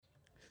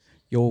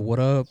Yo, what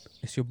up?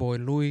 It's your boy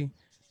Louis,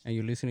 and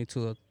you're listening to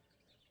the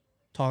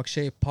Talk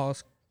Shape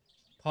podcast.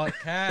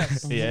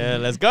 Yeah,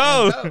 let's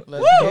go.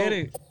 Let's get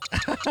it.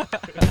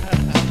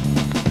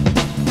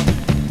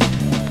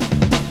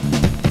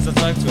 It's a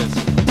tongue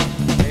twister.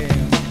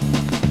 Damn.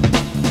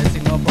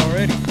 Messing up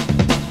already.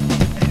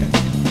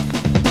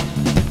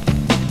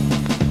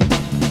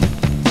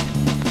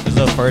 This is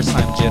the first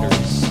time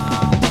jitters.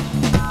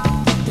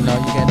 You know,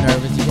 you get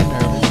nervous.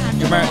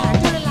 You remember? I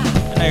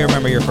know you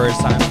remember your first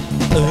time.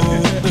 We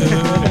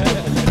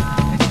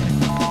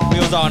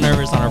was all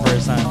nervous on our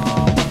first time.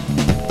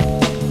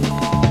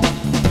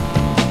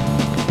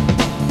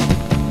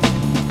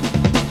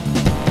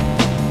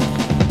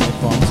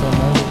 If I'm so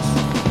nervous.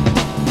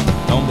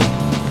 Don't be.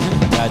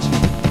 Got you.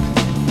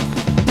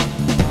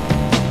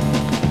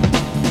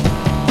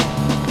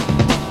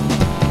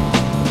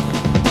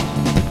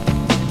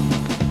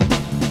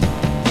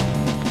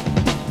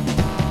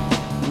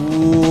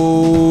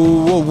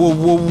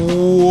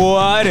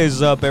 What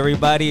is up,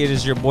 everybody? It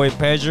is your boy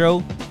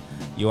Pedro.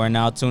 You are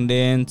now tuned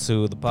in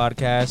to the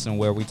podcast and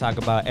where we talk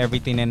about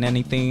everything and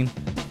anything,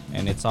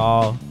 and it's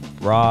all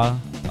raw,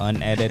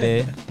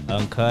 unedited,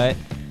 uncut.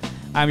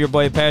 I'm your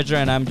boy Pedro,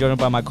 and I'm joined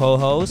by my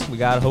co-host. We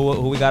got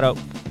who we got up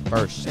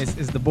first?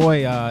 It's the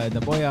boy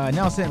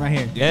Nelson right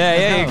here.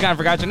 Yeah, you kind of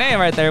forgot your name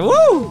right there.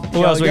 Woo!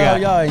 Who else we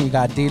got? And you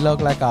got D-Loc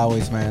like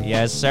always, man.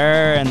 Yes,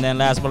 sir. And then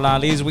last but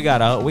not least, we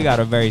got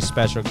a very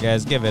special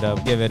guest. Give it up.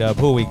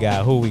 Who we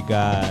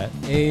got?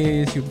 Hey,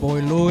 it's your boy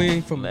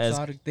Louis from Let's-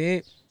 Exotic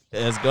Dip.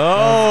 Let's go.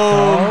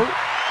 What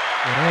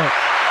up?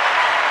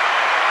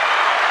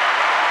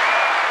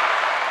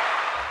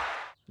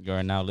 You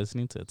are now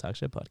listening to the Talk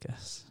Shit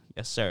Podcast.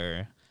 Yes,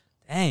 sir.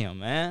 Damn,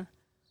 man.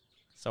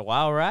 It's a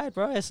wild ride,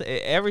 bro.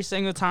 Every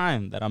single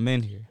time that I'm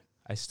in here,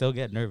 I still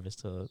get nervous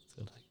till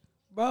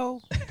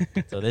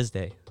this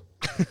day.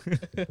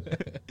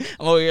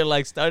 I'm over here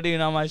like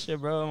studying on my shit,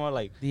 bro. I'm all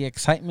like, The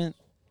excitement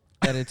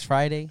that it's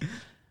Friday,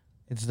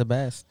 it's the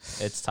best.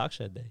 it's Talk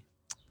Shit Day.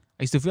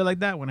 I used to feel like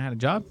that when I had a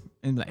job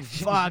and be like,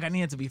 fuck, I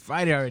need it to be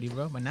Friday already,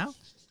 bro. But now,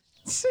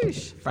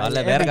 sheesh, Vale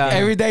Friday verga.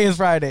 Every day is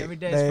Friday. Every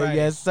day is Friday.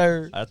 Yes,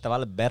 sir. Ahora te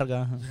vale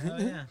verga. Oh,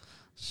 yeah.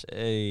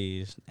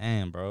 Jeez.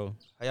 Damn, bro.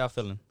 How y'all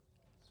feeling?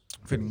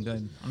 Feeling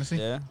good, honestly.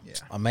 Yeah?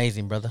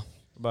 Amazing, brother.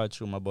 What about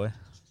you, my boy?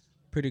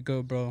 Pretty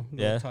good, bro. A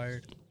Yeah. little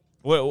tired.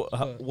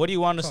 What do you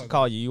want us to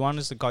call you? You want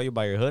us to call you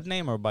by your hood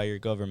name or by your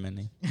government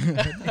name?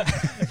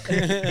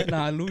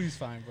 Nah, Louis is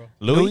fine, bro.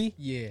 Louis?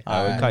 Yeah. All right,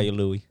 we'll Alright. call you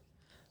Louis.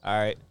 All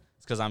right.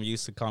 It's because I'm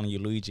used to calling you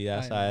Luigi.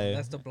 That's I know, why.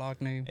 that's the block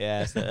name.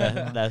 Yeah,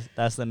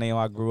 that's the name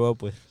I grew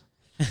up with.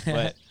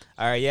 But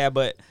all right, yeah.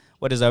 But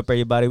what is up,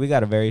 everybody? We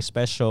got a very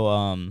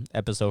special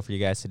episode for you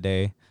guys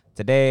today.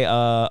 Today,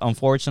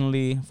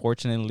 fortunately,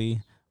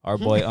 our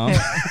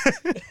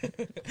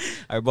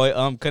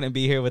boy couldn't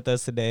be here with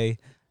us today.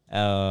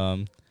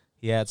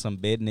 He had some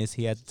business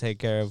he had to take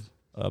care of.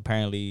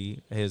 Apparently,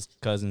 his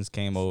cousins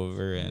came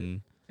over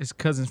and. His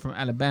cousins from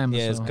Alabama.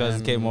 Yeah, his so.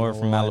 cousins came over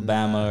from whatnot.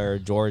 Alabama or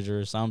Georgia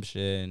or some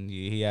shit, and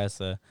he has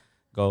to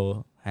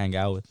go hang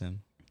out with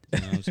them. You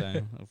know what I'm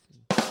saying?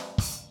 I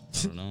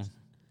don't know.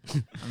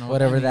 I don't know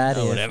Whatever that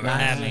is. Whatever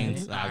that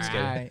means. Nah, I'm just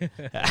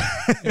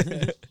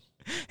kidding.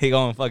 He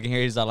going fucking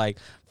here. He's all like,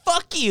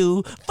 fuck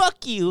you,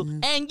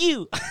 and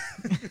you.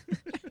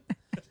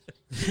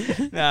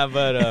 Nah,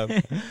 but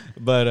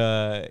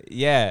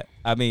yeah.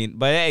 I mean,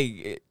 but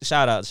hey,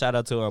 shout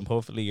out to him.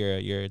 Hopefully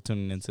you're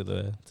tuning into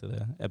the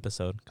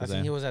episode. I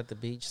think he was at the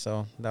beach,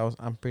 so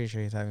I'm pretty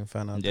sure he's having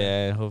fun out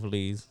there. Yeah,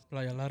 hopefully he's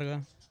Playa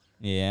Larga.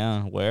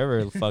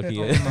 wherever the fuck he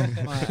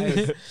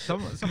is.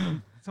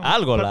 Someone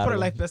Algo put a largo.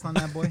 life vest on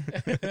that boy.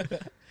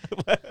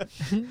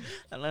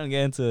 I'm not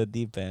getting to a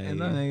deep end. And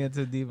then I get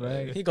too deep,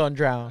 right? He gonna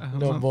drown,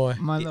 little boy.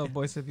 My little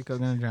boy said because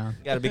gonna drown.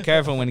 Gotta be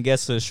careful when he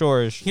gets to the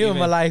shore. Give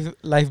him a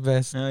life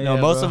vest.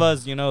 Most of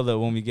us, that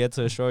when we get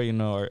to the shore,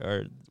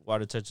 our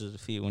water touches the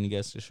feet. When he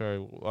gets to the shore,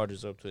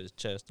 water's up to his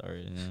chest. Or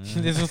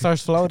This one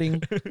starts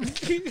floating.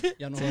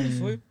 Y'all know how to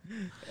swim?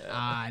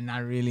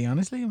 Not really,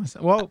 honestly.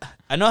 Well,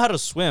 I know how to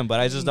swim, but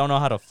I just don't know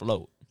how to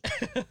float.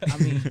 I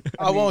mean,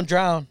 I won't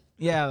drown.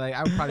 yeah, like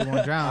I probably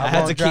won't drown. I had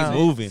to won't keep drown.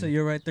 moving. So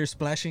you're right there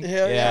splashing?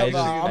 Hell Yeah, yeah, I bro.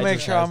 just- I'll I make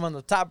just sure asked. I'm on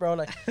the top, bro.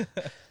 Like,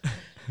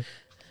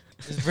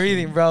 just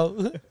breathing,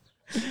 bro.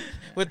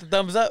 With the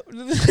thumbs up.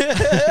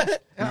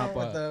 Oh,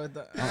 but- with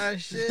the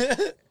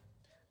shit.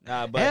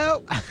 Nah, but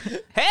Help!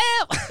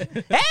 help,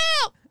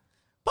 help,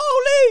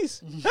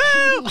 police,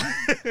 help,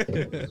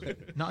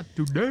 Not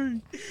today.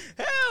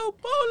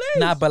 help, police.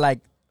 Nah, but like,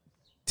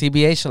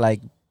 TBH,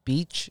 like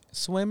beach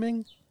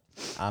swimming,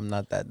 I'm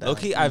not that down.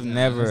 Low-key, I've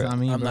never. I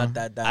mean, I'm bro. not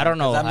that down. I don't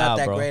know 'cause I'm how, not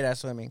that bro. great at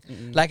swimming.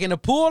 Like in a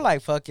pool,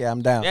 like fuck yeah,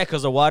 I'm down. Yeah,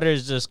 because the water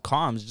is just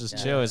calm. It's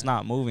just chill. It's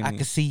not moving. I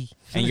can see.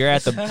 And you're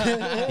at the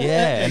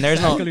yeah, and there's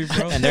Exactly,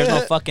 bro. no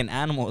fucking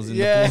animals in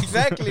Yeah, the pool.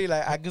 exactly.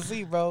 Like I can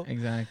see, bro.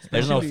 Exactly.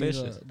 There's no Especially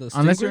fishes. The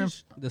Unless you're in-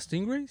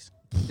 stingrays?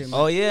 They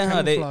Oh, yeah,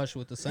 huh, they- camouflage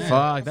with the sand.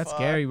 Fuck, that's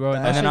scary, bro.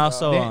 that And then shit,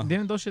 also,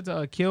 Didn't those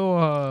shits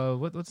kill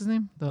what's his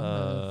name? The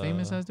Uh,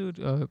 famous ass dude,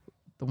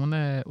 the one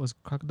that was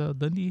Crocodile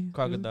Dundee.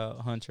 Crocodile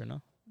Hunter,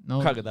 no? No.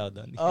 Crocodile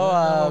Dundee.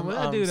 Oh, what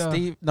that dude,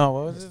 Steve. No,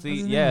 what was it?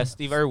 Steve, yeah,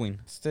 Steve Irwin.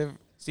 Steve.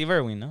 Steve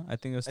Irwin, no? I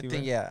think it was I Steve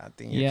think Irwin. yeah. I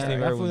think Yeah, Steve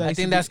that Irwin. fool that I used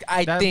think to that's. be-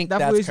 I think that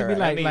fool that's used to be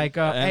correct. like,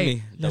 Let hey,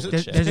 me double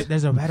check.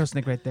 there's a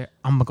rattlesnake right there.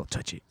 I'm gonna go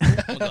touch it. I'm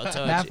gonna touch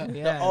That it. fool- The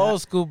yeah, old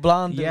school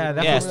blonde. dude. Yeah,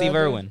 that Yeah, fool- Steve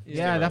Irwin.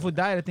 yeah, that fool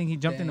died. I think he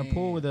jumped in the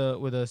pool with a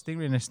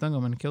stingray and it stung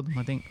him and killed him.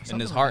 I think In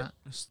Something his like heart.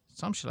 that.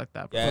 Some shit like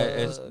that. Bro. Yeah,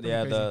 it's Pretty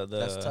the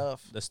That's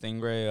tough. the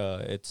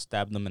stingray. It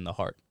stabbed him in the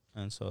heart,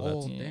 and so Oh,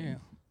 that's Yeah.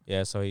 damn.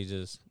 yeah. So he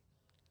just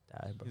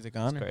died. Bro. He's a It's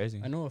goner. crazy.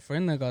 I know a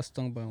friend that got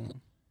stung by one.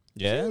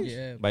 Yeah,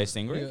 Yeah. by a but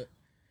stingray.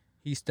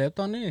 He stepped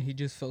on it. He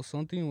just felt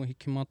something. When he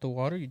came out the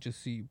water, you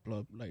just see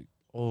blood like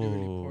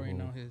literally pouring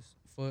out his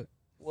foot.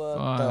 What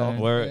Fuck.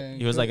 the? Where Yeah,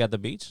 he was good. like at the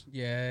beach.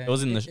 Yeah. It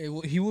was in the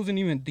he wasn't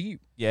even deep.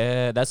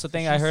 Yeah, that's the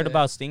thing I She heard said.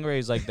 about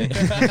stingrays. Like they.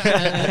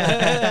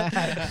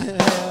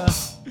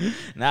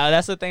 Nah,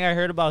 that's the thing I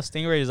heard about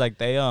stingrays. Like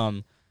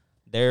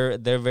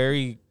they're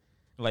very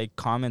like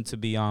common to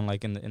be on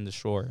like in the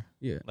shore.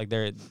 Yeah. Like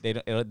they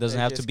don't, it doesn't They're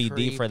have to just be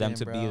deep for them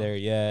to creeping, be bro. there.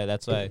 Yeah,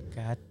 that's why.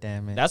 God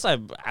damn it. That's why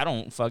I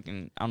don't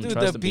Dude,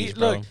 trust the beach,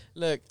 bro.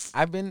 Look.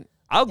 I've been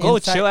I'll go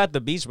inside- chill at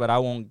the beach, but I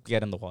won't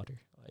get in the water.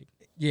 Like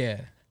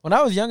Yeah. when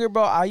I was younger,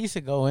 bro. I used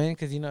to go in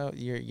because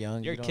you're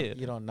young. You're you a don't, kid.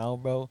 You don't know,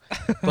 bro.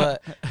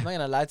 But I'm not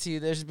gonna lie to you.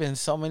 There's been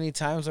so many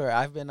times where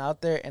I've been out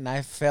there and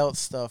I felt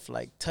stuff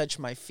like touch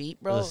my feet,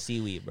 the bro.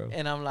 seaweed, bro.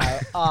 And I'm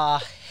like, oh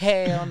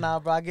hell nah,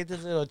 bro. I get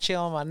this little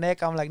chill on my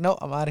neck. I'm like, no,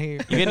 I'm out of here.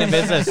 Even if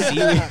it's a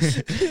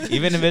seaweed,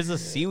 even if it's a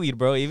seaweed,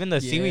 bro. Even the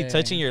seaweed Yeah.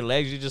 touching your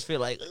legs, you just feel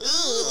like, Get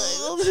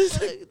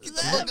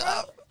the fuck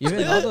up.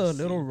 Even all the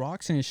little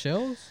rocks and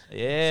shells. So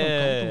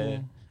yeah.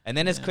 comfortable. And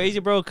then it's crazy,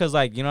 bro, because,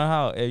 like, you know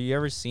how, have you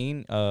ever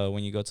seen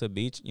when you go to a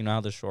beach, you know how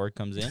the shore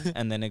comes in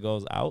and then it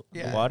goes out, the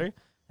Yeah. water?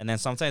 And then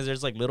sometimes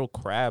there's, like, little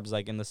crabs,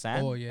 like, in the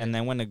sand. Oh, yeah. And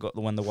then when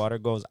the water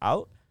goes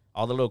out,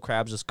 all the little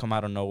crabs just come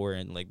out of nowhere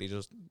and, like, they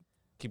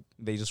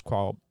just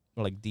crawl,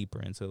 like, deeper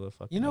into the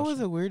fucking You know what's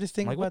ocean. the weirdest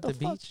thing Like, what about the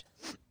the fuck? beach?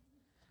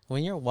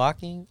 When you're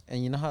walking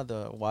and you know how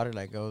the water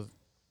like goes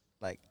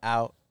like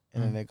out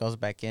and then it goes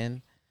back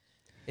in.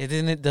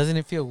 Doesn't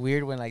it feel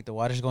weird when like the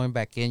water's going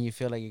back in? You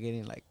feel like you're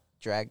getting like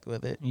dragged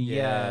with it.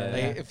 Yeah.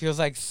 Like it feels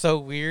like so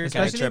weird.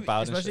 Kinda trip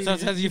out and especially shit.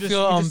 Sometimes you just-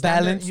 feel just stand there-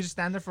 unbalanced. You just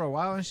stand there for a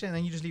while and shit, and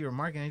then you just leave your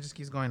mark, and it just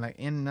keeps going like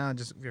in and out,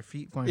 just your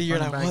feet going. You're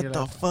front like, and back. what You're the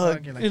like,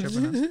 fuck? You're like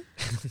tripping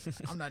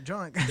out. I'm not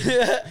drunk.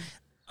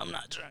 I'm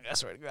not drunk, I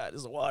swear to God,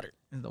 it's the water.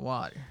 It's the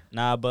water.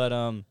 Nah, but,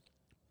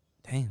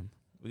 damn,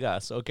 we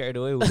got so carried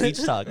away with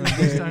beach talk. Beach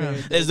talk.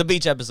 This is the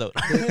beach episode.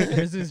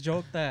 There's this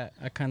joke that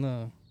I kind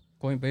of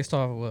going based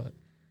off of what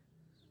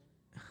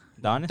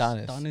Donis?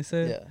 Donnie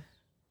said. Yeah.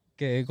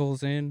 Okay, it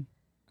goes in.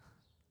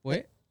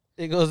 Wait.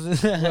 It goes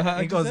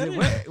It goes in.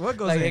 What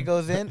goes like in? it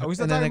goes in Are we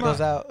still and then it talking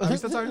goes out. Are we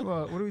still talking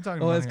about? What are we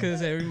talking Oh, about? it's here?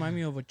 because it reminded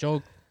me of a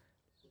joke.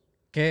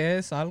 ¿Qué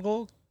es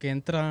algo que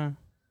entra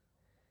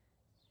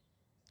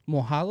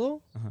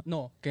mojado? Ajá.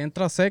 No, que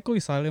entra seco y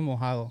sale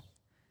mojado.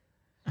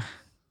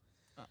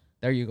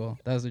 There you go.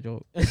 That's the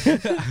joke.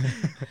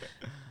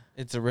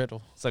 It's a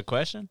riddle. It's a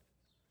question?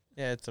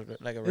 Yeah, it's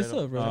like a It's riddle.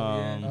 a riddle.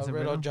 Yeah. A It's a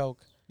riddle riddle? joke.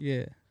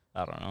 Yeah.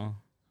 I don't know.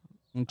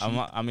 Un,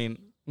 chi- I mean,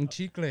 un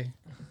chicle.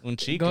 un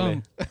chicle.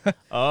 Gum.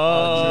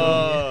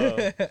 Oh.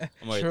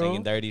 I'm over here True.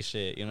 thinking dirty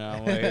shit, you know?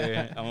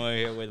 I'm over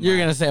here with You're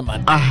my... gonna say my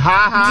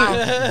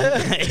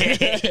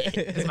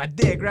It's my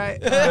dick,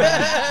 right?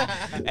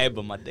 Hey,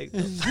 but my dick.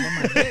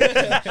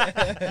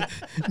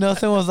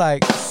 Nelson was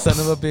like, son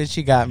of a bitch,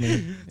 he got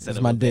me. It's Son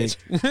of my a dick.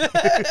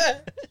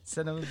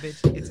 Son of a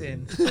bitch, it's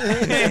in.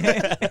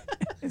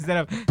 Instead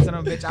of son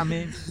of a bitch, I'm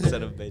in.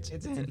 Son of a bitch.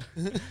 It's in.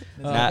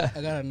 Nah.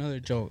 I got another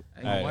joke.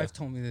 My Alright. wife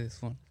told me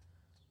this one.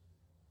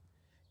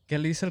 ¿Qué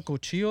le dice el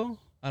cuchillo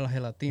a la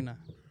gelatina?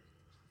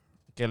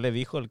 ¿Qué le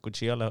dijo el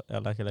cuchillo a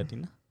la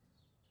gelatina?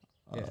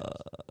 Yeah.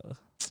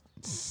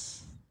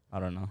 I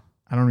don't know.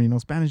 I don't really know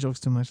Spanish jokes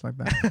too much like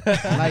that.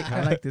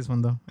 I like this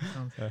one though.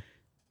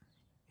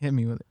 Hit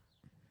me with it.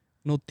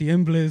 No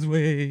tiembles,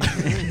 güey.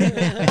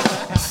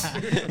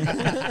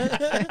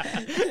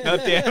 No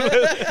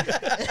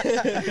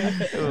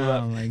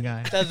Oh my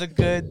god. That's a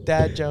good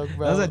dad joke,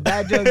 bro. That was a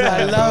dad joke.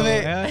 I love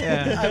it. Hell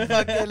yeah. I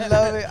fucking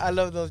love it. I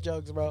love those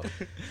jokes, bro.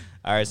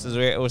 All right,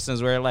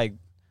 since we're like,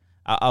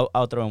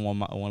 I'll throw in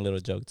one little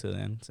joke too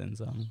then,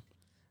 since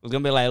it's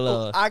gonna be like a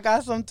little, I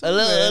got some too. a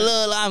man.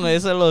 little long.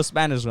 It's a little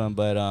Spanish one,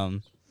 but all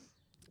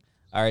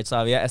right.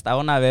 So yeah, estaba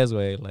una vez,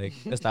 güey. Like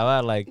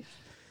estaba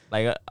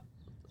like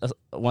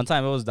one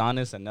time it was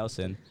Donis and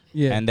Nelson,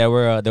 Yeah. and they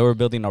were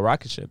building a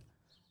rocket ship,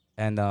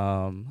 and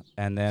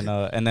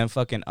then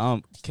fucking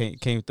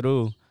came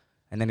through,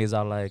 and then he's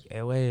all like,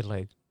 hey, wait,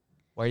 like,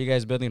 why are you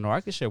guys building a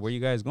rocket ship? Where you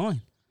guys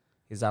going?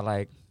 He's all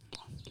like,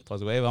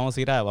 pues güey, vamos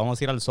a ir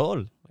al sol.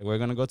 Like, we're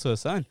gonna go to the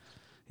sun.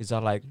 He's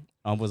all like,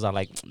 was all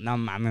like, no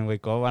mames, güey,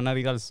 ¿cómo van a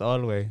ir al sol,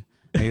 güey?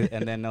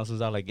 And then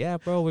Nelson's all like, yeah,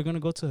 bro, we're gonna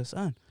go to the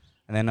sun.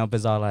 And then Up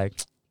is all like,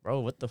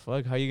 bro, what the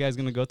fuck? How you guys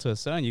gonna go to the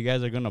sun? You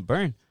guys are gonna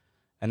burn.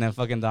 And then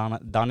fucking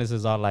Donis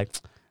is all like,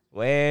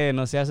 güey,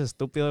 no seas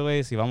estúpido,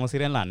 güey. Si vamos a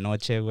ir en la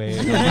noche, güey.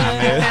 No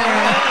mames.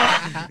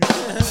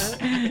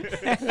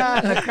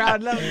 The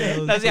crowd loved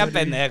it. No seas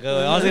pendejo,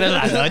 güey. Vamos a ir en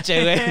la noche,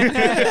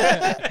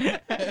 güey.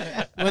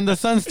 When the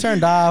sun's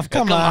turned off,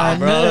 come on,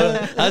 bro.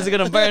 How's it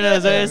gonna burn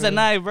us? It's at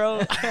night, bro.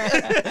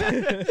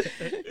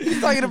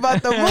 He's talking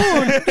about the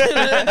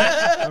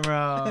moon. Bro,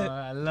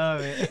 I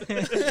love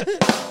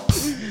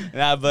it.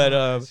 Nah, but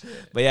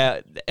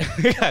yeah,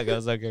 I go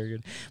so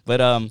good. But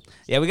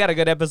yeah, we got a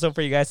good episode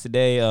for you guys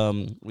today.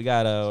 We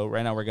got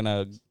right now we're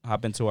gonna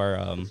hop into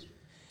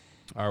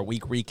our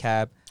week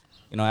recap.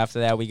 You know, after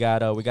that we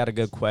got a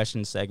good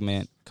question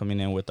segment coming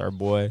in with our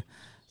boy,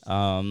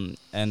 and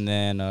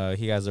then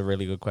he has a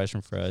really good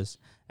question for us.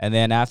 And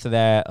then after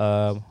that,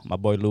 my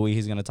boy Louis,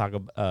 he's gonna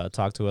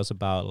talk to us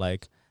about,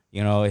 like,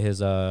 you know, his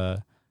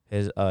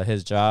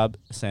job,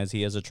 since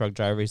he is a truck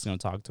driver. He's gonna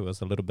talk to us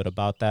a little bit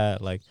about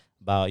that, like,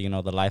 about, you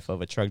know, the life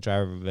of a truck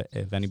driver.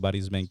 If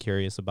anybody's been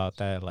curious about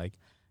that, like,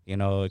 you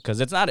know, because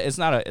it's not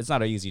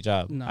an easy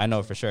job. No. I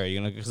know for sure.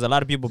 You know, because a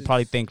lot of people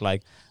probably think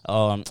like,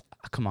 oh,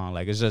 come on,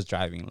 like, it's just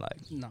driving. Like,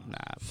 No. nah,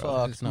 bro.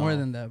 Fuck It's no. more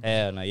than that. Bro.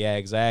 Yeah, no, yeah,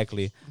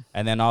 exactly.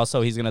 And then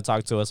also he's gonna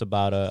talk to us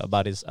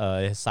about his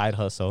side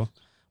hustle.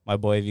 My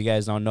boy, if you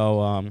guys don't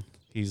know,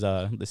 he's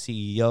the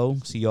CEO,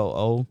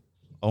 COO,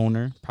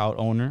 proud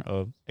owner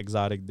of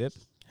Exotic Dip.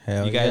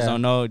 Hell You guys yeah.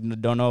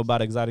 don't know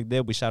about Exotic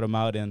Dip. We shout him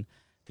out in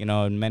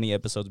many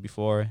episodes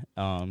before.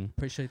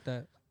 Appreciate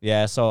that.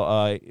 Yeah.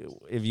 So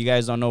if you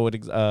guys don't know what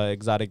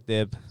Exotic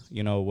Dip,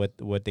 you know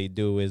what they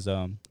do is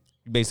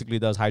basically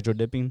does hydro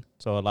dipping.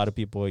 So a lot of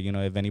people, you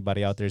know, if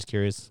anybody out there is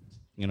curious,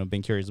 you know,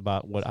 been curious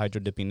about what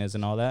hydro dipping is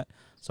and all that.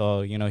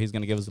 So, you know, he's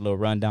gonna give us a little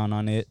rundown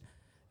on it.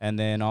 And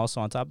then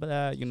also on top of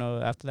that, you know,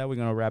 after that we're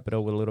gonna wrap it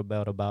up with a little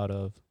bit about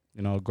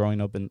you know,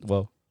 growing up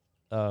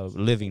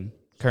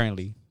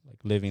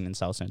living in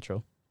South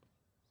Central.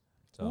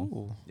 So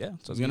Ooh, yeah,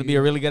 so it's gonna be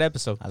a really good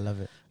episode. I love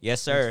it.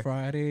 Yes, sir. It's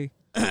Friday.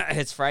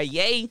 It's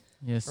Friday.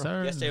 Yes,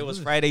 sir. Yesterday was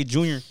Friday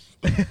Junior.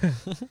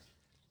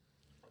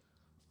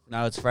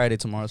 Now it's Friday.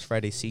 Tomorrow's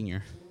Friday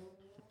Senior.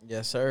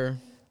 Yes, sir.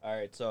 All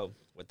right. So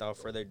without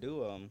further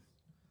ado,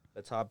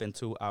 let's hop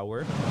into our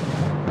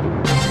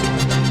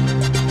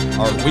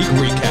week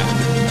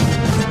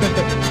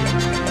recap.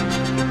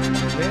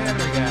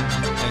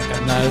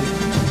 Canal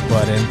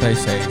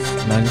 46.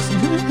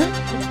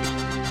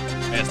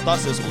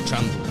 Estás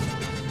escuchando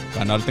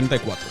Canal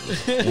 34,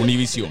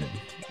 Univision.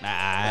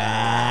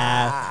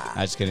 Nah,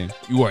 just kidding.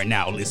 You are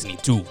now listening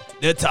to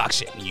the Talk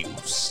Shit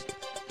News.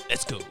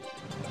 Let's go.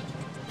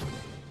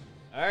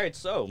 All right,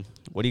 so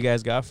what do you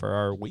guys got for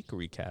our week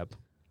recap?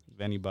 If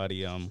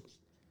anybody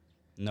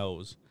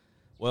knows,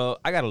 well,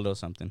 I got a little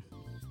something.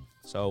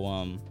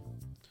 So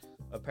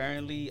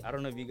apparently, I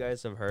don't know if you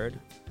guys have heard,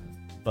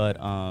 but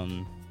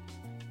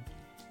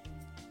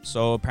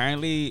so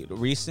apparently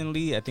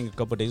recently, I think a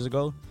couple days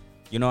ago,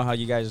 you know how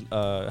you guys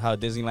how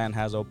Disneyland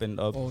has opened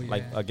up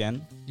like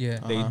again. Yeah.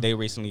 They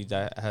recently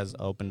has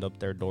opened up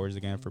their doors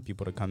again for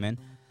people to come in.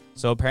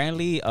 So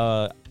apparently,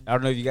 I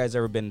don't know if you guys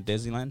ever been to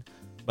Disneyland,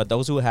 but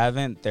those who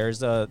haven't,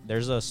 there's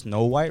a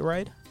Snow White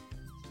ride,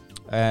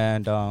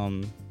 and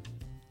I'm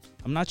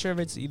not sure if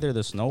it's either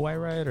the Snow White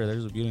ride or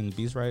there's a Beauty and the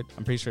Beast ride.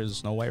 I'm pretty sure it's a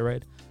Snow White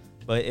ride,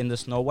 but in the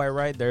Snow White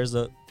ride, there's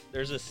a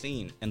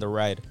scene in the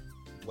ride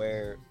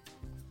where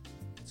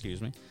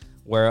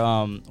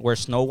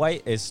Snow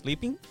White is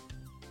sleeping,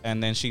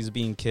 and then she's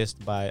being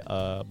kissed by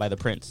the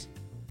prince.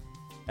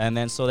 And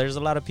then so there's a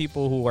lot of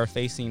people who are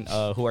facing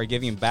who are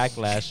giving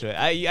backlash.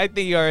 I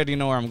think you already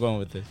know where I'm going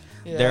with this.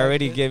 Yeah,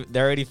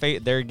 they're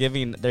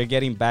getting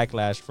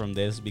backlash from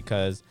this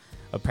because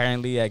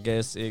apparently I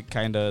guess it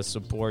kind of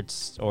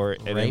supports or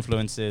it Rape?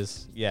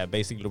 influences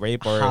basically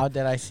rape, or How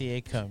did I see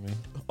it coming?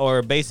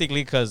 or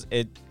basically because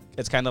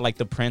it's kind of like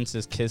the prince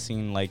is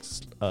kissing like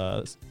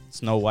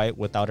Snow White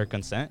without her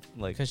consent,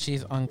 like Because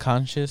she's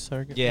unconscious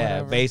or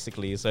whatever?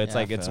 basically. So it's Yeah,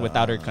 like it's I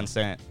without her feel-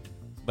 consent.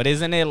 But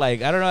isn't it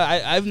like, I don't know,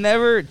 I've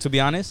never, to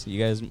be honest,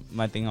 you guys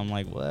might think I'm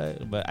like,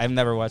 what? But I've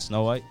never watched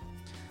Snow White.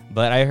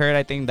 But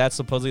I think that's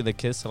supposedly the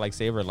kiss to like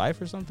save her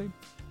life or something.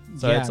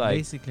 So yeah, it's like,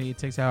 basically it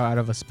takes her out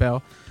of a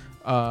spell.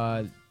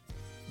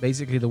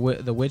 Basically the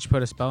witch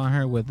put a spell on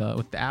her with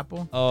the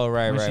apple. oh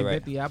right, When right, she right.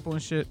 bit the apple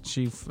and shit,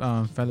 she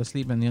fell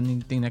asleep, and the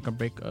only thing that can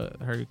break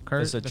her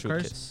curse, It's a the true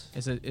curse,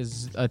 kiss.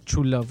 is a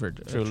true lover,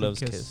 True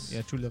love's kiss.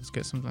 Yeah, true love's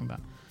kiss, something like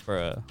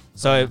that.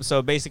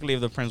 So basically,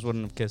 if the prince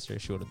wouldn't have kissed her,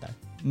 she would have died.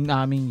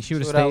 Nah, I mean she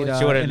would have She would've- stayed.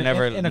 she would've in a-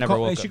 never- in a never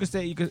co- woke She up. could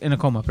stay in a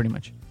coma, pretty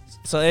much.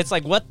 So it's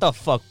like, what the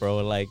fuck, bro?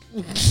 Like,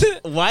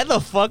 why the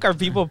fuck are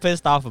people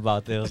pissed off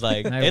about this?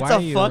 Like, Like, it's why a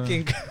are you-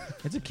 fucking.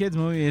 It's a kids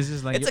movie. It's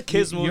just like It's a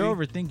kids You're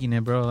movie. overthinking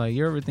it, bro. Like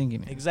you're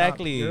overthinking it.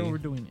 Exactly. Stop. You're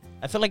overdoing it.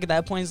 I feel like at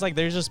that point, it's like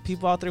there's just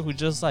people out there who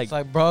just like, It's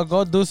like, bro,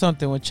 go do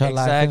something with your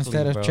life Exactly,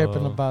 instead of bro.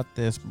 tripping about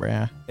this,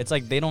 bruh. it's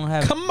like they don't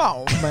have. Come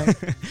on, man.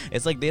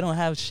 It's like they don't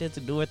have shit to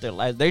do with their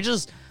lives. They're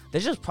just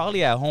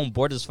probably at home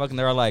bored as fuck, and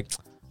they're like,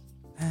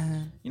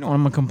 You know what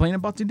I'm gonna complain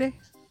about today?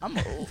 I'm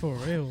For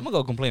real. gonna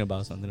go complain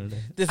about something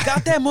today. This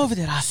goddamn movie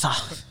that I saw.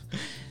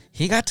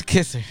 He got to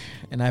kiss her,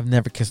 and I've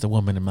never kissed a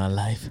woman in my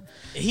life.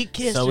 He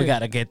kissed So her. we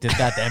gotta get this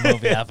goddamn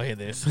movie off of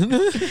this.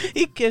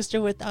 He kissed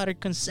her without her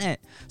consent.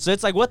 So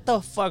it's like, what the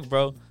fuck,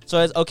 bro? So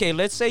it's okay.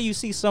 Let's say you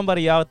see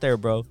somebody out there,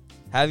 bro,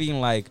 having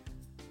like,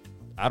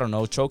 I don't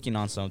know, choking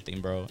on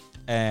something, bro,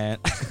 and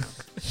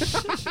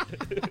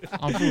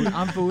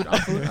On food. All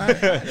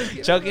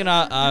right. choking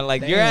on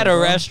like you're Damn, at a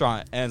bro.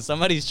 restaurant and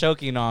somebody's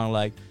choking on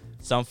like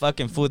some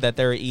fucking food that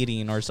they're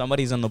eating, or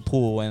somebody's in the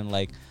pool and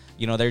like,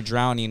 you know, they're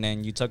drowning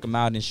and you took them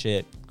out and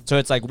shit. So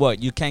it's like,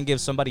 what? You can't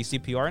give somebody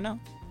CPR now?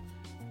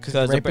 Because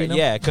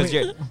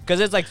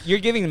it's like you're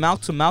giving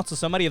mouth to mouth to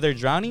somebody if they're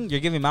drowning. You're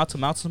giving mouth to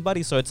mouth to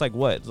somebody. So it's like,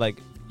 what? Like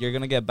you're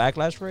gonna get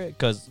backlash for it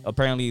because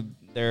apparently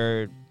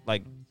they're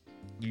like,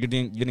 you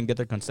didn't get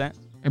their consent.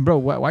 And bro,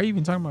 why are you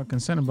even talking about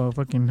consent about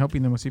fucking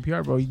helping them with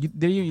CPR, bro? They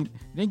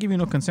didn't give you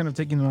no consent of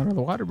taking them out of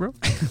the water, bro.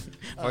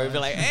 Or you'd be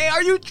like, hey,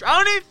 are you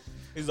drowning?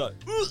 He's like,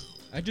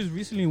 I just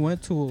recently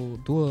went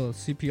to do a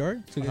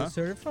CPR to Uh-huh. get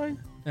certified.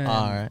 And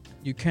All right.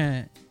 you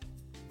can't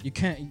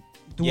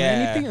do yeah,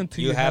 anything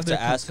until you have their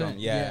to ask them. consent.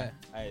 Yeah.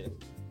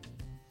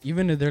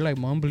 Even if they're like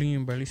mumbling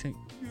and barely saying,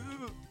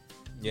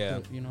 Yeah.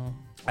 but, you know.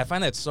 I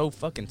find that so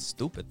fucking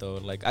stupid though.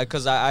 Like,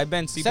 cause I've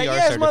been CPR Say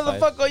yes, certified.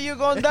 motherfucker, you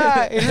gonna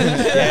die.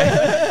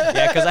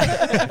 Yeah, cause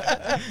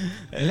I.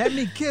 Let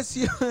me kiss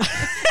you.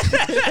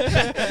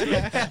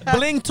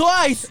 Blink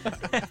twice.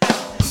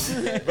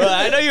 Bro,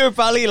 I know you were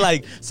probably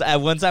like, so at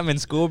one time in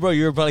school, bro,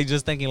 you were probably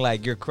just thinking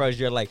like your crush.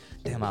 You're like,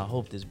 damn, I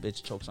hope this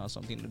bitch chokes on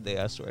something today.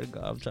 I swear to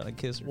God, I'm trying to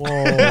kiss her.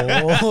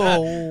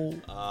 Whoa.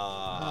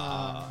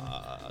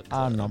 Ah,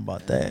 I don't know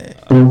about that.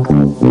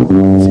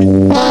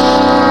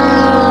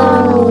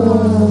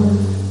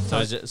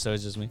 So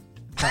it's just me.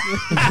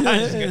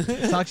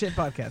 Talk shit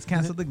podcast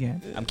canceled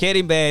again. I'm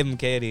kidding, babe. I'm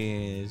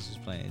kidding. It's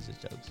just playing. It's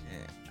just jokes.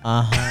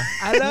 Uh-huh.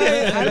 I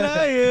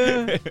love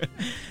you.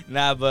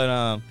 Nah,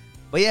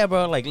 but yeah,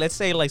 bro. Like, let's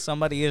say like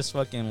somebody is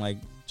fucking like.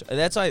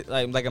 That's why,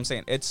 like I'm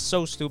saying, it's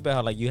so stupid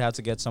how like you have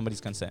to get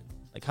somebody's consent.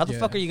 Like, how the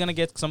fuck are you gonna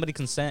get somebody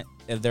consent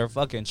if they're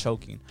fucking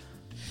choking?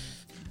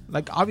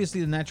 Like,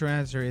 obviously, the natural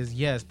answer is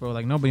yes, bro.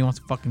 Like, nobody wants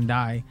to fucking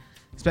die,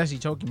 especially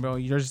choking, bro.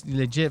 You're just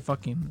legit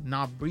fucking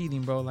not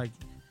breathing, bro. Like,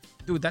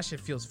 dude, that shit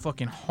feels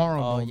fucking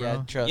horrible, Oh, bro.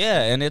 yeah, trust.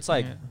 Yeah, and it's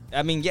like, Yeah.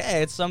 I mean, yeah,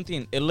 it's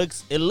something. It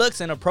looks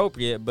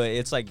inappropriate, but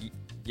it's like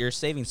you're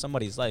saving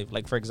somebody's life.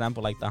 Like, for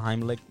example, like the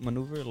Heimlich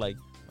maneuver. Like,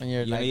 When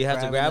you're you know, like you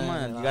have to grab grabbing one,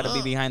 it and you and got to be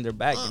like, behind their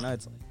back. You know,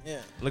 it's like, yeah.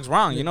 it looks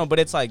wrong, you know. But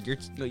it's like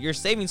you're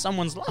saving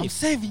someone's I'm life.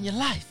 saving your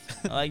life.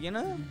 Like, you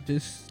know,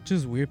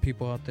 Just weird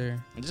people out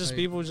there. it's just Like,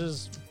 people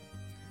just.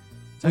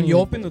 when you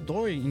open the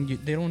door and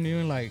they don't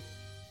even like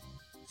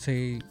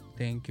say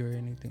thank you or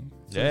anything.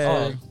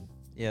 Yeah. Oh,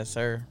 yes,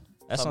 sir.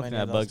 That's So something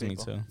many of that those bugs me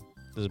people. too.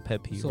 There's a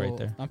pet peeve So right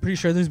there. I'm pretty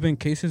sure there's been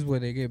cases where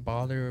they get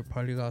bothered or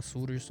probably got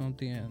sued or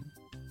something. And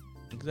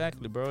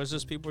Exactly, bro. It's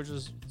just people are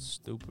just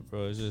stupid,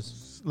 bro. It's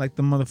just Like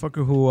the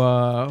motherfucker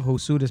who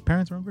sued his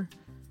parents, remember?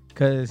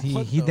 Because he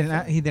What didn't the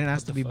fuck? he didn't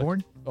ask the to be fuck?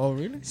 born. oh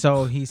really?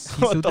 So he What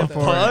sued the them for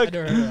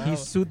fuck? he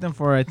sued them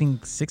for I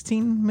think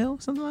 16 mil,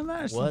 something like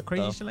that, or some what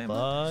crazy the shit like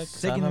that.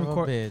 fuck? Taking Son them of to a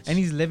court, bitch. and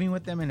he's living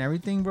with them and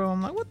everything, bro.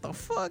 I'm like, what the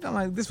fuck? I'm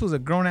like, this was a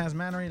grown ass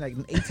man already, like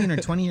 18 or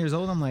 20 years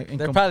old. I'm like, and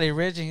They're probably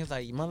rich, and he's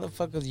like, "You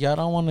motherfuckers, y'all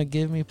don't want to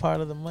give me part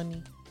of the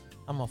money.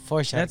 I'm gonna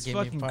force y'all That's to give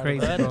me fucking part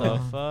crazy, of What the bro.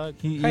 the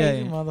fuck? he,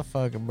 Crazy yeah,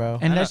 motherfucker, bro.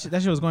 and I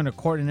that shit was going to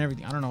court and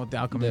everything. I don't know what the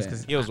outcome is Yeah.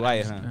 because He was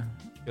white, huh?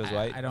 He was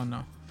white. I don't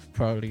know.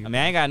 Probably. I mean,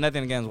 I ain't got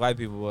nothing against white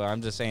people, but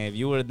I'm just saying if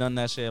you would have done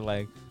that shit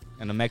like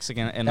in a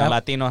Mexican, in a That-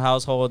 Latino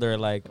household or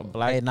like a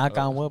black, Hey, knock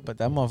on wood, but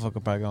that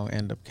motherfucker probably gonna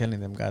end up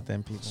killing them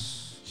goddamn people.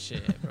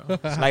 Shit, bro.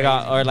 like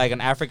or like an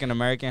African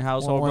American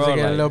household, Once bro.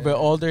 they get a like- little bit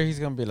older, he's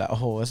gonna be like,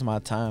 "Oh, it's my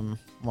time,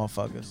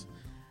 motherfuckers.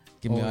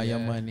 Give me Oh, all your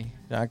yeah. money."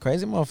 They're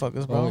crazy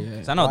motherfuckers, bro. Oh, yeah.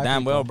 'Cause I know White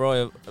damn well,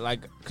 people. bro. Like,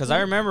 cause I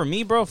remember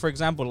me, bro. For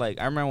example,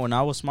 like I remember when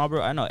I was small,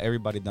 bro. I know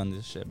everybody done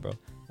this shit, bro.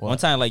 What? One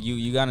time, like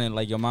you got in,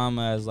 like your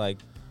mama has like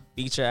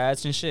beat your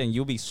ass and shit, and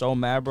you'll be so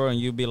mad, bro, and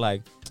you'll be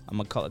like, "I'm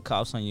gonna call the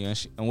cops on you."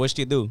 And what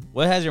she do?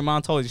 What has your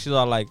mom told you? She's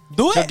all like,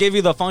 Do she'll it. give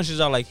you the phone. She's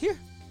all like, "Here,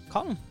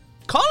 call him,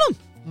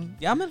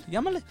 Llámale,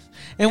 llámale,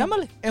 And,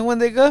 llámale." and when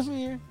they come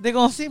here, they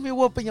gonna see me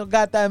whooping your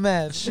goddamn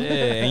ass. Shit,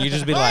 and you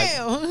just be like,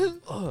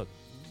 Damn. "Ugh,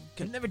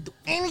 Can never do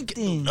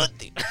anything.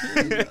 nothing."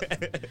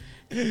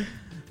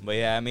 But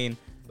yeah, I mean,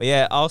 but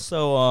yeah,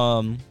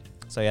 also,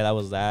 so yeah, that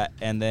was that.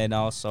 And then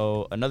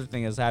also another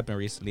thing that's happened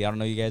recently. I don't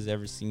know if you guys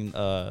ever seen,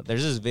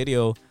 there's this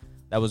video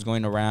that was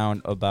going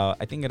around about,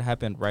 I think it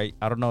happened right,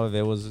 I don't know if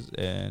it was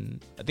I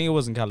think it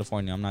was in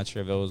California. I'm not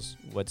sure if it was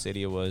what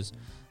city it was,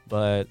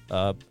 but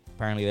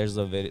apparently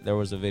there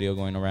was a video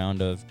going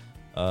around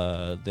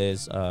of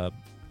this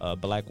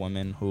black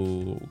woman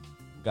who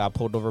got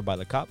pulled over by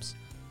the cops,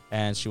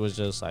 and she was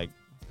just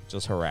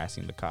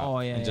harassing the cop. Oh,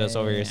 yeah, and just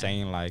yeah, over yeah, here yeah.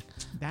 saying like,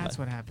 That's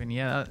what happened.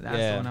 Yeah, that's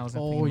Yeah. the one I was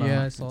Oh thinking yeah, I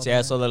about. saw yeah,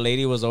 that. so the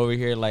lady was over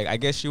here, like, I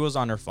guess she was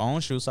on her phone.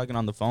 She was talking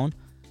on the phone.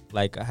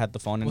 like I had the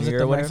phone in Was here it or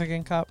the whatever.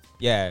 Mexican cop?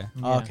 Yeah.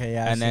 Oh, okay,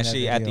 yeah. I've And then seen that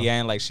she at the video.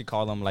 end like she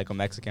called him like a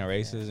Mexican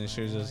racist and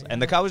she was just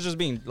and the cop was just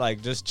being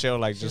like just chill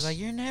like She's just like,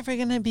 "You're never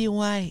gonna be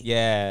white."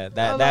 yeah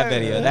that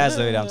video that's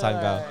the video I'm talking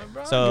about.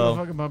 Bro, I So- don't give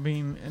a fuck about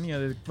being any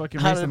other fucking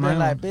I'd race have of my been own.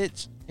 like,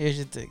 "Bitch, here's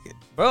your ticket."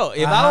 Bro,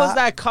 if I was Uh-huh.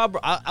 that cop,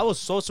 bro, I was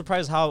so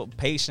surprised how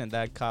patient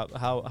that cop,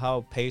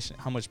 how patient,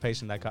 how much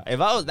patient that cop. If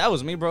that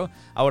was me, bro,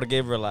 I would have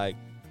gave her like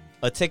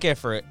a ticket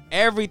for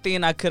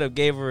everything I could have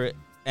gave her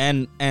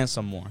and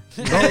some more.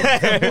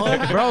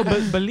 Bro,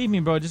 but believe me,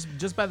 bro,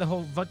 just by the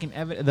whole fucking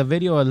the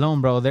video alone,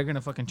 bro, they're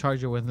gonna fucking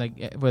charge you with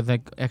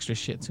like extra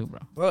shit too, bro.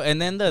 Bro,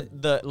 and then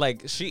the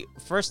like she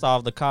first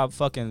off the cop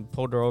fucking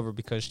pulled her over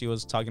because she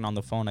was talking on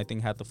the phone. I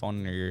think had the phone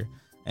in her ear,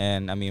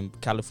 and I mean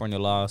California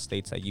law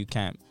states that you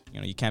can't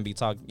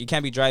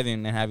be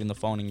driving and having the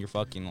phone in your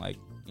fucking like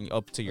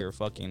up to your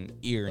fucking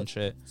ear and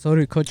shit.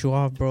 Sorry to cut you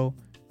off, bro.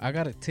 I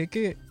got a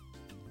ticket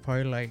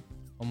probably like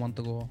a month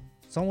ago,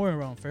 somewhere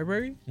around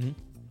February. Mhm.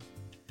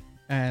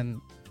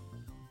 And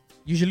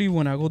usually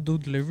when I go do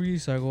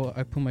deliveries, I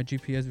put my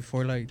GPS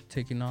before like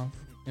taking off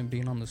and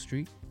being on the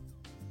street.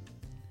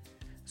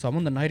 So I'm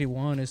on the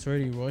 91. It's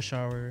already rush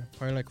hour,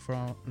 probably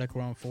like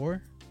around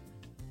 4.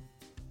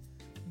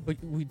 But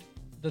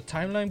the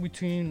timeline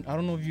between, I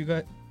don't know if you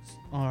guys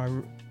are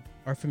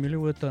familiar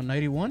with the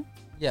 91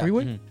 Yeah.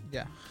 freeway. Mhm.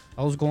 Yeah.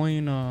 I was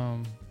going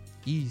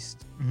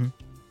east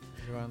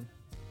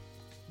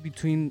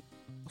between.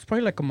 It's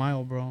probably like a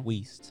mile, bro.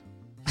 Weast.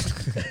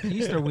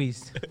 East or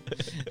west?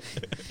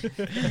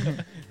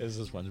 This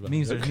is SpongeBob.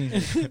 Memes or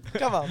memes.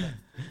 Come on, man.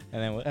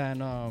 And then what?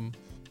 And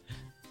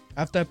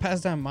after I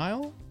pass that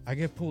mile, I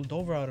get pulled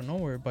over out of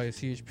nowhere by a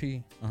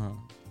CHP.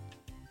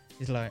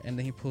 He's like, and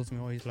then he pulls me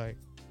over. He's like,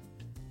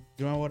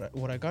 "You know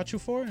what I got you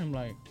for?" And I'm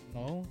like,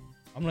 "No."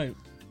 I'm like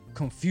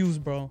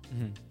confused, bro.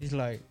 Mhm. He's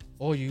like,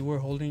 "Oh, you were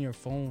holding your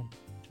phone."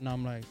 And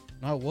I'm like,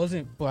 "No, I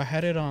wasn't, but I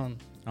had it on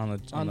On the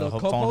the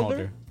cup phone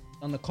holder?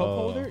 the cup Oh.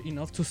 holder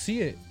enough to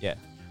see it." Yeah.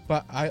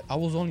 But I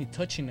was only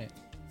touching it.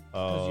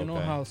 Because Oh, you know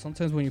how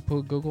sometimes when you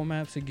put Google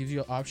Maps, it gives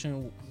you an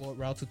option what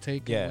route to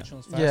take Yeah. and which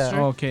one's Yeah.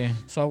 faster. Okay.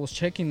 So I was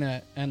checking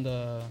that and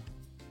the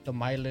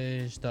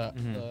mileage,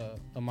 Mhm. the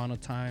amount of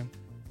time.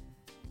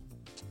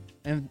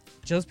 And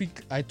just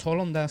I told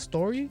him that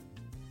story,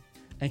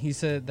 and he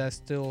said that's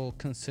still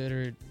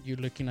considered you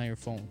looking at your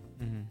phone,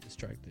 Mhm.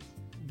 distracted.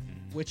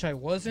 Mhm. Which I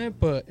wasn't,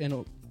 but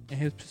in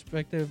his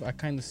perspective, I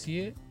kind of see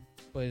it.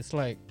 But it's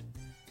like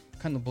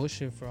kind of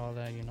bullshit for all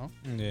that, you know?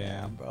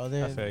 Yeah. bro. I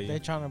feel They're you.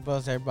 trying to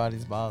bust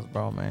everybody's balls,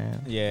 bro, man.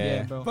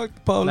 Yeah. bro. Fuck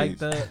the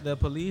police. Like the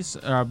police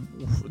are,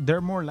 they're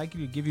more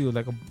likely to give you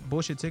like a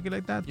bullshit ticket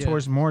like that Yeah.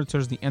 towards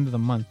the end of the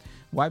month.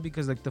 Why?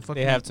 Because like the fucking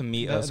They have to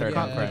meet a the, certain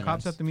cop- the requirements.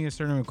 cops have to meet a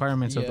certain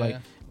requirements of like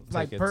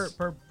Tickets.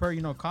 per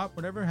you know cop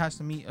whatever has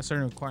to meet a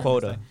certain requirement.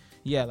 Quota. Like,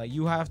 yeah, like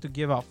you have to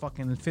give out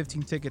fucking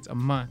 15 tickets a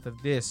month of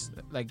this,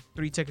 like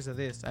 3 tickets of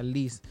this at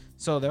least.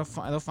 So they'll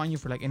fine you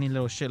for like any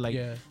little shit. Like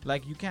yeah.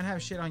 like you can't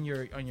have shit on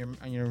your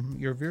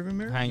rearview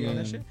mirror. Hanging. You know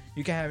that shit?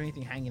 You can't have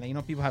anything hanging. Like, you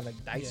know, people have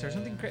like dice or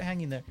something Yeah.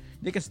 hanging there.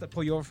 They can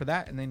pull you over for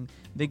that, and then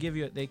they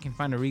can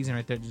find a reason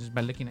right there just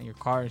by looking at your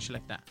car and shit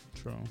like that.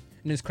 True.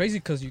 And it's crazy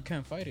because you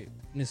can't fight it.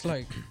 And it's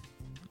like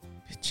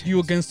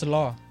you against the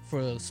law for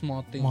a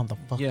small thing.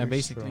 Motherfuckers. Yeah,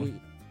 basically.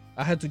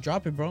 I had to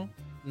drop it, bro.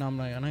 And I'm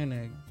like, I'm not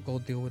gonna go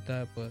deal with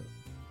that. But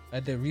I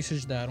did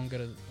research that I don't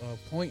get a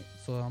point,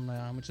 so I'm like,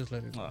 I'm gonna just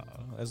let it go.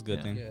 Oh, that's a good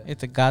Yeah. thing. Yeah.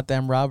 It's a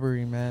goddamn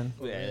robbery, man.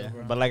 Yeah,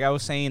 bro. but like I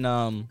was saying,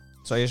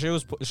 so yeah,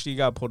 she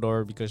got pulled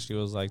over because she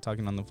was like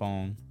talking on the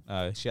phone.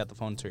 She had the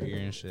phone to her ear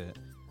and shit,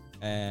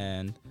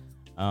 and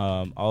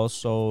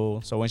also,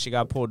 so when she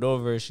got pulled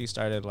over, she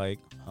started like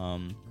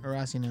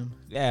Harassing him.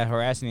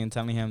 harassing and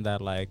telling him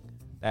that like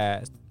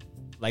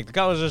the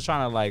guy was just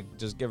trying to like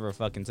just give her a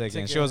fucking ticket.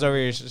 And she was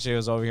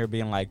over here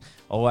being like,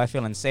 "Oh, I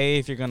feel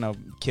unsafe. You're gonna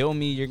kill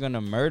me. You're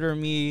gonna murder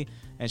me."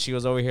 And she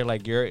was over here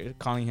like you're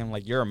calling him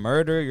like you're a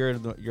murderer.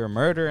 You're a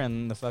murderer.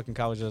 And the fucking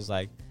cop was just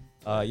like,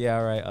 yeah,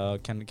 all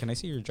right. Can I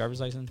see your driver's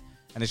license?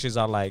 And then she's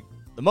all like,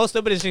 the most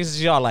stupidest thing is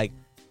she's all like,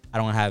 I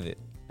don't have it.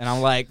 And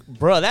I'm like,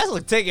 bro, that's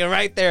a ticket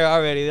right there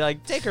already.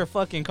 Like, take her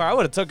fucking car. I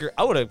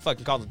would have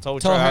fucking called the tow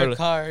Tow truck. her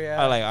car, I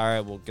yeah. was like, all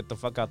right, well, get the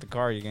fuck out the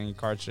car. You're getting your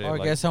car shit. Or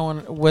Like, get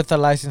someone with a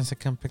license that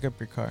can pick up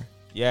your car.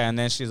 yeah, and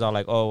then she's all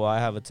like, oh, well, I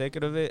have a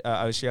ticket of it.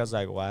 She was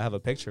like, well, I have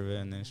a picture of it.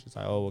 And then she's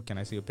like, oh, well, can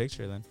I see a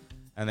picture then?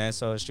 And then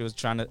so she was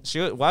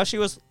while she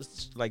was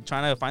like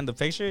trying to find the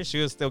picture, she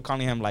was still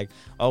calling him like,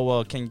 oh,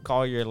 well, can you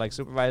call your like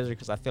supervisor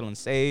because I feel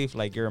unsafe.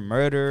 Like, you're a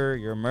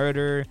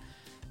murderer.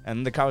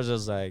 And the cop was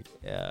just like,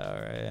 yeah,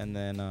 all right. And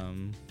then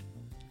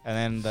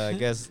I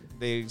guess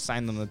they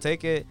signed them the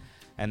ticket.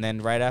 And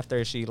then right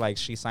after she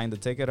signed the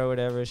ticket or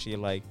whatever, she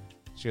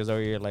was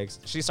over here like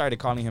she started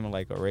calling him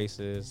like a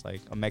racist,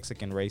 like a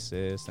Mexican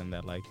racist, and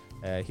that like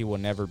he will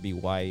never be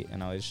white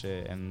and all this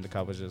shit. And the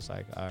cop was just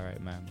like, all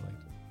right, man, like,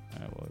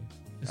 all right, well,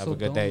 It's have so a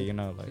good dumb. day, you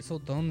know, like. It's so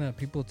dumb that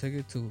people take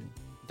it to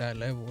that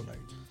level. Like,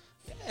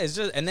 Yeah, it's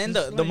just, and then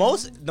Just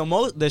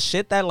the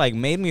shit that like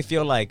made me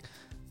feel like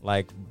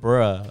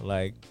bruh,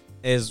 like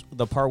is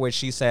the part where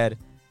she said,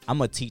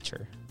 I'm a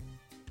teacher.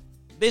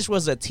 bitch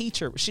was a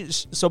teacher.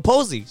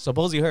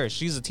 Supposedly her.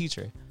 She's a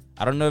teacher.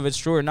 I don't know if it's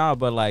true or not,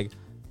 but like,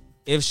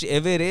 if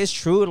it is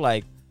true,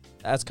 like,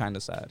 that's kind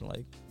of sad.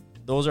 Like,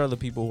 those are the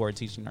people who are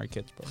teaching our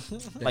kids, bro.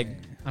 Like,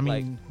 I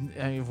mean,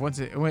 once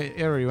it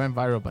already went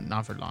viral, but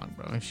not for long,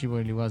 bro. If she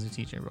really was a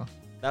teacher, bro.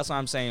 that's what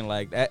I'm saying.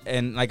 Like,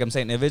 and like I'm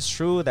saying, if it's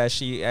true that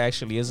she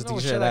actually is a No,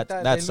 teacher, shit like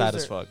that's they sad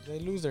lose as fuck. They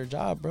lose their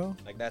job, bro.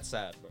 Like, that's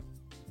sad, bro.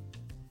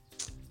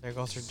 There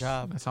goes their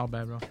job. That's all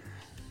bad, bro.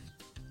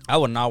 I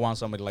would not want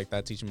somebody like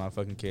that teaching my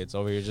fucking kids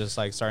over here, just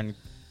like starting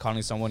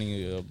calling someone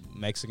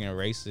Mexican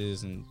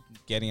racist and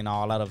getting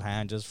all out of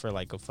hand just for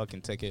like a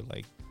fucking ticket.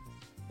 Like,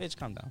 bitch,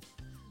 calm down.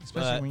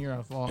 Especially But- when you're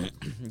at fault.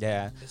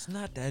 Yeah. It's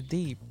not that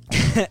deep.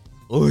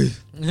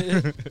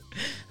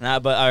 Nah,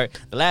 but all right.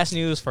 The last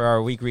news for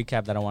our week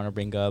recap that I want to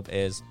bring up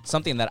is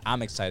something that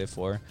I'm excited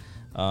for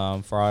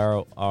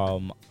our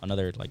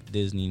another like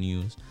Disney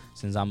news,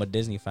 since I'm a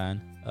Disney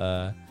fan.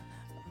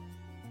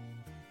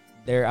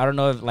 I don't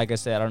know if, like I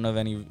said, I don't know if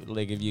any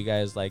like if you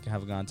guys like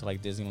have gone to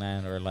like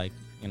Disneyland or like,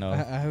 you know. I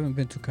haven't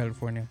been to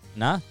California.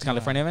 Nah, it's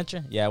California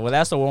Adventure. Yeah, well,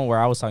 that's the one where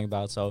I was talking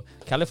about. So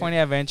California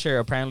Adventure,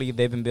 apparently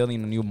they've been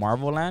building a new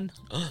Marvel Land.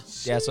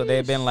 Yeah, so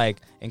they've been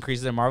like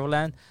increasing their Marvel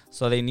Land.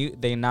 So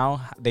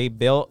they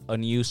built a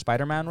new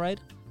Spider-Man ride,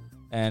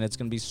 and it's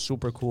gonna be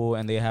super cool.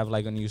 And they have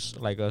like a new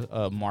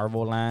a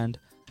Marvel Land,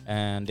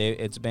 and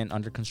it's been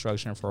under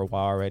construction for a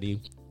while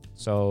already.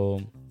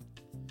 So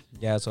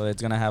yeah, so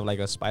it's gonna have like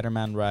a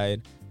Spider-Man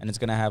ride, and it's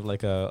gonna have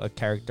like a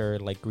character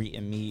like greet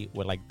and meet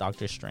with like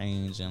Doctor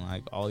Strange and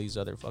like all these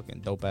other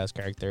fucking dope ass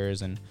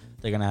characters, and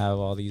they're gonna have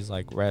all these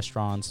like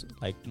restaurants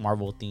like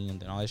Marvel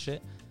themed and all that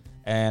shit.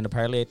 And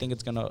apparently, I think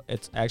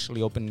it's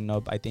actually opening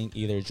up. I think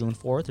either June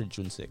 4th or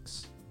June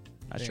 6th.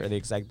 Not sure the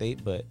exact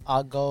date, but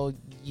I'll go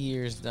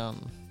years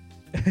down.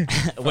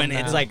 when now.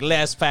 it's like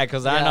less packed,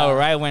 cause I Yeah. know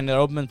right when it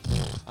opens.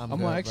 I'm good, gonna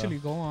bro. actually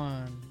go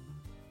on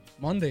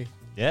Monday.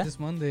 Yeah. This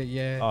Monday,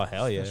 yeah. Oh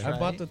hell yeah! I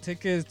bought the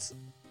tickets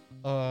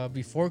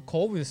before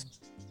COVID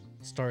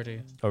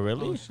started. Oh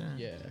really? Oh, shit.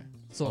 Yeah.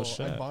 So Oh,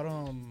 shit. I bought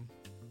them.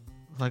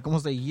 Like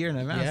almost a year in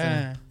advance.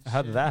 Yeah.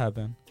 How did that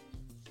happen?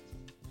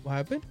 What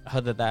happened?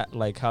 How did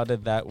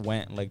that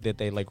went? Like, did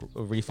they like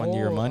refund you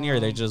your Oh, money, or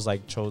they just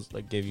like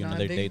gave you Nah,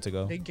 another they- day to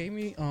go? They gave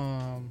me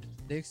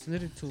they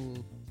extended it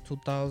to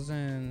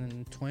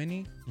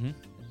 2020 Mhm.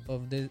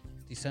 of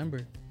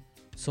December.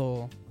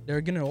 So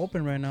they're gonna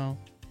open right now.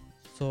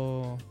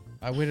 So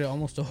I waited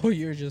almost a whole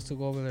year just to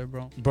go over there,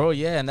 bro. Bro,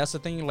 yeah, and that's the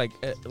thing. Like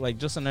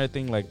just another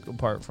thing. Like,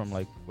 apart from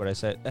like what I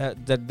said,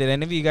 did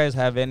any of you guys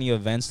have any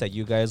events that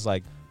you guys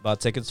like bought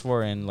tickets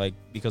for, and like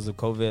because of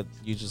COVID,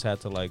 you just had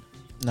to like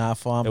Nah,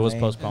 for it was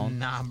postponed?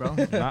 Nah, bro.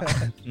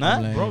 Nah,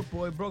 lame.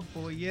 broke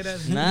boy. Yeah,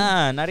 that's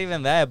nah, not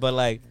even that. But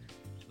like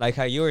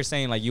how you were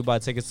saying, like you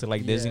bought tickets to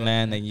like Yeah.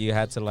 Disneyland, and you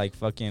had to like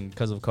fucking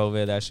because of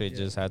COVID, that shit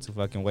just had to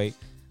fucking wait.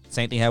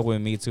 Same thing happened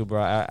with me too,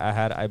 bro.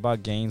 I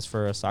bought games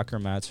for a soccer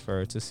match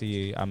to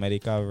see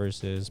America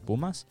versus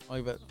Pumas.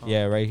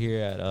 Yeah, right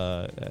here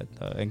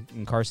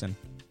in Carson.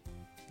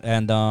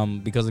 And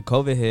because of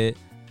COVID hit,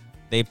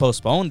 they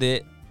postponed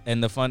it.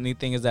 And the funny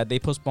thing is that they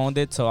postponed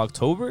it till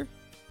October.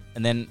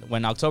 And then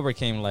when October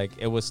came, like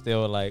it was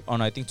still like, oh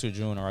no, I think to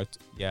June or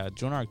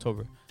June or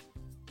October.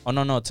 Oh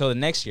no, till the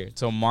next year,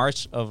 till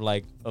March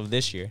of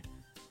this year.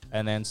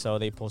 And then so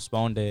they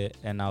postponed it,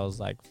 and I was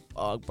like,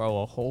 fuck,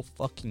 bro, a whole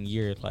fucking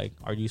year. Like,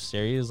 are you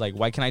serious? Like,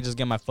 why can't I just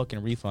get my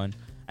fucking refund?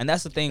 And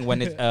that's the thing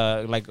when it's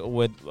like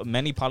with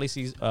many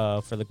policies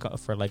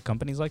for like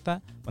companies like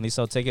that, when they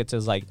sell tickets,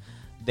 is like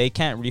they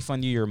can't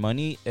refund you your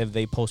money if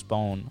they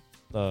postpone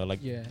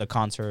the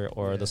concert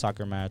or the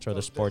soccer match or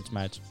the sports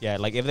match. Yeah,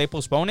 like if they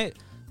postpone it,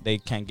 they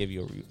can't give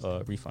you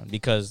a refund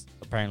because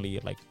apparently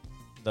like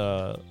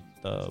the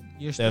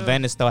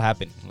event is still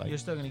happening. Like, you're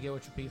still gonna get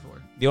what you pay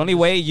for. the only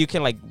way you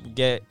can like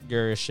get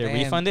your shit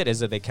Damn. refunded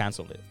is if they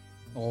cancel it.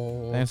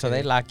 Oh, And so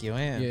they lock you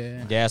in.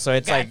 Yeah. Yeah, so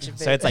it's like, Gotcha,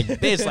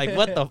 bitch, like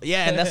what the?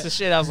 Yeah, and that's the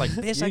shit. I was like,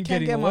 bitch, You I ain't can't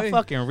getting get my away.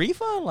 fucking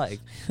refund. Like,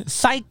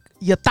 psych,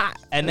 you thought.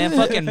 And then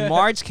fucking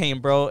March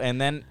came, bro, and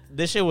then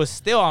this shit was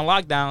still on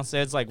lockdown. So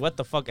it's like, what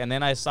the fuck? And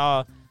then I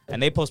saw,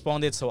 and they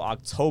postponed it till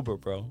October,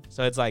 bro.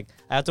 So it's like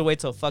I have to wait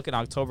till fucking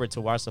October to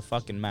watch the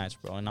fucking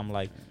match, bro. And I'm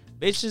like,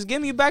 bitch, just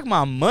give me back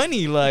my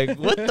money. Like,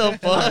 what the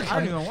fuck? I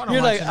don't even want to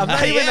You're watch like, it. I'm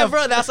not even yeah, a-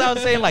 bro. That's what I'm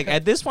saying. Like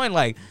at this point,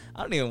 like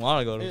I don't even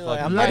want to go to You're fucking.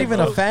 like, I'm not match, even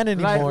bro. a fan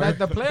anymore. Like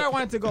the player I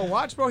wanted to go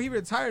watch, bro. He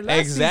retired last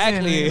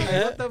Exactly. season.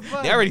 Like, what the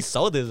fuck? They already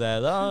sold his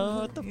ass. Oh,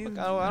 what the fuck?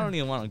 I don't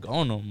even want to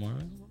go no more.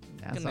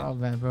 That's Gonna- all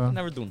bad, I'll bro.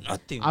 never do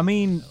nothing. I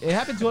mean, it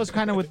happened to us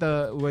kind of with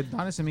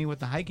Donis and me with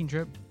the hiking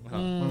trip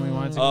when we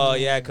wanted to. Oh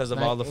yeah, because of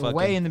Like, all the fucking.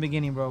 way in the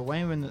beginning, bro.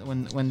 Way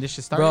when this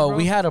shit started, bro,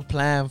 we had a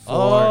plan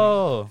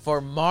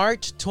for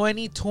March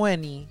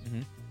 2020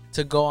 Mhm.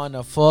 to go on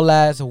a full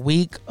ass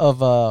week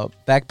of a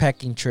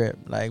backpacking trip.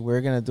 Like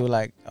we're gonna do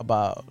like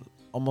about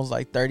almost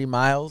like 30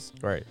 miles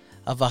right.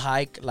 of a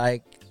hike,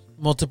 like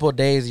multiple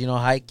days. You know,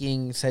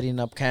 hiking, setting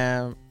up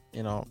camp.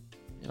 You know,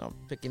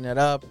 picking it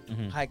up,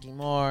 Mhm. hiking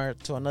more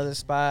to another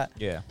spot,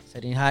 Yeah.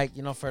 setting hike.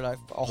 You know, for like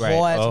a Right,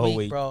 whole a ass whole week,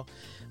 week. bro.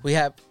 We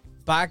have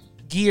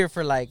gear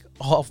for like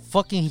a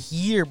fucking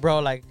year, bro.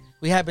 Like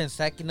we have been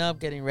sacking up,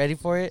 getting ready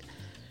for it,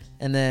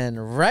 and then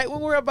right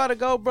when we're about to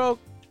go, bro,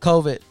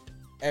 COVID,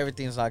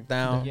 everything's locked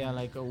down. Yeah,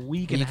 like a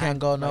week And and you a can't half,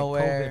 go like,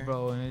 nowhere. COVID,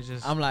 bro, and it's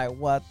just I'm like,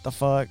 what the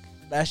fuck?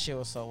 That shit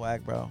was so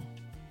whack, bro.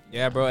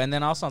 Yeah, bro. And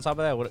then also on top of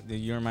that, what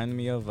you reminded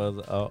me of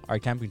our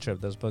camping trip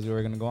that supposed we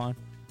were gonna go on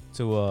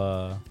to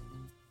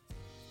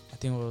I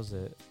think what was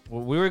it?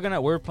 Well, we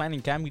were planning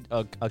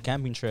a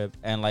camping trip,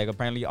 and like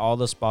apparently all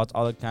the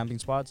camping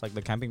spots, like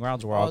the camping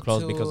grounds, were all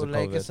closed because of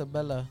Lake COVID.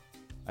 Isabella,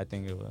 I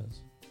think it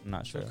was. I'm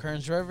not sure. the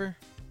Kearns River.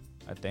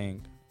 I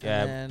think.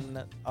 Yeah. And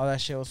then all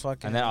that shit was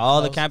fucking. And then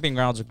all the closed. camping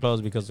grounds were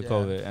closed because of Yeah.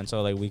 COVID, and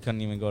so like we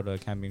couldn't even go to a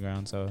camping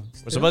ground. So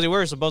Still? we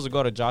were supposed to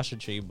go to Joshua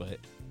Tree, but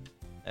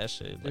that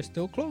shit, They're like,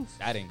 still closed.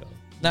 I didn't go.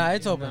 Nah,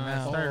 it's open Nah,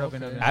 now. it started Oh,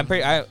 opening okay. up now. I'm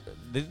pretty.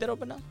 Did it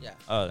open now? Yeah.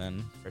 Oh,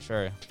 then for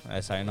sure.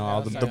 That's how I know Yeah,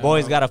 all it's the like-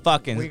 boys got a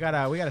fucking. we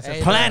gotta set Hey,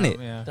 some plan up, it.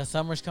 Yeah. The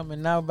summer's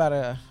coming now. About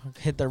to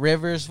hit the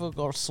rivers. We'll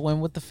go swim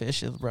with the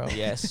fishes, bro.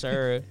 Yes,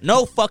 sir.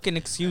 No fucking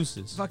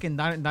excuses. Fucking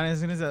Don, as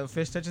soon as a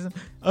fish touches him,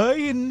 oh,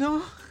 you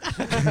know,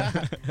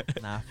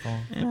 Nah, fool.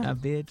 yeah,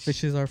 bitch.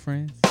 Fishes are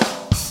friends.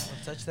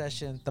 Don't touch that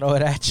shit and throw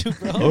it at you,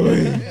 bro.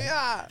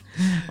 Yeah.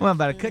 I'm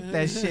about to cook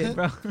that shit,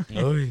 bro.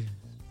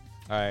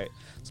 All right.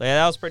 So yeah,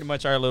 that was pretty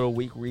much our little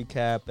week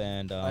recap.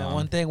 And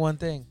Wait, one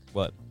thing.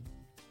 What?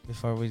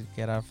 Before we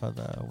get off of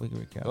the week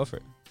recap. Go for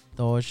it.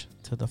 Doge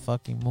to the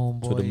fucking moon,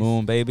 boys. To the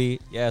moon, baby.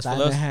 Yes, for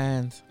Diamond those.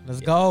 hands. Let's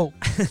Yeah. go.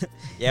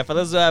 Yeah, for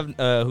those who have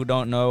who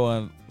don't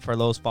know, for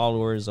those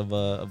followers of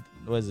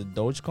what is it,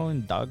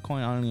 Dogecoin,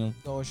 Dogcoin? I don't even.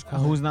 Doge.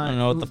 Who's not? I don't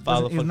know what the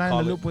fuck He's not in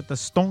call the it. loop with the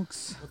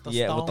stonks. With the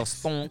Yeah, with the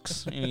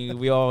stonks. stonks.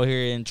 We all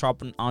here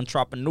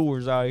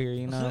entrepreneurs out here.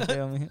 You know what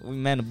I mean? We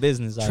man of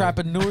business out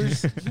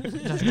Trappineurs.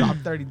 Just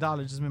dropped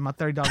 $30. Just made my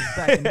 $30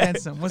 back and then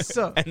some. What's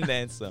up? here. And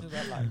then some.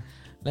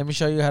 Let me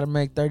show you how to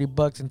make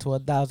 $30 into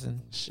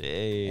 1,000 Shit.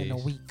 in a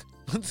week.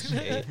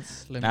 Shit.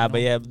 Let me Nah, but know.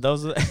 yeah,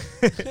 those.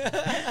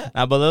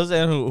 Nah, but those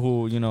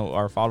who you know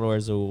are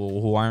followers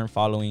who aren't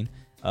following,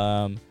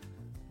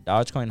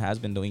 Dogecoin has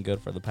been doing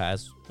good for the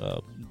past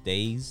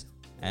days,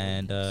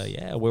 and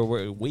yeah,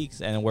 we're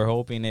weeks, and we're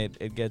hoping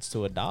it gets to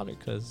 $1,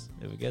 because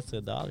if it gets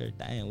to $1,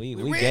 dang, we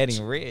rich.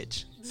 getting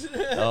rich.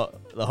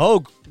 The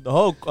whole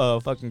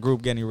fucking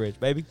group getting rich,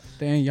 baby.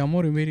 Dang, y'all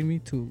motivated me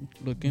to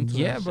look into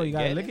Yeah, that. bro, you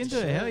gotta Get look it, into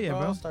it. Hell yeah,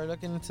 bro. Start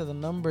looking into the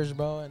numbers,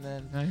 bro, and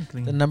then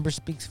Exactly. the numbers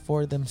speaks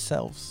for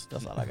themselves.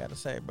 That's all I gotta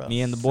say, bro.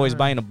 Me and the boys Sir.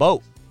 buying a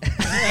boat.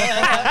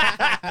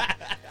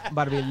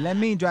 About to be, let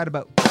me drive the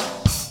boat.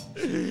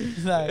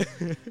 Like,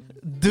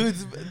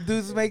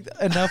 dudes make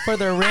enough for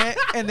their rent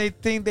and they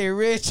think they're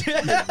rich. The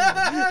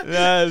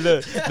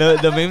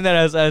meme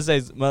that I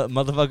says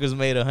motherfuckers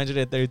made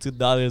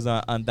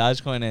 $132 on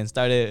Dogecoin and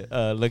started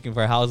looking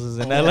for houses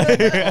in LA.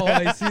 Oh,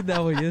 I see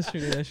that one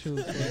yesterday. That shit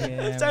was funny.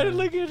 Yeah, Started man.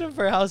 looking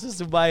for houses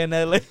to buy in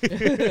LA.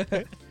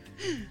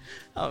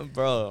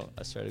 Bro,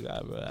 I swear to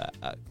God, bro.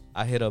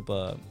 I hit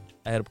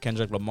up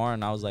Kendrick Lamar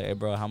and I was like, "Hey,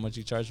 bro, how much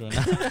you charge for it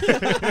now?"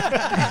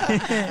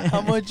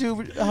 How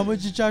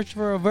much you charge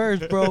for a verse,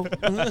 bro?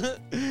 How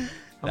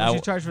much you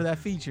charge for that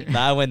feature?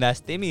 Nah, when that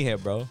stimmy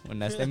hit, bro. When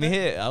that stimmy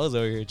hit, I was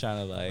over here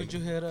trying to Who'd you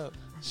hit up?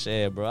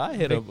 shit, bro. I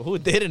hit up. Who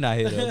didn't I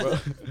hit up, bro?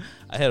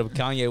 I hit up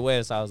Kanye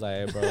West. I was like,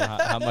 "Hey, bro,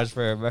 how much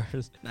for a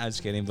verse?" Nah,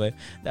 just kidding, but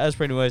that was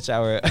pretty much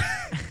our.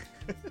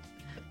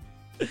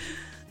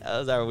 That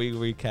was our week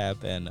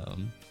recap, and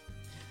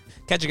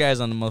catch you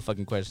guys on the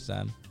motherfucking question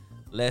time.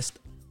 Let's go.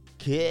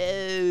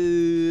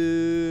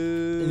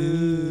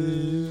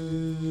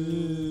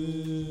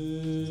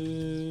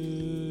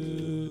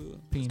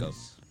 Let's go.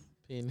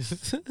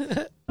 Penis.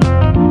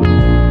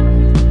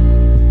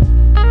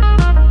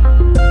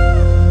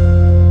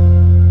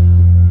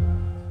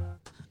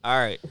 All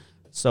right.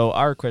 So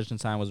our question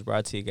time was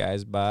brought to you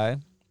guys by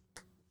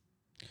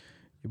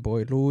Your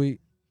boy Louis.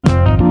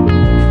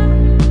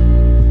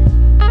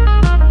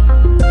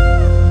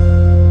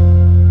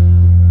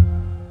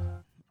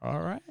 All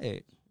right.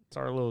 It's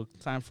our little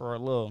time for our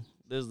little.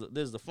 This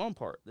is the fun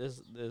part. This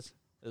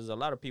is a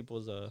lot of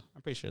people's. I'm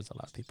pretty sure it's a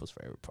lot of people's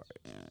favorite part.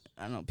 Yeah,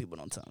 I know people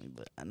don't tell me,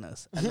 but I know.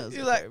 It's You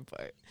their like- favorite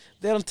part.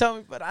 They don't tell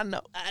me, but I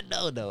know. I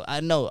know though. I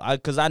know.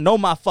 Cause I know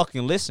my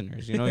fucking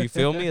listeners. You know. You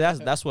feel me?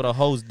 That's what a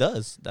host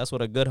does. That's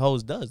what a good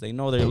host does. They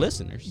know their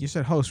listeners. You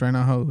said host, right?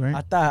 Not hoe, right?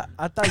 I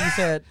thought you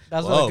said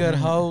that's what Whoa. a good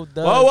hoe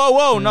does.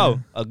 Whoa! Yeah. No,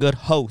 a good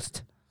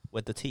host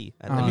with the T.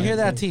 Let me hear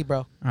that T, bro.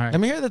 All right. Let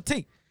me hear the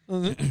T.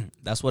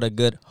 That's what a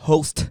good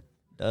host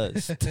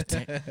does.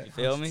 You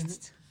feel me?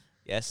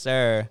 Yes,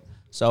 sir.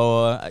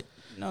 So,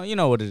 you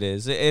know what it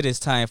is. It is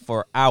time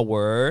for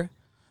our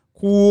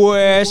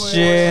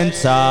question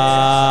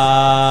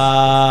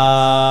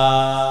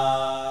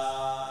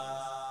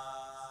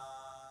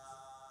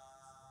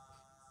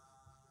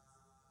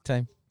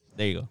Time.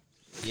 There you go.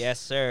 Yes,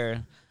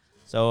 sir.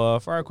 So,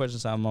 for our question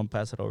time, I'm going to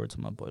pass it over to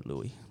my boy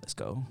Louis. Let's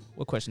go.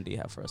 What question do you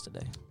have for us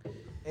today?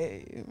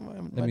 Hey,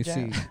 Let me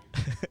see.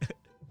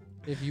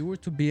 If you were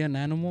to be an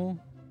animal,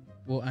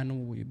 what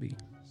animal would you be?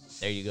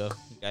 There you go.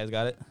 You guys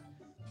got it?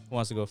 Who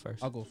wants to go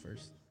first? I'll go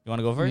first. You want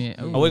to go first? Yeah.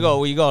 Oh,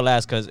 we go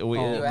last because You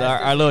asked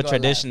our us, little we go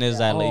tradition last, is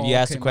yeah. that if Oh, you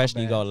ask okay, the my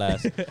question, you bad. go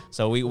last.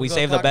 So we go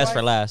save the best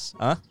for clockwise? last.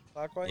 Huh?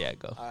 Clockwise? Yeah,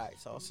 go. All right,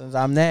 so since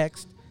I'm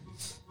next,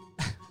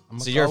 I'm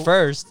So gonna you're go-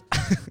 first.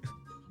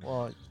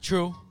 Well,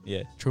 true.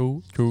 Yeah.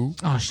 True.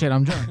 Oh shit,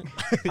 I'm drunk.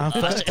 I'm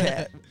fucked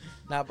up.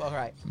 Nah, but all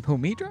right. Who,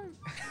 me drunk?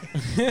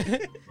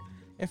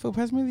 Hey, Phil,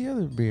 pass me the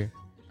other beer.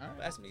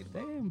 Ask me.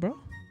 Damn, bro.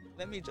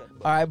 Let me judge.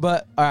 All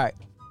right.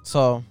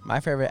 So my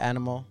favorite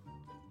animal,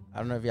 I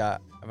don't know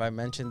if I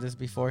mentioned this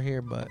before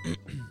here, but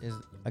is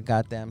a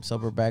goddamn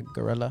silverback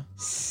gorilla.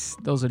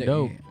 Those are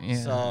dope. Yeah.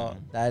 So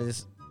that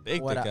is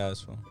Big What dick I-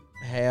 ass fool.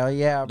 hell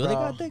yeah, Do bro. they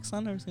got dicks?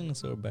 I've never seen a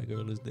silverback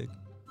gorilla's dick.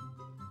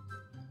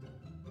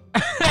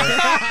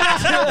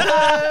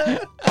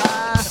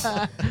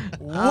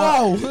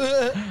 Whoa!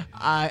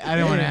 I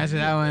didn't want to answer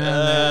that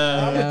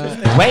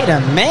one. Wait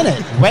a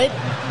minute.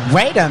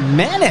 Wait a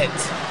minute.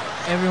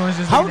 Everyone's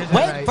just Hold, looking at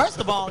wait, that, first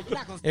of all, you're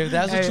not gonna If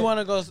that's what Hey. you want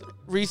to go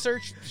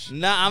research,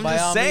 Nah, I'm By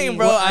just all saying, means.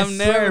 bro. Well, I I've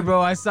swear, never,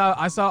 bro. I saw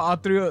all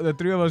the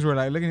three of us were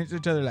like looking at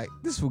each other like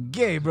this was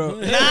gay, bro.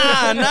 Nah,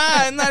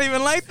 it's not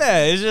even like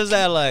that. It's just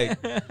that, like,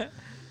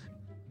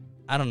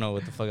 I don't know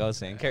what the fuck I was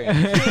saying. Carry on.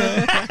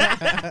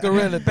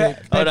 gorilla dick.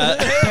 Hold on.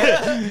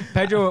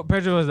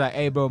 Pedro was like,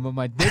 "Hey, bro, but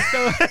my dick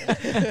though."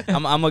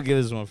 I'm gonna give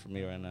this one for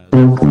me right now.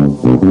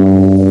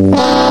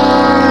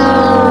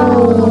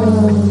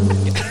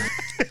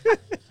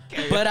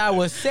 But I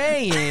was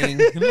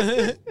saying.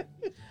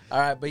 All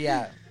right, but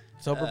yeah,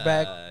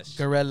 silverback Shit.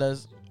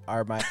 gorillas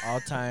are my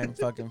all-time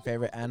fucking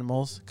favorite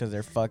animals because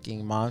they're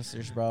fucking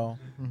monsters, bro.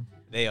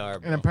 They are.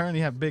 And Bro.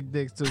 apparently have big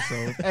dicks too. So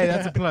hey,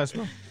 that's a plus,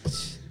 bro.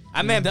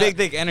 I meant big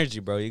dick energy,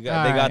 bro. They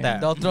got Alright.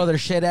 that. They'll throw their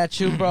shit at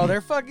you, bro.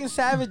 They're fucking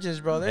savages,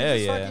 bro. They're Hell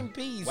just yeah. fucking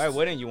beasts. Why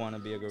wouldn't you want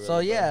to be a gorilla? So bro?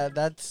 yeah,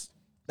 that's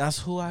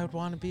who I would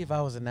want to be if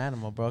I was an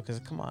animal, bro. Because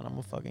come on, I'm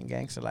a fucking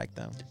gangster like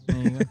them. There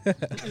you go.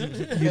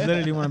 You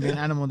literally want to be an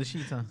animal in the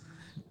sheets, huh?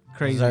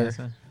 Crazy. Sir. ass,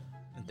 huh?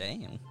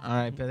 Damn. All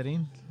right,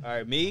 Pedrin. All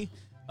right, me.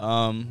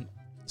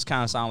 It's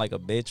kind of sound like a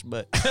bitch,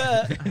 but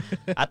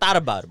I thought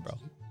about it, bro.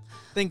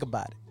 Think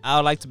about it. I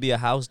would like to be a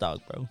house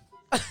dog, bro.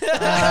 So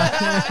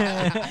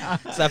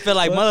I feel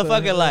like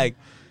motherfucker, like,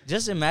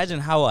 just imagine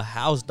how a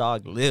house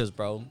dog lives,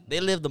 bro. They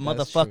live the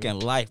That's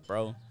motherfucking life,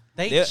 bro.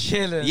 They They're-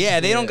 chilling. Yeah,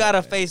 they don't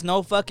gotta face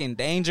no fucking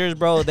dangers,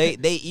 bro. They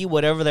eat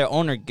whatever their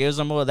owner gives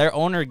them, bro. Their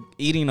owner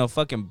eating a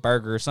fucking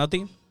burger or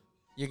something.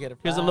 You get a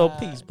Here's a little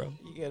pie. piece, bro.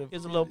 You get a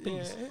Here's a little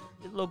piece. Yeah.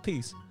 Here's a little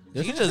piece.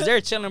 You just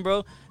there chilling,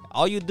 bro.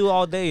 All you do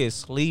all day is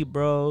sleep,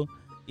 bro.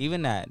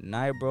 Even at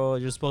night, bro,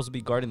 you're supposed to be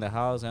guarding the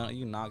house, and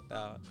you knocked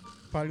out.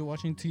 Probably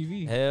watching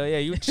TV. Hell yeah,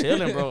 you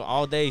chilling, bro.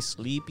 All day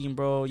sleeping,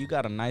 bro. You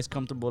got a nice,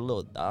 comfortable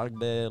little dog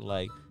bed.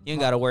 Like, you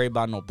ain't got to worry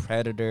about no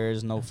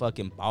predators, no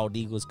fucking bald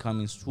eagles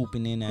coming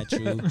swooping in at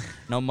you,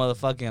 no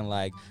motherfucking,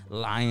 like,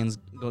 lions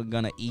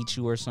gonna eat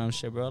you or some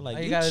shit, bro. Like,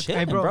 All you you gotta- chilling,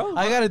 Hey, bro, bro.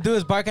 All you gotta do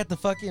is bark at the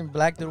fucking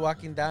black dude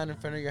walking down in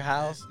front of your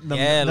house.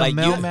 Yeah, the like you-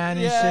 mailman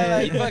and Yeah,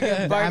 shit. like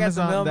fucking the bark at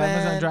the Amazon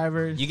mailman.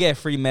 drivers. You get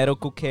free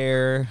medical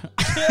care.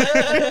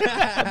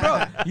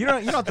 Bro, you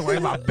don't have to worry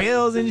about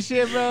bills and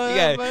shit, bro.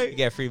 You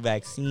get free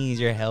vaccines.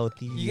 You're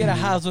healthy. You get a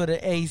house with an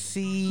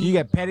AC. You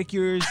get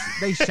pedicures.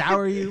 They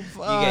shower you.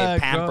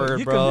 Fuck, pampered, bro.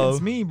 You bro.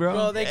 convince me, bro.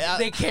 Bro,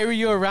 they carry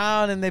you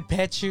around and they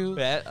pet you.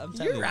 I'm telling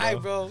You're you,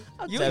 right, bro.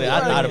 I'm telling you, I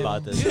thought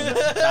about this.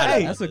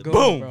 Hey, That's a good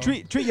Boom. one,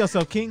 bro. treat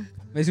yourself, King.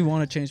 Makes me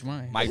want to change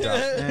mine. Mic drop.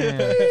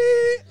 Man.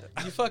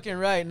 You fucking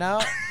right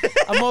now.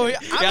 I'm over here.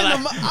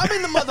 I'm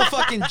in the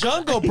motherfucking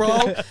jungle,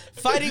 bro,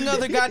 fighting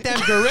other goddamn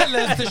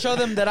gorillas to show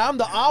them that I'm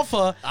the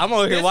alpha. I'm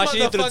over here This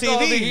watching you through motherfucker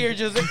over TV. here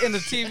just in the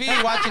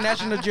TV watching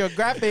National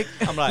Geographic,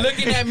 I'm like-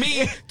 looking at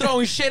me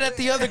throwing shit at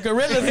the other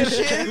gorillas and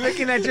shit.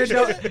 looking at your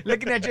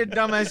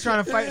dumbass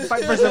trying to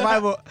fight for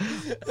survival.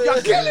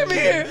 Y'all killing me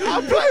here.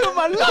 I'm playing with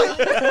my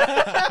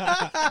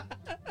life.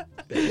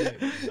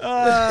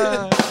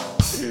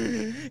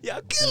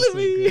 Y'all killing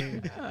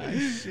me. Oh,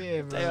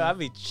 shit, bro. Damn, I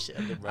be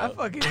chilling, bro. I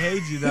fucking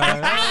hate you, dog.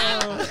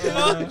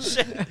 Oh,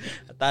 shit.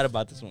 I thought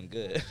about this one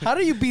good. How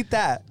do you beat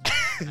that?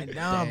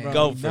 Don't, bro.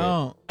 Go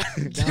for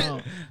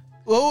Don't.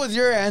 What was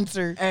your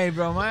answer? Hey,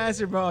 bro, my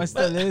answer, bro, it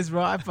still is,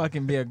 bro. I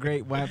fucking be a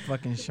great white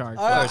fucking shark.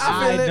 All right, bro.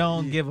 I feel I it.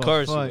 don't give a Of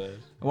course you fuck. would.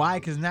 Why?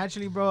 Because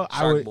naturally, bro,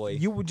 Shark boy.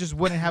 you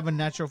wouldn't have a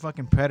natural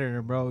fucking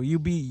predator, bro.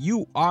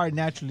 You are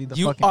naturally the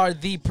You fucking. are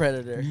the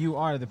predator. You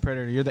are the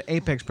predator. You're the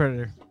apex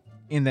predator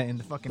in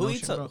the fucking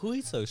ocean, bro. Who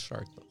eats a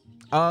shark,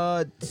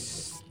 though?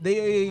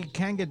 They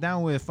can get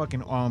down with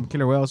fucking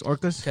killer whales,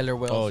 orcas. Killer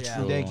whales. Oh, yeah.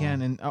 true. They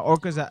can, and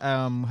orcas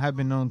have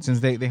been known since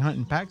they hunt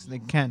in packs. They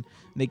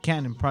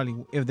can, and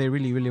probably if they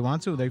really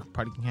want to, they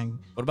probably can.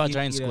 What about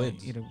giant eat a-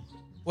 squids? eat a-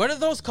 What are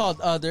those called?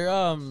 They're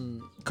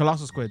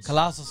Colossal squids.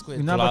 colossal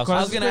squids. No, Colossal. but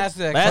I was gonna ask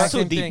that. That's exact too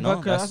same deep, thing. no? But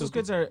That's colossal too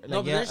squids are No,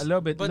 like but yeah, there's- a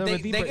little bit, But little they,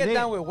 bit deeper. they get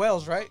down with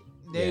whales, right?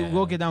 They Yeah.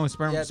 will get down with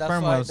sperm Yeah,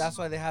 sperm whales. that's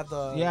why they have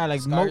the Yeah, like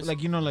scars.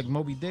 like like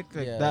Moby Dick,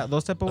 like Yeah. that.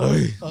 Those type of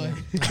whales.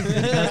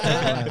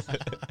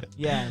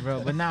 Yeah,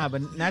 bro. But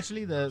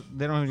naturally, they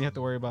don't really have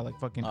to worry about like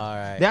fucking. All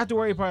right. They have to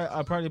worry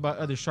probably about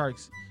other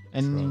sharks,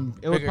 and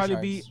it would Bigger probably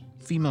sharks.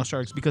 be female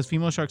sharks because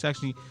female sharks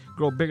actually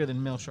grow bigger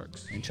than male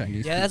sharks. And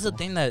Chinese. Yeah, that's the people.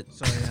 thing that.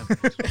 So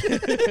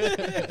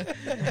yeah.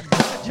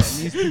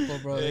 Chinese people,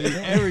 bro. They eat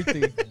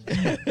everything.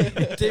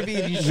 They be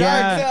eating sharks.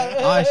 Yeah.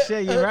 Oh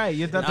shit, you're right.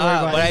 You have to worry Nah,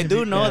 about but I eating do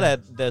meat. know Yeah.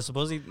 that the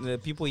supposedly the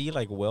people eat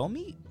like whale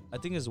meat. I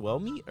think it's whale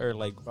meat or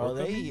like. Bro,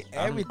 orca they meat. eat I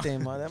don't-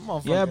 everything, man. That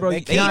motherfucker. Yeah, bro. They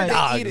you- eat nah, it,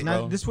 dog, they eat it.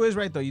 bro. nah, this way is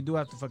right though. You do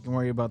have to fucking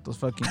worry about those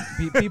fucking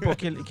people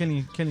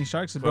killing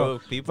sharks, bro. Bro,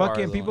 people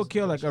Fucking are the people ones-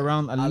 kill like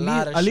around A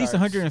lot of at least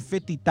sharks.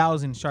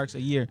 150,000 sharks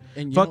a year.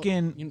 And you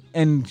Fucking know,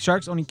 and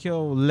sharks only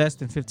kill less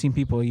than 15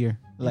 people a year.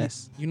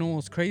 Less. You know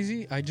what's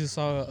crazy? I just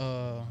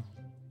saw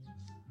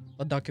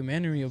a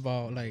documentary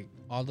about like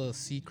all the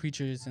sea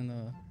creatures in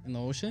the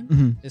ocean.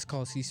 Mhm. It's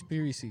called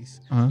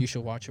Seaspiracies. Uh-huh. You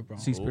should watch it, bro.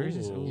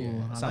 Seaspiracies. Ooh, Ooh,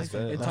 yeah. I Sounds like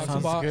good. It That talks sounds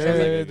about- good. sounds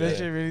like That good.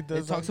 shit really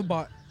does. It talks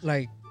about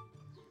like,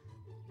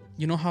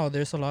 you know how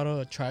there's a lot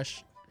of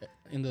trash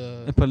in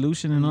The the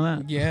pollution and all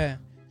that. yeah,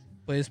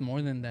 but it's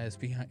more than that. It's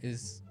behind.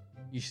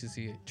 You should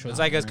see it. It's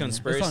like a It's on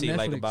conspiracy,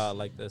 like Netflix. about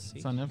like the sea.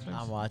 It's on Netflix.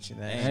 I'm watching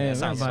that. Dang, Hey, that we're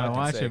sounds about to fucking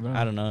watch it, sick. bro.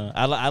 I don't know.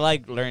 I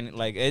like learning.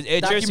 Like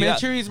it just you got-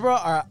 Documentaries, bro,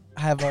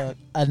 have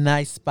a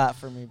nice spot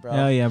for me, bro.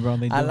 Hell yeah, bro.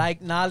 They do. I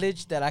like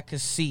knowledge that I could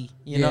see.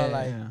 You know, Yeah.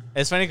 like Yeah.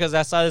 It's funny because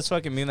I saw this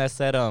fucking meme that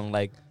said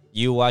like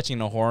you watching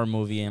a horror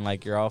movie and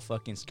like you're all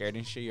fucking scared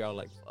and shit. You're all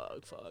like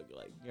fuck,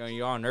 like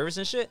you're all nervous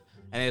and shit.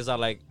 And it's all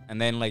like, and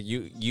then like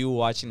you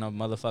watching a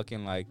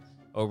motherfucking like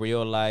a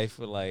real life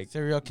like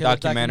serial killer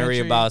documentary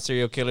about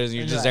serial killers. And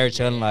you're just there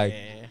chilling like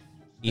yeah.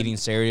 eating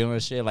cereal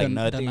and shit, like the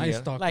nothing. Night yeah.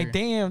 Stalker. Like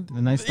damn.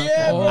 The nice stuff.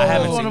 Yeah, Oh, bro. I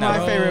haven't That's one seen of my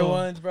that. favorite Oh.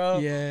 ones, bro.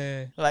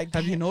 Yeah. Like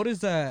Have you damn.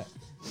 noticed that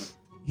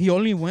he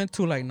only went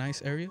to like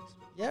nice areas?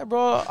 Yeah,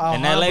 bro.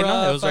 In LA,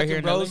 no? It was right here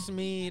in LA? East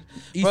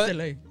But-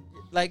 LA.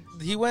 Like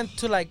he went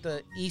to like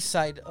the east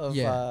side of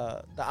Yeah.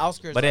 the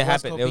outskirts. But of it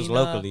West happened. It was Covina.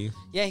 locally.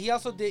 Yeah, he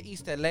also did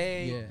East LA.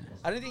 Yeah.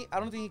 I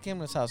don't think he came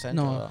to South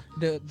Central. No,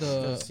 the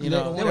though. You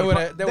the know,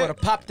 one- they would have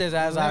popped his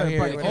ass they out would've here.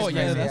 probably- with Oh his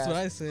yeah, crazy that's ass. what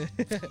I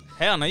said.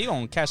 Hell no, you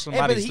gonna catch Hey,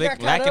 somebody but he slick got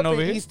caught lacking up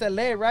over in here. East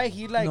LA, right?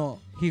 He like No,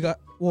 he got.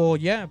 Well,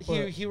 yeah,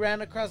 but he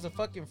ran across the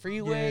fucking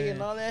freeway Yeah.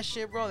 and all that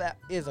shit, bro. That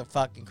is a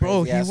fucking crazy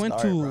bro, he ass went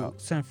story, to bro.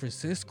 San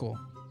Francisco.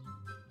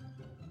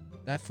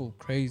 That fool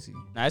crazy.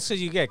 Nah, that's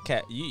because you get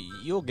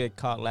you'll get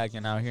caught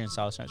lacking out here in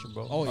South Central,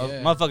 bro. Oh,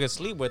 yeah. Motherfuckers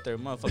sleep with their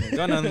motherfucking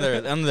gun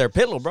under their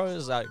pillow, bro.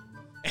 It's like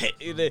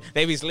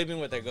they be sleeping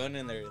with their gun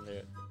in their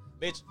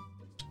bitch.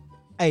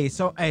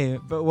 Hey,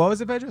 but what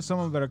was it, Pedro?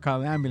 Someone better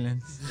call the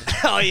ambulance.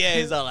 Oh yeah,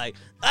 he's all like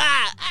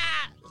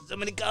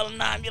somebody call an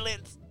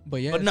ambulance,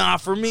 But yeah, but not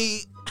for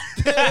me.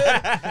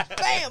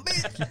 Bam,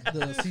 bitch. the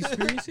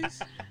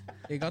Seaspiracies,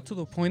 it got to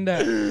the point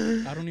that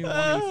I don't even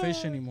want to eat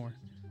fish anymore.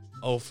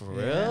 Oh, for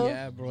real?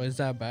 Yeah, bro, it's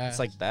that bad. It's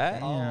like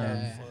that.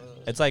 Yeah.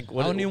 It's like I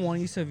what? don't even want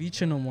to eat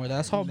ceviche no more.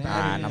 That's how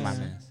bad Nah, it nah, is.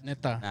 man.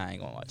 Neta. Nah, I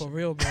ain't gonna watch For it.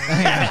 real, bro. Nah,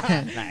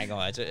 I ain't gonna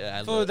watch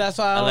it. Food, that's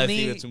why I love don't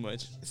Figo eat too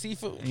much.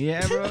 seafood.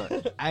 Yeah,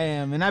 bro. I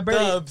am, and I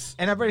barely Dubs.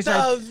 started.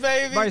 Dubs,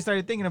 baby. Barely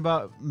started thinking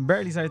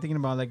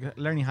about like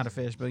learning how to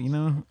fish, but you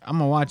know I'm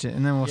gonna watch it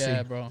and then we'll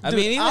yeah, see. bro. I Dude,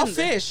 mean, even I'll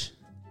fish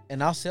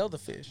and I'll sell the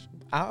fish.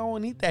 I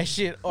don't eat that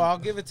shit, or I'll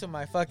give it to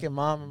my fucking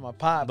mom and my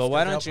pops. But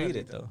why 'cause don't they'll you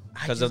eat put it though?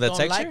 I Because just of the don't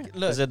texture? like-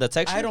 look, Is it the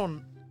texture? I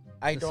don't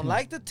smell.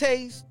 like the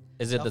taste.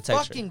 Is it the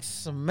texture? Fucking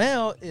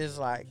smell is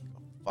like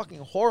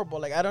fucking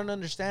horrible. Like I don't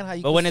understand how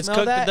you. But can when it's smell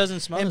cooked, that it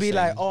doesn't smell and the be same.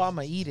 like, oh, I'm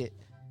gonna eat it.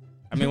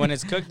 I mean, when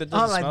it's cooked, it Oh,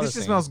 doesn't like smell this the just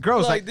same. smells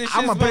gross. Like this I'm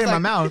shit gonna put it in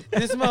smells my like- mouth.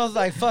 This smells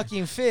like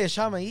fucking fish.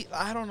 I'm gonna eat.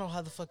 I don't know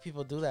how the fuck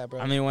people do that, bro.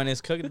 I mean, when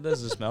it's cooked, it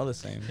doesn't smell the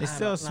same. It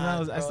still Nah,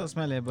 smells. I bro. still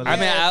smell it, but I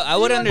mean, I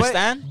would you know,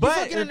 understand. But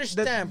fucking the-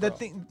 understand, the bro.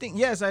 thing,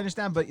 yes, I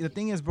understand. But the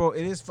thing is, bro,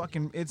 it is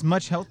fucking. It's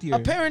much healthier.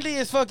 apparently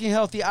it's fucking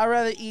healthy. I'd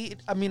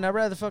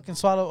rather fucking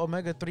swallow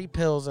omega-3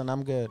 pills and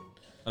I'm good.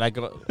 Like,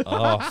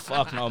 oh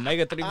fuck no,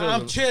 omega-3 I'm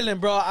pills. chilling,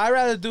 bro. I'd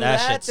rather do That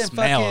that, shit than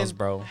smells, fucking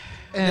bro.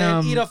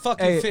 then eat a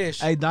fucking hey, fish.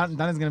 Hey, Don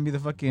is gonna be the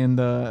fucking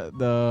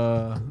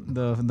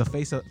the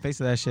face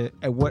of that shit.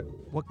 Hey,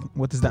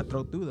 what does that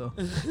throat do though?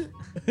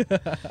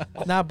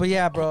 Nah, but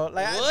yeah, bro.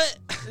 Like, What?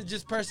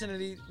 Just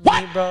personally,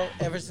 me, bro.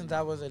 Ever since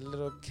I was a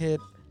little kid,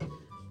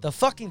 the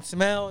fucking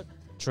smell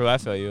True, I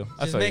feel you.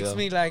 I just feel you. makes though.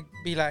 me like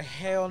be like,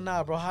 hell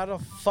nah, bro. How the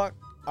fuck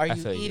are I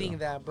you feel you, eating though.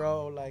 that,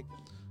 bro? Like,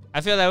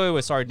 I feel that way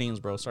with sardines,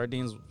 bro.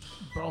 Sardines.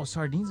 Bro,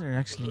 sardines are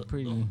actually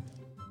pretty. you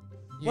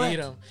What? eat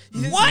them.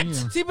 What?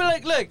 See, but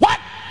like, look. What?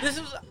 This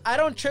is. I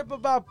don't trip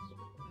about.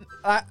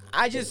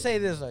 I just say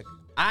this. Like,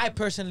 I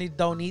personally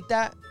don't eat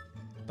that.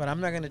 But I'm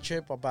not gonna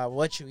trip about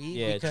what you eat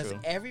Yeah, because true.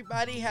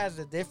 everybody has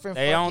a different.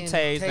 They don't fucking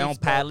taste, they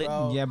don't bud, palate.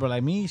 bro. Yeah, bro.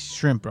 Like me,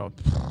 shrimp, bro.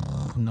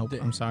 Nope.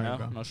 I'm sorry, No,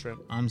 bro. no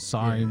shrimp. I'm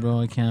sorry, Yeah. bro.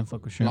 I can't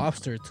fuck with shrimp.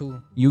 Lobster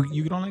too. You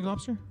don't like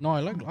lobster? No,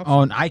 I like lobster.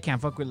 Oh, and I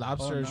can't fuck with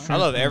lobster. Oh, no. Shrimp, I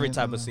love man. every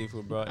type of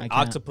seafood, bro. I can't,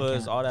 Octopus, I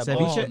can't. all that Ceviche,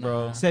 bullshit,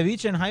 bro.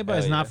 Ceviche and jaiba Hell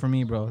is yeah. not for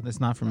me, bro. That's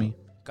not for me.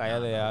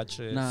 Callo de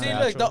hacha. Nah. See,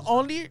 look, the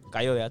only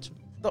Callo de hacha.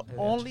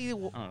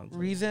 The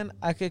reason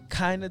I could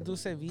kind of do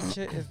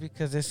ceviche is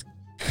because it's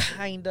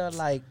kind of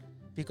like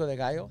pico de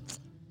gallo.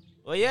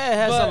 Well, yeah, it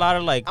has But a lot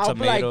of like I'll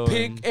tomato. like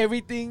pick and-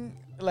 everything,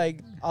 like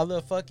all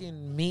the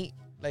fucking meat,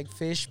 like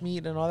fish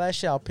meat and all that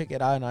shit. I'll pick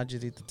it out and I'll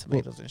just eat the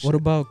tomatoes and shit. What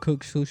about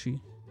cooked sushi?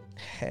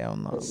 Hell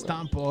no, bro.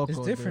 Stampo. It's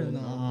different,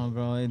 though. Oh,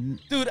 bro.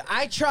 Dude.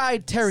 I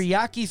tried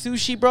teriyaki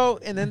sushi, bro,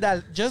 and then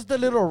that just the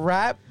little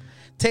wrap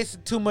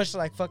tasted too much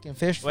like fucking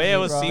fish. For Well, yeah,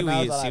 me, with bro. And I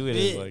seaweed. was like, Seaweed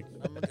is "Bleh,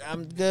 like.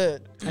 I'm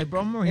good. Hey, bro,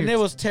 I'm over And here. it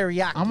was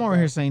teriyaki. I'm over bro.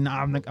 here saying,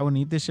 nah, I'm like, I wouldn't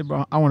eat this shit,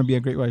 bro. I want to be a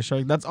great white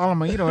shark. That's all I'm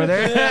gonna eat over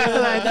there.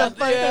 Like, the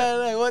fuck? Yeah,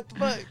 like what the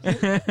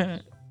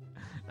fuck?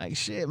 Like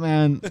shit,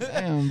 man.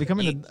 Damn,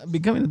 becoming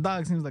a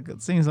dog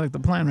seems like the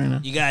plan right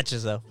now. You got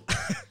yourself.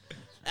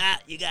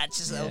 You got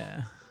yourself.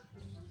 Yeah.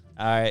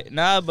 All right,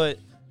 nah, but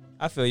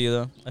I feel you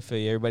though. I feel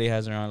you. Everybody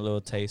has their own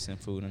little taste in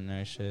food and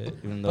their shit,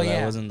 even though But that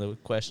yeah. wasn't the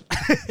question.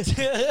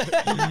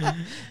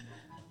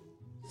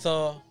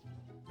 So,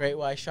 great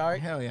white shark.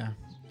 Hell yeah.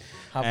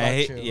 How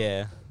about you?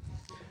 Yeah.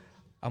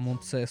 I'm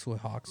obsessed with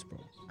hawks, bro.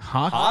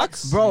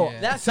 Hawks? bro.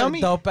 Yeah. That's tell a me,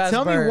 dope-ass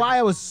tell me bird. why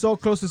I was so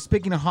close to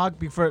speaking a hawk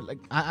before. Like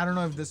I don't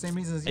know if the same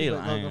reason as Hey, you.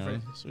 But go for it.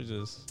 lying. We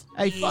just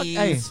Hey, fuck.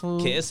 Hey, Jeez,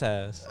 fool. kiss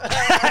ass.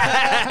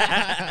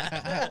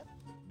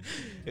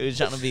 He was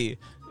trying to be.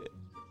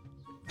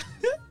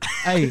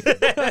 hey.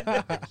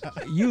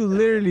 You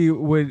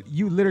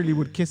literally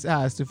would kiss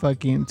ass to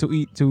fucking to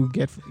eat food,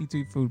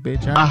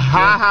 bitch.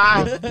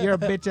 Right? You're a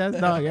bitch ass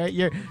dog, right?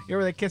 You're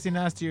really kissing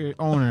ass to your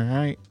owner,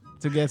 right?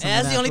 To get some. And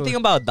of that's that the only food. thing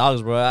about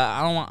dogs, bro.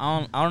 I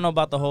don't know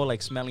about the whole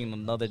like smelling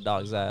another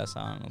dog's ass.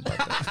 I don't know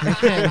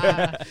about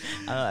that.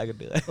 I know I could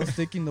do that. Or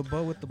sticking the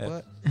butt with the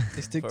butt.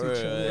 They stick For to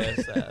each real, other.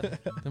 that's sad.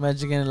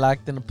 Imagine getting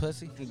locked in a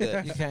pussy.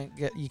 Good.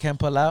 You can't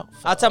pull out.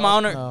 I'll tell my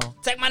owner, No.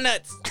 take my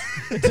nuts.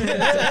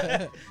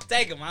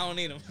 Take them. I don't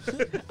need them.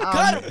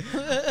 Cut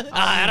him.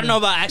 I don't know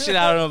about. Actually,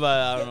 I don't know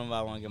about.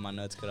 I want to get my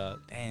nuts cut out.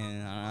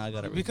 Damn, I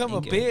gotta Become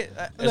a rethink it.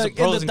 bitch. There's Look,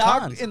 pros and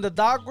cons. in the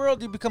dog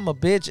world, you become a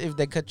bitch if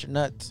they cut your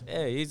nuts. Yeah,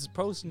 it's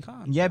pros and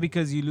cons. Yeah,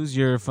 because you lose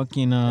your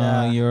fucking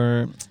Yeah.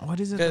 your what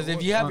is it? Because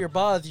if you have your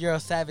balls, you're a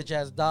savage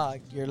ass dog.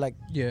 You're like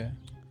Yeah.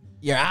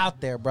 you're out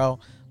there, bro.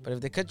 But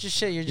if they cut your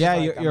shit, you're just yeah,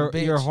 like, I'm a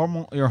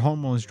bitch. your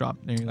hormones drop.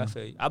 There you I go.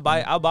 feel you. I'll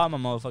buy my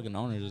motherfucking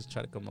owner just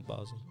try to cut my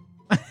balls.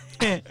 What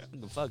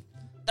the fuck?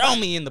 Throw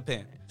me in the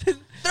pen.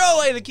 Throw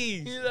away the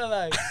keys. You know,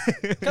 like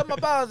cut my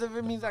balls if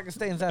it means I can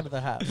stay inside of the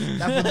house.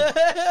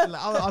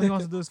 all he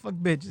wants to do is fuck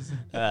bitches.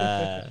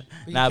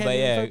 You Nah, can't but even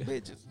yeah. fuck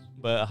bitches.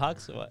 But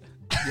Hawks, what?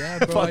 Yeah,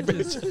 bro.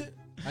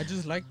 I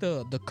just like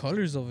the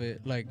colors of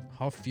it, like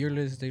how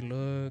fearless they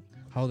look,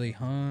 how they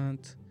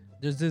hunt.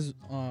 There's this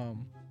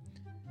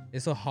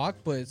it's a hawk,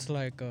 but it's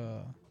like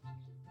a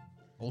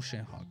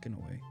ocean hawk in a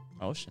way.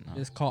 Ocean. Huh?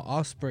 It's called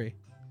osprey,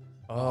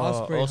 Oh,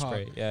 osprey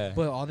Osprey. hawk. Yeah.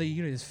 but all they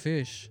eat is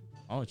fish.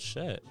 Oh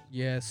shit.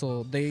 Yeah,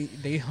 so they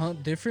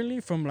hunt differently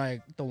from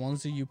like the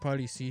ones that you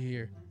probably see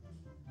here.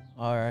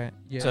 All right.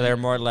 Yeah, So they're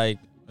more like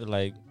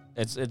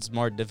it's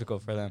more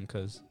difficult for them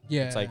because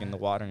yeah, it's like in the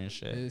water and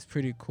shit. It's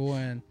pretty cool.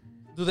 And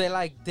Do they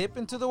like dip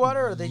into the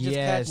water or they just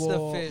Yes. catch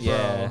Well, the fish?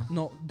 Yeah.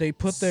 no, they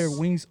put their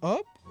wings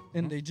up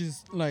and they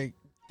just like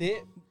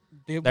Dip.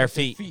 dip Their with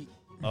feet.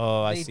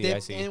 Oh, I They see. dip I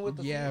see. in with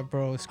the Yeah,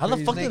 bro. It's How the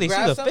crazy. fuck They do they see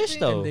grab the fish something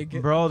though? And they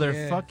get- Bro, they're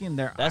yeah. fucking.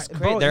 That's bro,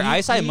 crazy. Their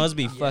eyesight e- must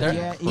be fucking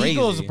yeah, crazy.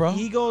 eagles, bro.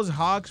 Eagles,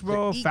 hawks,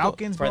 bro, The eagle-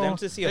 falcons, For bro. them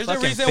to see a There's a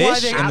fucking reason why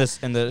fish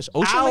they- in the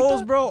ocean like Owls,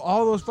 that? bro,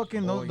 all those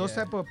fucking Oh, those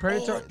yeah. type of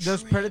predatory,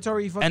 those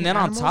predatory fucking. And then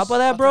on animals. top of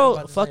that, That's what I bro, was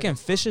about to say. fucking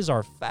fishes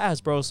are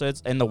fast, bro. So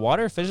it's in the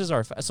water, fishes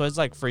are fast. So it's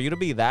like for you to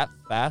be that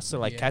fast to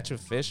like Yeah. catch a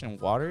fish in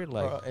water,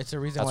 like Bro, it's a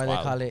reason that's why wild.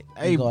 they call it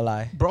Hey, eagle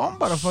eye. Bro, I'm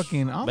about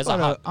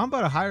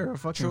to hire a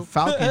fucking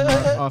falcon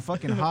or a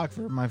fucking hawk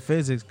for my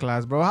physics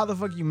class, bro. How the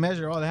fuck you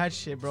measure all that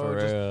shit, bro? for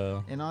Just-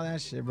 real. and all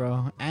that shit,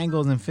 bro.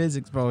 Angles and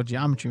physics, bro.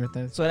 Geometry right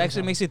there. So it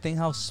actually makes you think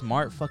how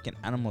smart fucking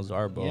animals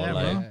are, bro. Yeah,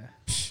 like bro. Yeah.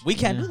 we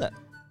can't Yeah. do that.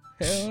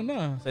 Hell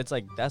no. So it's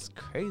like that's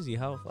crazy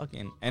how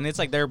fucking and it's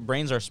like their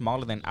brains are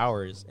smaller than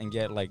ours and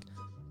yet like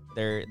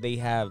they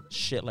have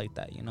shit like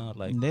that, you know,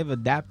 like They've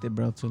adapted,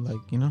 bro, to like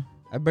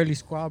I barely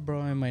squat, bro,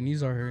 and my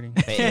knees are hurting.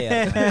 Verga.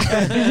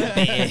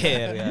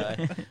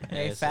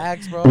 Hey, Yes.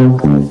 facts, bro.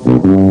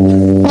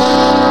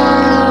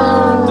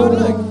 Dude,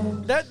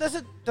 look,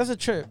 that's a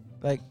trip.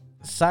 Like,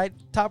 side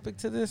topic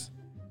to this,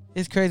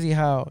 it's crazy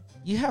how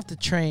you have to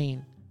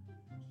train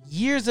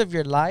years of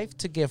your life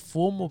to get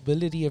full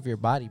mobility of your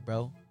body,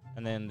 bro.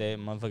 And then they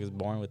motherfuckers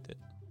born with it.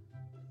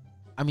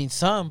 I mean,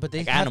 some, but they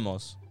Like have-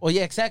 animals. Oh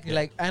yeah, exactly.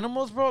 Like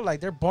animals, bro. Like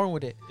they're born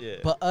with it. Yeah.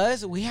 But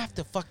us, we have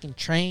to fucking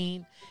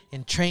train,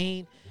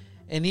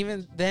 and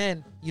even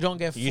then, you don't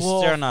get You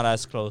full. still not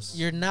as close.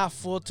 You're not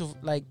full to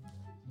like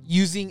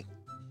using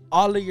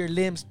all of your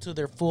limbs to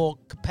their full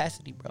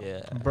capacity, bro.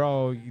 yeah.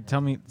 bro. You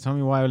tell me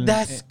why.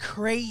 That's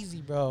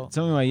crazy, bro.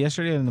 Tell me why.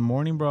 Yesterday in the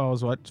morning, bro, I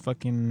was watching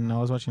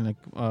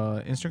like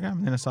Instagram,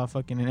 and then I saw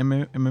fucking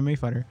an MMA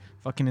fighter.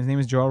 Fucking his name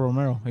is Joel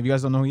Romero. If you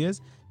guys don't know who he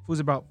is, who's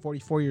about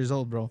 44 years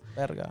old, bro.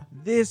 Verga.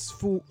 This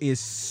fool is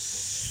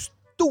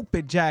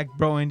stupid jacked,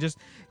 bro, and just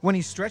when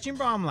he's stretching,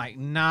 bro, I'm like,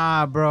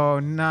 nah, bro,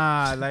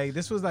 nah. Like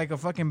this was like a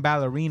fucking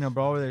ballerina,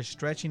 bro. They're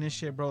stretching and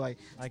shit, bro. Like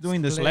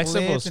doing the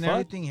flexible splits as and fuck.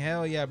 everything.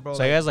 Hell yeah, bro.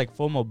 So he has like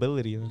full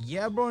mobility.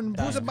 yeah, bro. And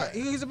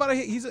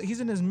he's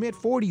in his mid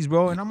 40s,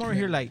 bro. And I'm over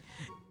here like,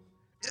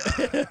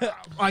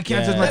 I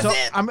can't touch my toe.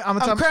 I'm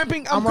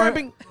cramping. I'm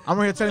cramping. I'm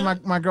over here telling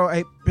my girl,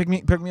 hey, pick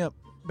me up.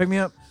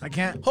 I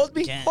can't. Hold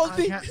me. Can't. Hold I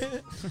me.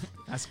 can't.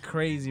 That's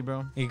crazy,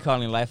 bro. He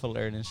calling life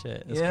alert and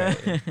shit. That's Yeah.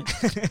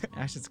 crazy.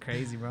 That shit's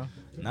crazy, bro.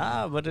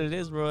 Nah, but it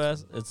is, bro.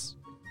 It's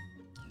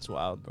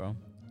wild, bro.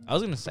 I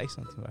was gonna say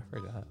something, but I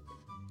forgot.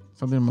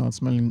 Something about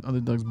smelling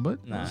other dogs' butt.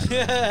 Nah,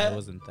 it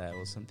wasn't that. It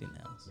was something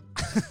else.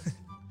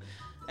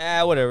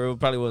 Whatever. It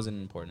probably wasn't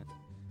important.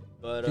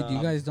 But Did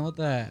you guys know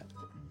that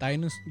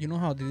you know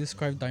how they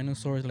describe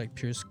dinosaurs like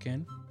pure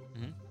skin?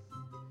 Mhm.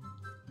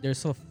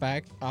 There's a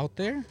fact out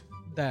there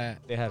that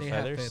They have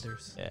feathers? Have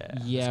feathers. Yeah.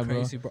 Yeah, It's bro.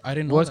 crazy, bro. I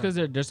didn't know Well, it's that.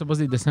 because they're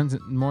supposedly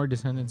more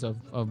descendants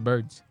of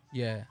birds.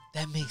 Yeah.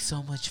 That makes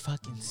so much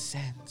fucking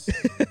sense.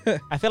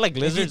 I feel like If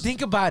you lizards.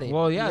 think about it.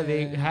 Well, yeah,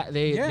 Yeah.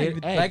 they Yeah,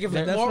 hey, like if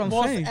that's it's what I'm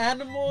most saying.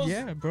 animals.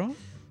 Yeah, bro.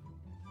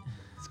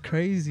 It's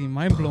crazy.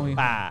 Mind blowing.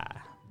 Bah.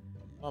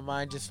 My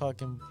mind just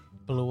fucking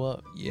blew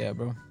up. yeah,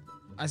 bro.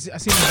 I see.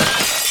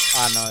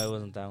 Oh no, it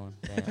wasn't that one.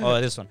 Damn.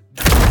 Oh, this one.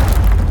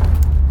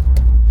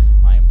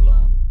 Mind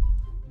blown.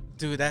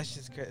 Dude, that's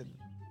just crazy.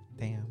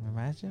 Damn,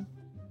 imagine.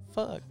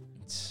 Fuck.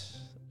 It's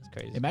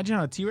crazy. Imagine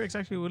how a T-Rex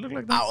actually would look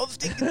like that. I was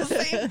thinking the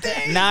same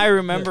thing. Now I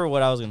remember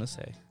what I was gonna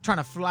say. Trying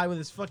to fly with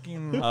his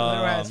fucking little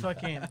ass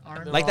fucking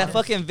arm. Like that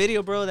fucking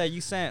video, bro, that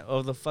you sent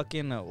of the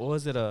fucking what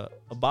was it, a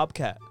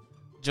bobcat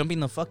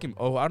jumping the fucking.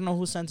 Oh, I don't know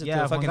who sent it to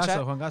Yeah, the fucking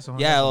chat. Juan Gaso.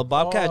 Yeah, a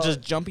bobcat Oh,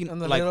 just jumping On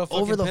the like little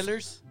over fucking the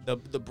pillars.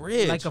 the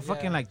bridge. like a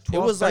fucking Yeah. like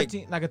 12, was like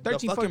 13, like a the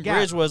 13-foot fucking gap.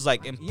 bridge was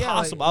like Yeah,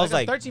 impossible. I was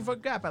like, a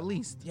 13-foot gap at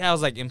least. yeah, I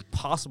was like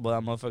impossible.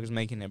 That motherfucker's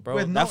making it, bro.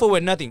 With That no- fool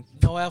with nothing.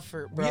 No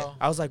effort, bro. Yeah.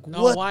 I was like,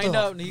 No what wind the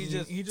up. And he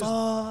just.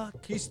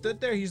 fuck? He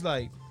stood there. He's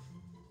like,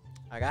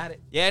 I got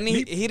it. Yeah, and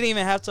he didn't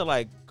even have to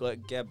like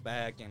get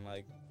back and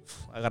like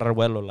agarrar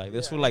vuelo. Like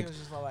this Yeah, fool he like was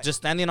just just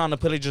standing on the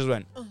pillar just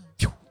went.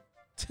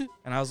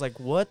 And I was like,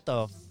 what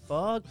the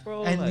fuck,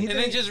 bro? And Like, he And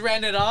then just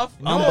ran it off.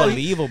 No,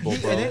 unbelievable,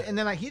 he- bro. and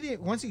then like he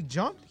didn't. Once he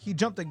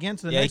jumped again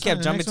to the Yeah, he next kept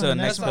one, jumping to the That's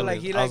next why, pillar.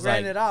 like, he I like was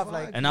ran like- it off.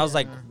 Like, And I was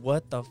like, Yeah.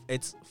 what the?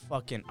 It's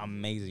fucking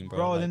amazing, bro.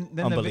 Bro, Like,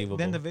 then unbelievable.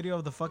 then the video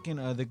of the fucking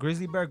the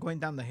grizzly bear going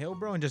down the hill,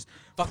 bro, and just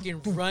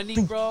fucking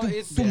running, bro.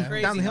 It's boom,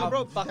 crazy. down the hill, how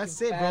bro. fucking That's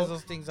it, fast bro.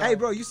 Those things Hey, are.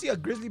 bro, you see a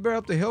grizzly bear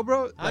up the hill,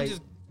 bro? I'm Like,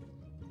 just.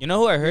 You know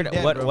who I heard? You're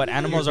dead, what bro. what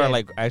animals You're are dead.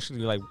 like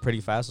actually like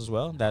pretty fast as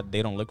well? That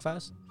they don't look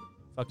fast.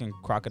 Fucking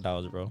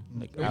crocodiles, bro.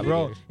 Like bro,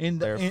 alligators. in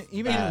They're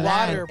even fast. in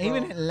water, land, bro.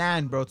 even in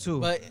land, bro, too.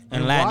 But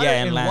And land, yeah,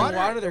 and in land. in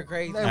water, they're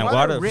crazy. in And water,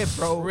 water, rip,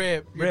 bro,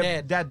 Rip, you're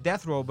dead. That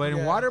death roll. But in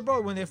Yeah. water,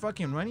 bro, when they're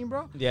fucking running,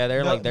 bro, Yeah,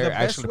 they're the they're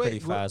best actually way- pretty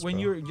fast, When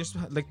bro. you're just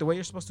like the way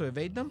you're supposed to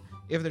evade them,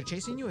 if they're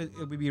chasing you, it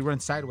would be run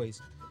sideways,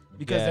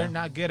 because Yeah. they're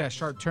not good at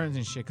sharp turns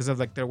and shit, because of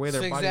like their way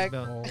their bodies Zigzag.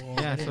 built.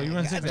 Yeah, so you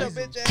run Got your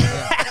zigzag. bitch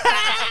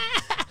ass.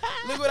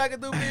 Look what I can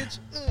do, bitch.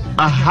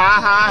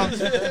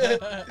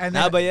 And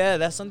Nah, then, but yeah,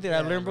 that's something I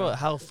learned, bro.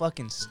 How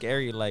fucking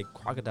scary like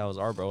crocodiles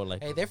are, bro.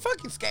 Like Hey, they're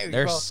fucking scary,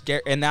 they're bro.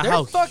 scary, and now They're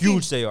how fucking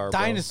huge they are, bro.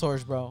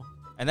 Dinosaurs, bro.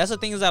 And that's the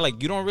thing is that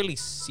like you don't really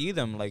see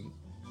them like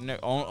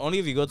only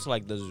if you go to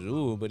like the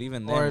zoo. But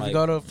even then, Or if like, you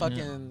go to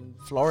fucking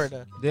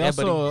Florida. they Yeah,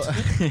 but also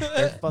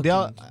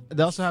fucking-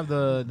 they also have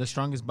the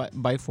strongest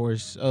bite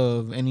force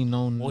of any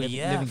known Oh,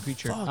 yeah, living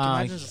creature, fuck,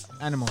 imagine-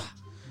 animal.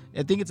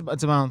 I think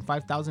it's around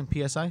 5,000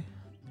 psi.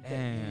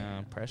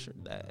 damn pressure.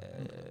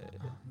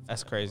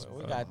 That's crazy.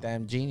 We bro. got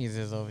damn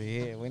geniuses over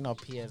here. We know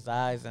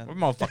PSIs and We're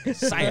motherfucking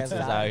scientists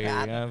PSI. out here.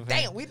 God You know what I'm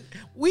saying? damn,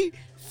 we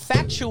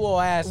factual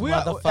ass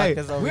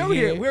motherfuckers over we're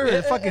here. We're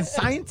here fucking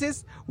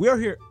scientists. We're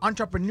here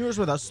entrepreneurs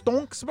with our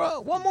stonks, bro.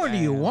 What more do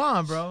you Damn.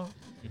 want, bro?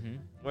 Mhm.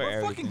 We're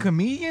everything. fucking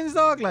comedians,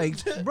 dog.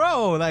 Like,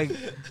 bro, like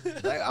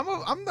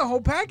I'm the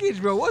whole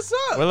package, bro. What's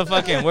up?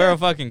 We're a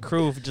fucking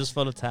crew just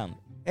full of talent.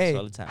 Hey,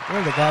 Full of talent.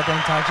 we're the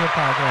goddamn talk show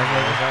podcast.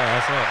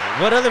 That's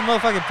right. What other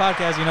motherfucking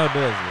podcast you know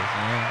does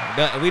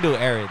this? We do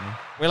everything.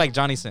 We're like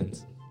Johnny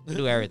Sins. We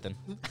do everything.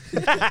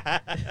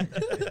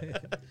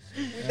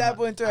 We dive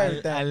into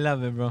everything. I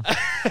love it, bro. All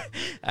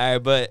right,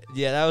 but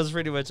yeah, that was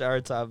pretty much our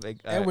topic.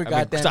 And we I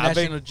got mean, that topic.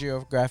 National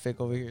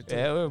Geographic over here too.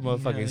 Yeah, we're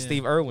motherfucking Yeah.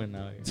 Steve Irwin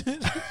now.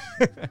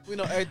 We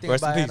know everything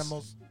Rest in about peace.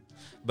 animals.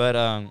 But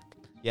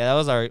yeah, that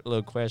was our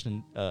little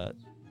question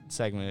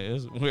segment. It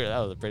was weird. That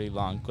was a pretty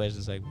long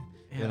question segment.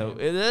 You know,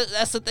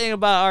 that's the thing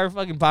about our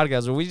fucking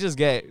podcast where we just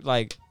get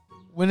like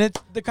When it's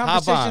the Hop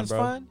on, conversation's bro.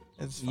 fun,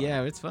 it's fun.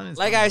 Yeah, it's fun.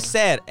 like I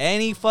said,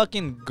 any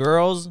fucking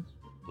girls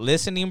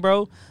listening,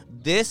 bro,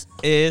 this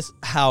is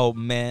how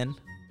men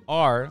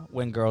are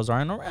when girls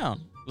aren't around.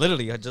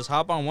 Literally, I just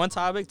hop on one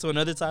topic to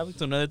another topic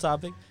to another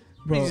topic.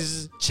 Bro. You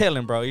just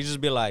chilling, bro. You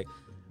just be like,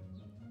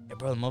 hey,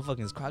 bro, the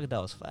motherfucking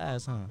crocodile's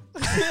fast, huh?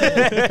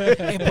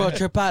 Hey, bro,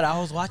 trip out. I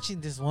was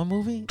watching this one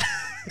movie.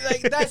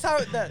 Like that's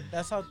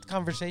how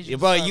conversations. Yeah,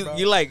 bro, start,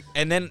 you like,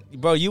 and then,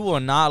 bro, you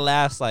will not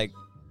last like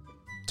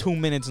 2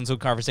 minutes into a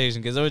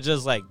conversation because it was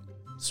just like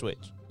switch,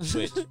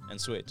 and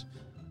switch.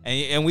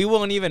 And we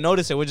won't even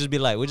notice it. We'll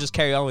just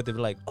carry on with it.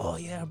 Be like, oh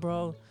yeah,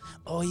 bro.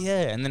 Oh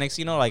yeah. And the next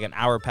thing you know, like an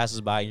hour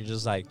passes by and you're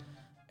just like,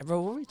 hey,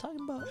 bro, what were we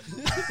talking about?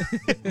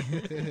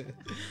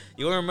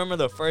 You won't remember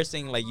the first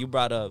thing like you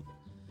brought up.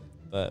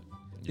 But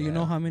Do you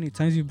know how many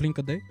times you blink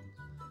a day?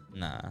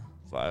 Nah.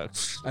 Fuck.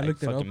 I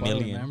looked it up. I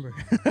don't remember.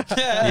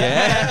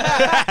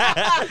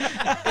 Yeah.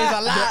 It's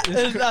a lot.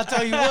 I'll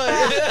tell you what.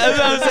 That's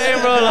what I'm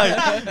saying, bro. Like,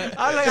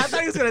 I thought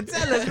he was gonna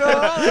tell us,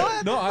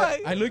 bro. No,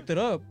 I looked it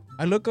up.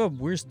 I look up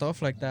weird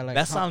stuff like that. Like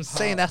that's what I'm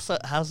saying. That's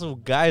how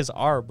some guys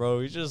are, bro.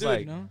 You're just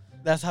like, you know?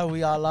 That's how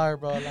we all are,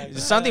 bro. Like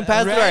something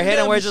passed through our head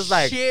and we're just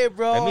like, shit,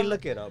 bro. let me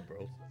look it up,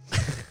 bro.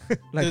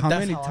 Like Dude, how that's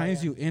many how I times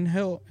am. you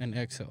inhale and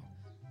exhale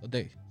a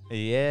day?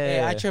 Yeah.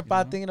 Hey, I trip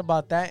out thinking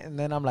about that, and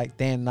then I'm like,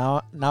 damn,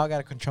 now I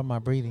gotta control my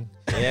breathing.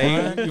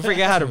 Yeah, you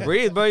forget how to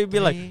breathe, bro. You'd be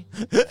like,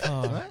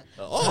 Oh.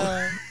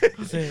 oh,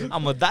 Say-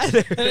 I'm gonna die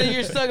there. and then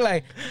you're stuck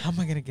like, how am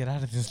I gonna get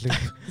out of this loop?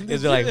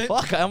 It's like,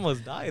 fuck, I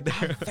almost died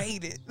there.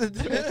 Faded.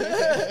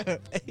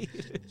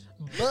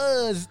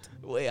 Buzzed.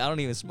 Wait, I don't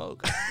even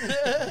smoke.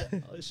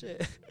 Oh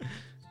shit.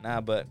 Nah,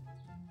 but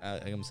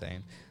like I'm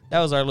saying, that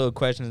was our little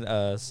question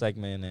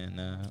segment, and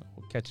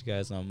we'll catch you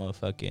guys on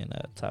motherfucking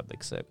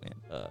topic segment.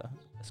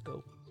 Let's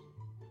go.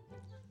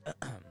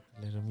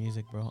 Little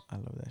music, bro. I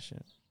love that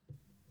shit.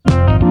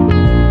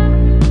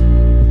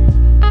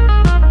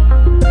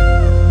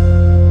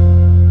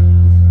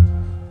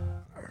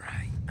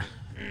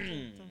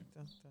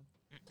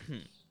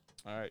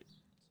 All right,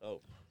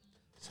 so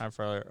it's time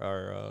for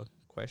our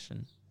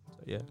question.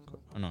 So yeah,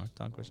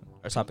 time question.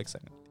 Our topic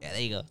segment. Yeah,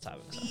 there you go.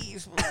 Topic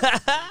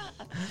segment.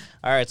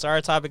 All right, so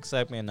our topic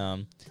segment.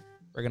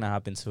 We're gonna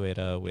hop into it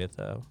with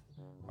our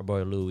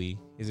boy Louis.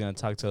 He's gonna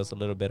talk to us a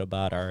little bit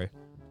about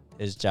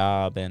his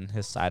job and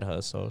his side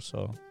hustle.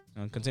 So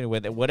continue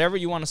with it. Whatever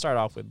you want to start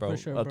off with, bro. For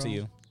sure, Up bro. to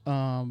you.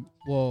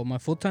 Well, my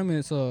full time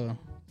is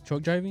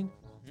truck driving.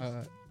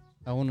 I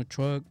own a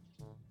truck.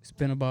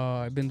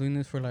 I've been doing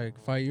this for like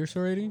 5 years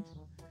already,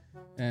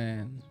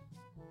 and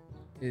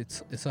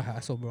it's a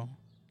hassle, bro.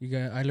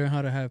 I learned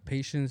how to have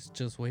patience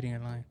just waiting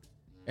in line.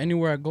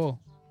 Anywhere I go,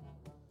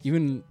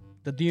 even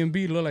the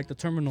DMV look like the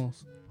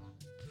terminals.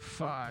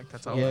 Fuck,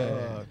 that's all.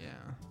 Yeah. Yeah.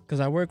 Cause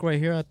I work right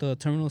here at the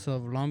terminals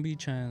of Long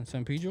Beach and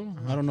San Pedro.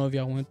 I don't know if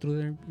y'all went through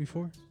there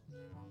before.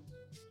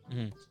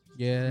 Mm-hmm.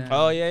 Yeah.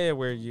 Oh yeah,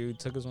 where you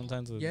took us one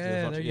time to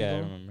Yeah, the there you yeah, I go.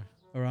 remember.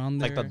 Around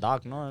there. Like the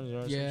dock, no? Or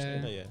some Yeah. shit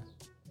like that, yeah.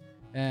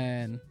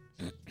 And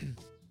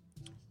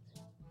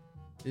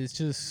it's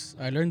just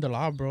I learned a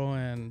lot, bro.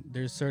 And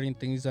there's certain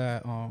things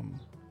that I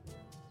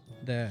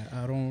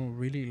don't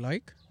really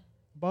like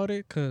about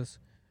it, cause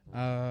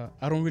I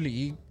don't really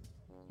eat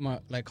my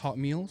like hot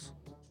meals.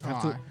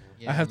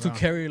 I have to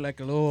carry like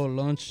a little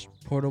lunch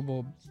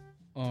portable,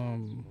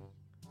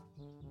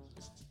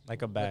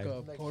 Like a bag. like a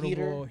Like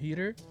portable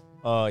heater.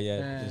 Oh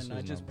yeah. this And I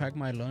was just normal. pack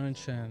my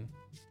lunch, and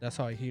that's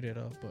how I heat it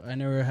up. But I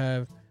never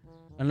have,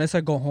 unless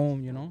I go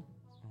home,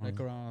 like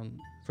around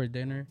for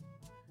dinner.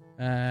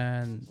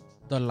 And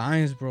the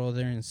lines, bro,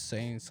 they're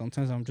insane.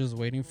 Sometimes I'm just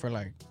waiting for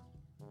like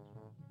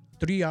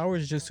 3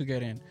 hours just to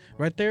get in.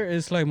 Right there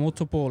is like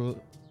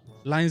multiple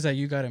lines that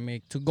you gotta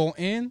make to go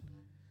in,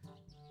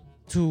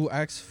 to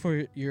ask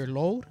for your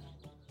load,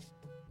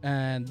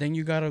 and then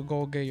you gotta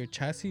go get your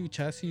chassis.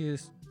 Chassis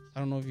is, I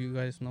don't know if you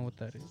guys know what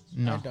that is. I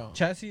No. don't.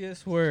 Chassis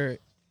is where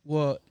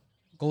what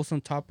goes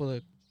on top of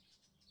the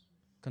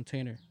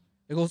container.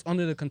 It goes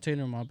under the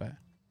container, my bad.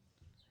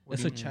 What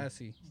It's do a you-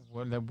 chassis.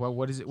 What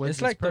is it? What's It's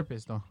its like the-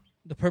 purpose though?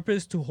 The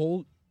purpose is to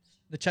hold.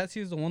 The chassis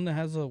is the one that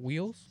has the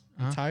wheels,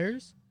 and Uh-huh.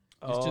 tires.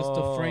 It's just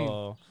the frame.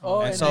 Oh,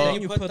 And and so- then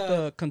Then you put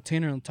the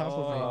container on top of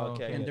it. Oh,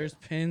 okay. And there's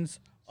pins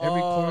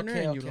every corner,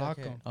 and you lock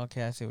okay. them.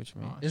 Okay, I see what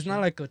you mean. Oh, It's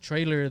not like a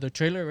trailer. The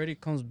trailer already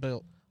comes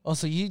built. Oh,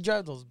 so you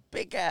drive those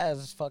big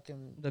ass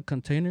fucking. The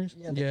containers.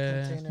 Yeah,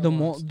 the container The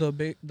ones.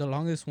 the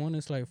longest one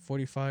is like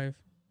 45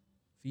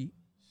 feet.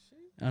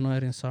 I know I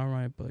didn't sound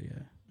right, but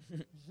yeah.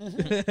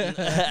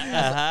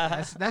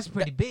 That's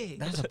pretty big.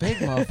 That's a big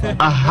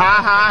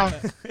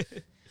motherfucker.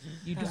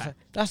 You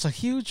That's a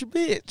huge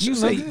bitch. You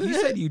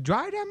said you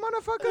drive that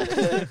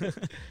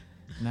motherfucker?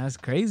 That's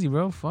crazy,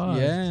 bro. Fuck.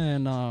 Yeah,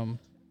 and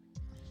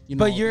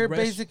But you're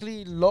rest-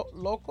 basically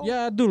local.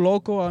 Yeah, I do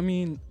local. I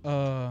mean,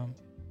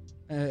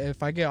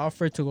 if I get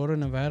offered to go to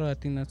Nevada, I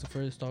think that's the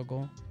first I'll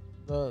go.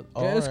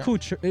 Yeah, it's cool.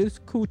 It's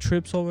cool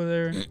trips over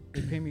there.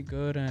 They pay me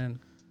good,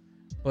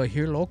 but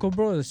here local,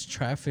 bro, it's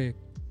traffic.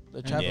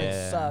 The traffic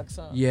Yeah. sucks.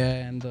 Huh?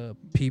 Yeah, and the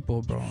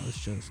people, bro,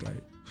 it's just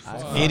like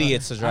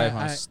Idiots to drive, huh?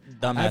 I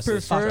Dumbasses prefer-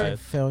 to I drive.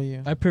 feel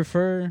you. I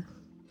prefer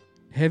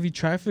heavy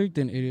traffic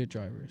than idiot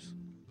drivers.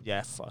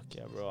 Yeah, fuck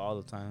yeah, bro, all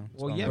the time.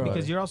 It's Well, going yeah, bro.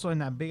 because you're also in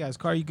that big ass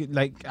car. You could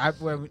like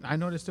I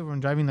noticed it when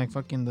driving like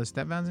fucking the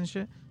step vans and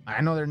shit.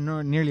 I know they're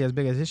not nearly as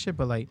big as this shit,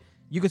 but like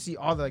you could see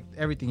all the like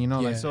everything,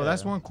 like Yeah. so.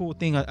 That's one cool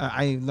thing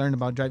I learned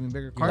about driving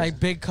bigger cars. Like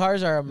big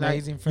cars are Like,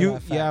 amazing for you,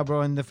 that fact. yeah,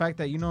 bro, and the fact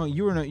that you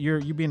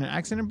being in an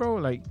accident, bro.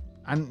 Like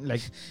I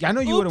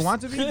know you wouldn't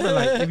want to be, but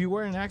like if you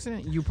were in an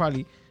accident, you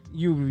probably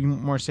you be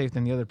more safe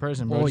than the other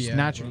person, bro. Oh, Just yeah,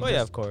 naturally. Oh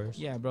yeah, of course.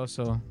 Yeah, bro.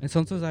 So And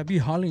sometimes I be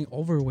hauling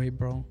overweight,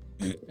 bro,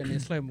 and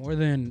it's like more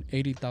than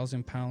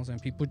 80,000 pounds,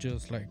 and people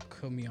just like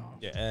cut me off.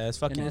 Yeah, it's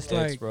fucking it's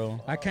dicks, like- bro.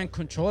 I can't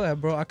control that,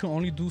 bro. I can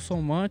only do so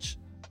much.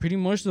 Pretty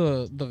much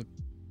the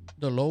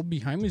load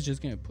behind me is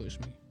just gonna push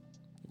me.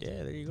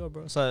 Yeah, there you go,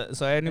 bro. So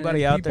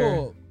anybody And out there?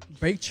 people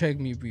brake checked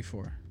me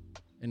before,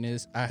 and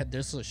there's a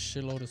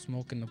shitload of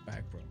smoke in the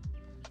back, bro.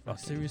 Like,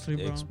 Fucking seriously,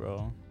 dicks, bro.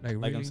 bro. Like,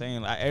 Like really? I'm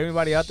saying, like,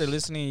 everybody out there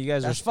listening, you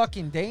guys That's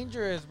fucking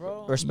dangerous,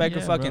 bro. respect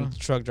your Yeah, fucking bro.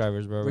 truck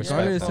drivers, bro. Respect.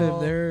 Regardless bro.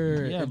 if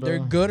they're Yeah, if they're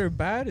bro. good or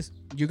bad,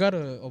 you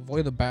gotta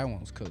avoid the bad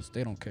ones because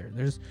they don't care.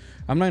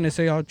 I'm not gonna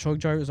say all truck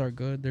drivers are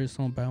good. There's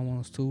some bad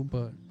ones too,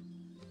 but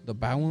the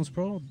bad ones,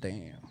 bro,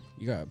 damn,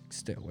 you gotta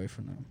stay away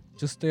from them.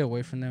 Just stay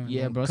away from them. And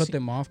Yeah, don't bro, cut see-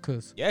 them off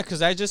because Yeah,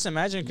 because I just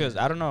imagine, because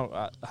I don't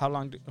know how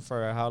long.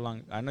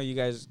 I know you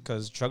guys,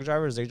 because truck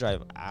drivers, they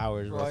drive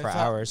hours, bro, Bro, for it's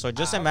hours. So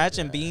just hours,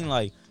 imagine yeah. being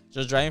like,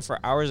 just driving for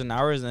hours and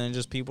hours, and then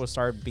just people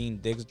start being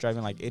dicks,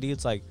 driving like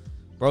idiots. Like,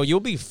 bro, you'll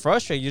be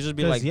frustrated. You just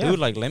be 'Cause, like, yeah, dude,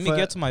 like, let me fa-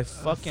 get to my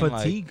fucking,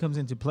 fatigue comes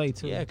into play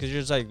too. yeah, because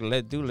you're just like,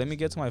 let me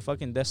get to my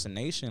fucking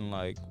destination.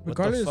 Like, what the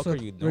regardless fuck of, are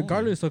you doing?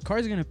 regardless, the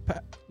car's you're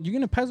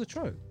gonna pass the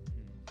truck.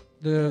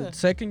 The Yeah.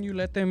 second you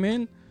let them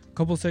in,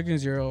 couple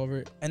seconds you're over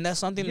it. And that's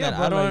something Yeah, that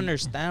bro, I don't like-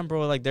 understand,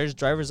 bro. Like, there's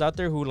drivers out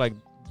there who, like,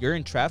 you're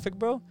in traffic,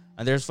 bro,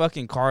 and there's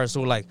fucking cars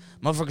who, like,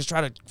 motherfuckers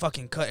try to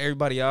fucking cut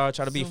everybody out,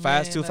 try to be So,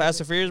 fast, man, too fast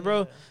and furious,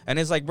 bro. And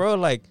it's like, bro,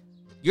 like,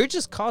 you're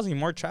just causing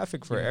more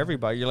traffic for Yeah.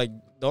 everybody. You're like,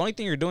 the only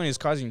thing you're doing is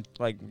causing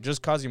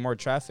more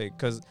traffic.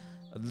 Because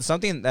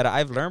something that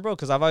I've learned, bro,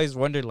 because I've always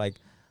wondered, like,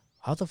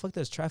 how the fuck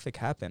does traffic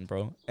happen,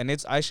 bro? And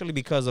it's actually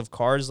because of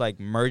cars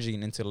like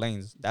merging into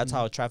lanes. That's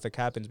how traffic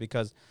happens.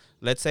 Because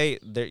let's say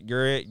that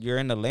you're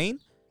in a lane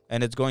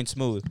and it's going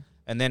smooth,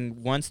 and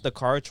then once the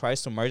car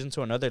tries to merge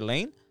into another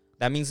lane,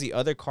 that means the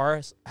other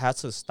car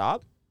has to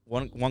stop.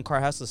 One car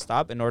has to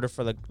stop in order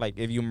for the, like,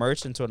 if you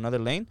merge into another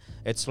lane,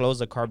 it slows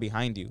the car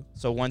behind you.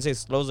 So once it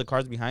slows the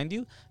cars behind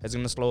you, it's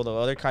gonna slow the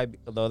other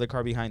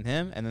car behind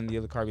him, and then the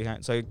other car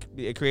behind. So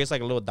it creates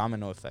like a little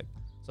domino effect.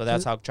 So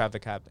that's how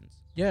traffic happens.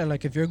 Yeah,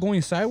 like if you're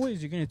going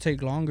sideways, you're gonna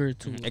take longer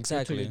to get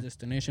Exactly. to your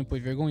destination. But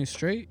if you're going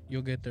straight,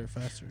 you'll get there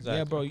faster.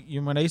 Exactly. Yeah,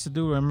 bro. What I used to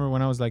do, remember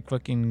when I was like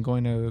fucking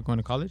going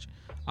to college,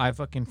 I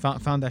fucking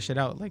found that shit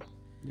out. Like,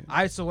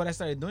 Yeah. so what I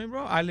started doing,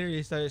 bro, I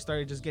literally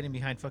started just getting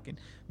behind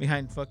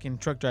fucking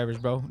truck drivers,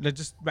 bro. Like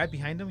just right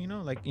behind them, you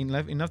know, like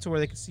enough to where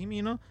they could see me,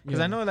 you know, because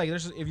Yeah. I know like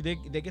if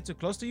they get too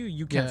close to you,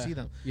 you can't Yeah. see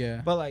them.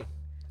 Yeah. But like,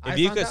 If I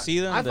you found could out- see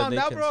them, I then found they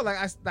out, can bro. Like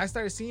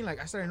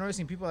I started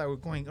noticing people that were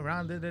going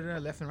around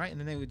left and right, and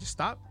then they would just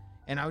stop,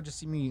 and I would just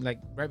see me like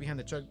right behind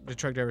the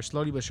truck driver,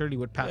 slowly but surely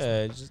would pass.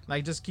 Yeah, it's just,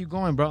 Like just keep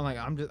going, bro. Like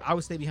I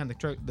would stay behind the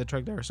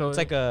truck driver. So it's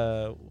like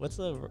a what's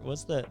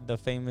the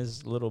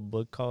famous little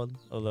book called?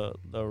 Oh,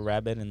 the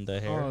rabbit and the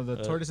hare. Oh, the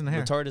tortoise and the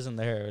hare. The tortoise and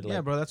the hare. yeah,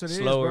 like, bro. That's what it is,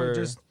 slower.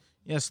 bro. Just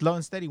slow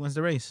and steady wins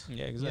the race.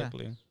 Yeah,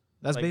 exactly.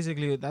 That's Like-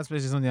 basically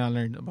something I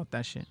learned about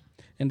that shit.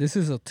 And this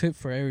is a tip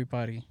for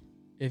everybody.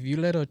 If you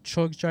let a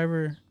truck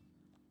driver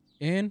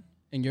in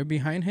and you're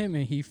behind him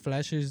and he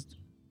flashes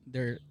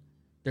either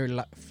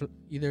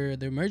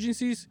their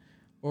emergencies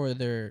or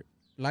their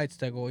lights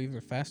that go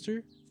even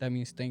faster, that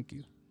means thank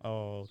you.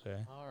 Oh,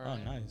 okay. All Oh,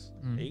 right. nice.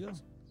 Mm. There you go.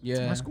 Yeah.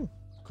 That's cool.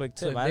 Quick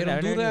So tip. if I they don't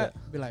never do knew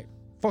that, be like,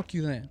 fuck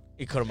you then.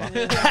 He cut him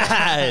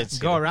off.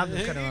 Go around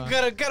the cut him off.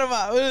 Cut him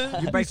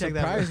out. You bike check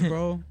that, Surprised,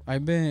 bro.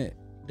 bro.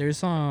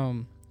 There's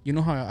you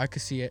know how I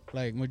could see it,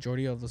 like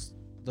majority of the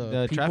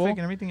The people, traffic and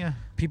everything, yeah.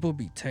 people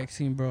be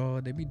texting,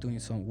 bro. They be doing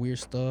some weird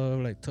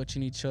stuff, like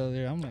touching each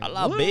other. I'm like, A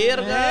la what?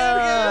 verga.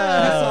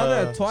 I saw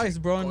that twice,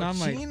 bro, and I'm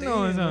like, Cochinos,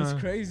 damn, that's huh?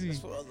 crazy.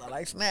 I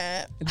like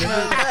snap. And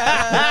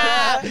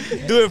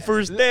then Do it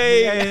first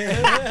day.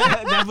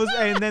 That was,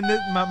 and then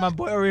my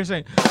boy over here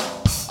saying,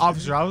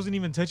 "Officer, I wasn't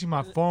even touching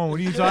my phone. What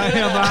are you talking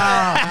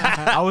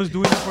about? I was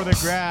doing it for the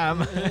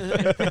gram."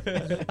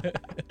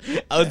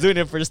 I was doing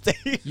it first day.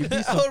 you'd be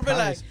I would be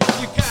like,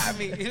 surprised. you got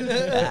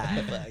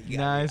me.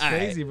 Nah, it's All right.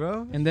 crazy,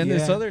 bro. And then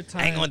this Yeah. other I ain't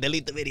time, gonna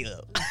delete the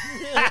video.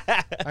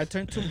 I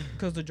turned to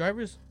because the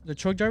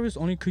truck drivers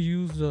only could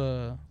use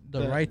the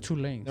right two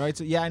lanes. Right,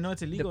 so yeah, I know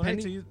it's illegal. Right,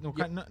 Depending- to use, no,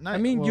 yeah, not, I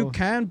mean, you well,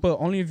 can, but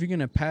only if you're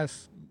gonna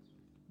pass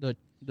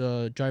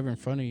the driver in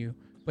front of you.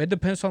 But it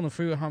depends on the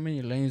freeway how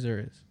many lanes there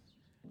is.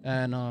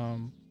 And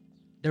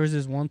there was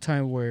this one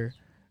time where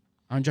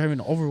I'm driving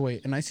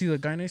overweight and I see the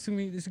guy next to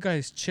me. This guy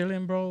is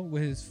chilling, bro,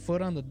 with his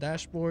foot on the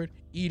dashboard,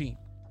 eating.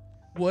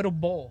 What a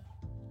bowl.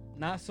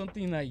 Not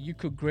something that you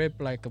could grip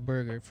like a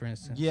burger, for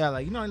instance. Yeah,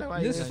 like you know,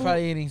 like This He's fool-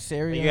 probably eating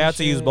cereal. You have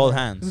to use both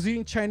hands. He was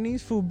eating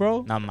Chinese food,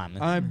 bro. Nah, man.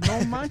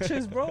 No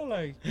manches, bro.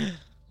 Like, you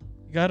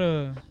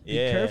gotta be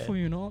Yeah. careful,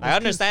 you know. I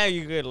understand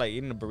you could like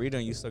eating a burrito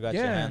and you still got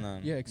your Yeah, hand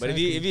on. yeah, But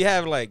exactly. if you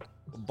have like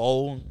a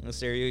bowl and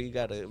cereal, you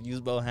gotta use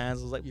both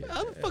hands. It's like, Yeah.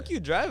 how the fuck you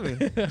driving?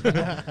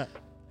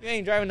 You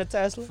ain't driving a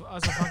Tesla.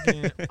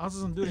 Also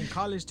some dude in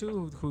college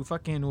too who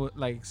fucking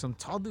like some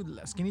tall dude,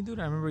 skinny dude.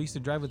 I remember he used to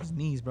drive with his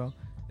knees, bro.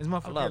 This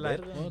motherfucker love like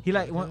it. he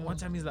like one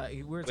time he's like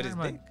we were With talking his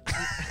about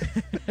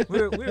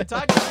we were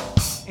talking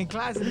in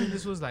class, and then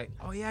this was like,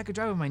 oh yeah, I could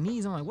drive with my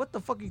knees. I'm like, what the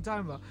fuck are you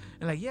talking about?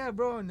 And like, yeah,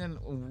 bro. And then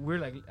we're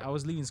like, I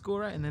was leaving school,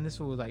 right? And then this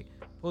fool was like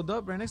pulled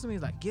up right next to me.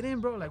 He's like, get in,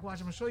 bro. Like, watch,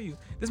 I'm gonna show you.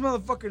 This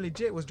motherfucker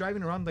legit was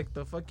driving around like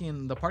the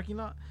parking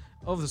lot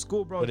of the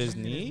school, bro. With his just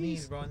in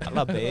knees? bro. A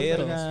la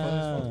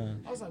verga.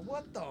 I was like,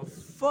 what the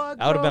fuck?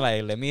 I would have been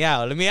like, let me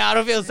out.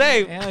 I feel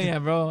safe. hell yeah,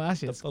 bro. That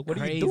shit's fuck? What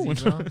are crazy, you doing?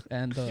 bro.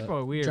 And People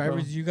are weird,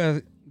 drivers,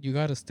 bro. you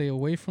gotta stay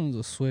away from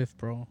the Swift,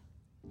 bro.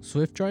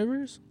 Swift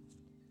drivers,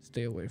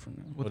 stay away from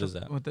them. What is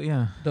that?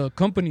 Yeah. The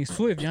company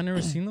Swift, y'all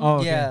never seen them? Oh,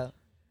 okay.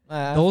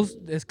 Yeah. Those,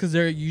 it's because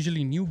they're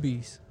usually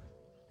newbies,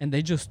 and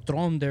they just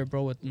throw them there,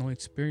 bro, with no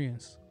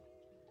experience.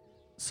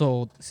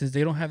 So since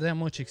they don't have that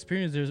much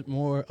experience, there's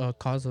more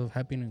cause of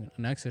happening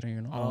an accident,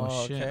 you know.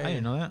 Oh, shit. okay. I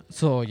didn't know that.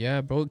 So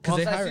yeah, bro. Because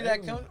Once they I hire see that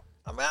everyone. coming,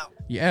 I'm out.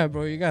 Yeah,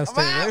 bro, you gotta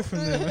stay away from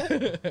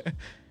them.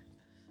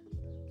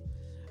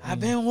 I've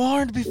been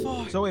warned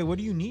before. So wait, what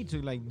do you need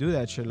to like do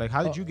that shit? Like,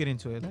 how did you get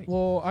into it? Like,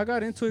 Well, I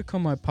got into it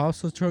because my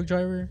pop's a truck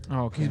driver.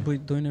 oh, okay. He's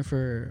been doing it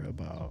for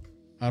about,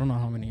 I don't know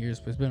how many years,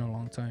 but it's been a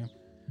long time.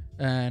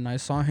 And I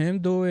saw him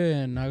do it,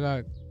 and I got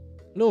a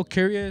little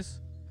curious.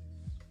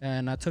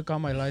 And I took out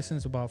my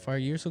license about 5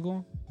 years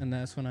ago, and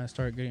that's when I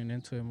started getting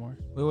into it more.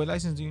 Wait, what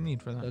license do you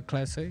need for that? The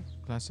Class A.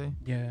 Class A.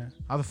 Yeah.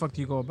 How the fuck do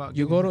you go about?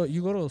 You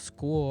doing go to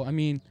school. I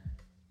mean,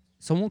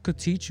 someone could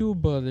teach you,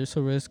 but there's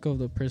a risk of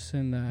the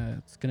person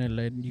that's gonna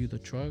lend you the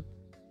truck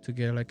to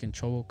get like in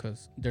trouble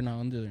because they're not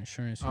under the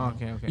insurance. it? You Oh, know?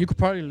 okay, okay. You could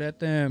probably let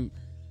them.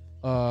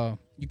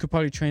 You could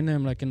probably train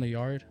them like in the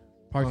yard,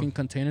 parking Oh.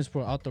 containers,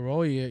 but out the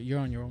road, you're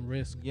on your own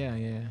risk. yeah,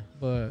 yeah.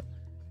 But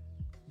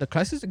the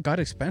classes got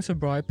expensive,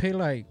 bro. I pay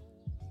like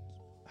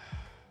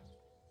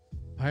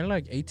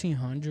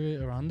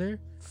 1,800 around there.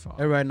 Fuck.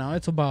 And right now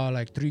it's about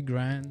like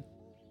 $3,000.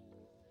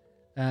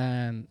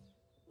 And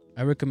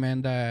I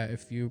recommend that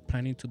if you're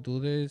planning to do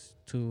this,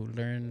 to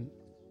learn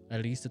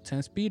at least a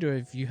 10 speed, or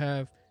if you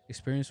have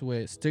experience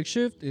with stick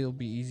shift, it'll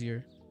be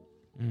easier.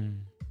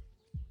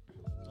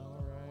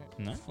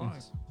 Nice. Fuck.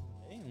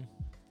 Damn.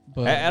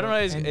 But I don't know.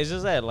 and- It's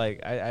just that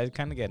like I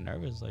kind of get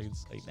nervous. Like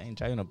it's like dang,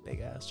 driving a big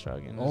ass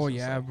truck. And oh it's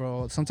just yeah, like,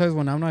 bro. Sometimes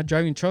when I'm not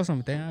driving trucks, I'm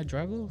like, damn, I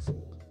drive those.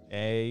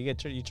 Hey, you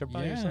trip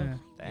out yourself.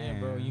 Yeah. Yeah,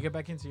 bro. You get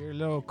back into your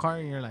little car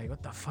and you're like,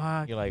 what the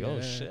fuck? You're like, oh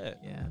Yeah. shit.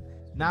 Yeah.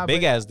 Nah,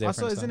 Big but ass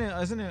difference. Also, isn't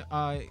though.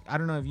 it? I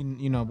don't know if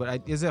you know,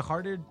 but is it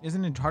harder?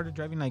 Isn't it harder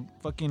driving like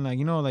fucking like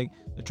like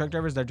the truck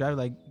drivers that drive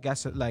like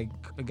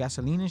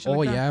gasoline and shit? Oh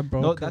like that? yeah,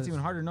 bro. No, that's 'cause- even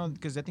harder. No,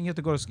 because I think you have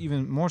to go to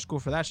even more school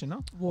for that shit.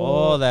 No.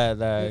 Oh, that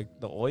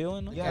the oil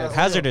and Yeah, it's oil.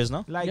 hazardous,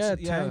 no? Like yeah,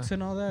 tanks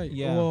and all that.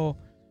 Yeah. Well,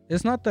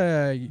 it's not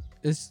that.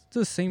 It's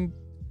the same.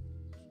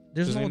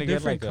 There's Just no need to get,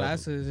 different like, a-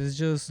 classes. It's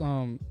just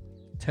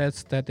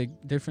tests that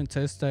different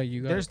tests that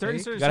you got. There's 30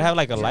 You gotta have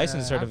like a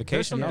license Yeah.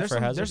 certification no, There's for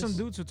some, hazardous. there's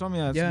some dudes who told me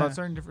that Yeah. about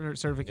certain different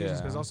certifications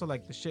because Yeah. also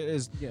like the shit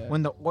is Yeah.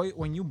 when the oil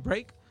when you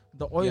brake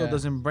the oil Yeah.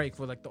 doesn't brake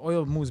for like the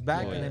oil moves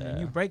back Oh, and then when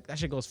yeah. you brake that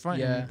shit goes front.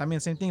 Yeah. And I mean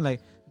same thing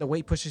like the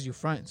weight pushes you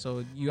front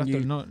so you have to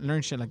You-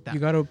 learn shit like that. You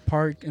gotta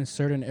park in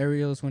certain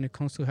areas when it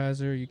comes to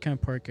hazard. You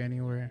can't park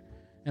anywhere,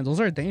 and those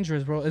are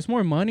dangerous, bro. It's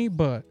more money,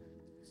 but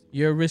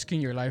you're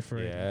risking your life for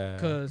it. Yeah.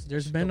 Cause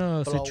there's been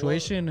a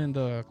situation in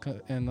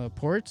the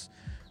ports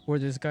where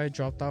this guy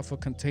dropped off a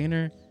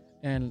container,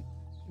 and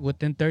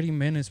within 30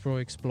 minutes, bro,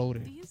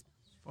 exploded.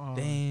 Fuck.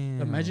 Damn.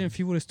 Imagine if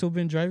he would have still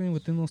been driving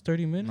within those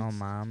 30 minutes.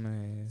 No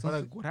mames. So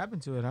like what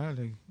happened to it? Huh?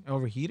 Like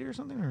overheated or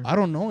something? Or? I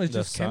don't know. It's The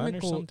just sun or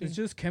chemical. something? It's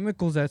just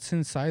chemicals that's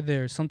inside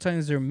there.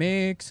 Sometimes they're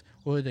mixed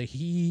or the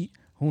heat.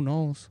 Who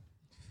knows?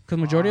 Because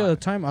majority of the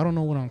time, I don't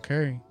know what I'm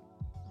carrying.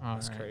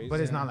 That's Alright. crazy.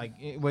 But it's not like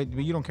but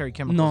you don't carry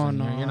chemicals. No, in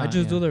no. there. You're I not,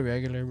 just yeah. do the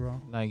regular,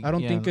 bro. Like I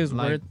don't yeah, think it's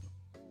like, worth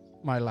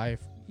my life.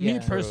 Yeah. Me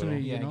personally,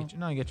 Yeah, you I know. get you.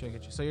 No, I get you.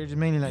 So you're just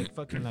mainly like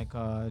fucking like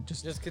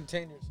Just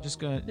containers. just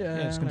gonna Yeah,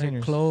 just like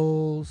containers.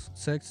 clothes,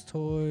 sex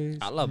toys.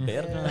 A la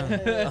Yeah.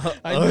 verga.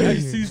 I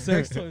see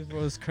sex toys,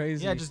 bro. It's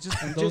crazy. Yeah, just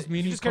And those those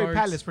mini you just carry carts.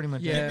 pallets pretty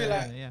much. Yeah. You'd be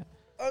like- yeah.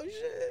 Oh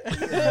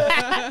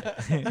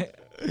shit.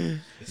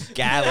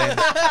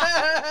 Gallons,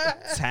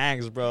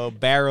 tanks, bro,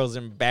 barrels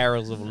and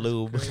barrels of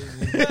lube.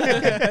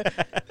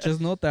 Just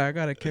note that I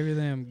gotta carry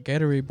them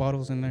Gatorade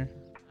bottles in there.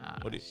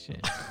 What do you-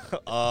 shit?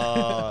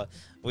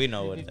 We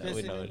know You it. be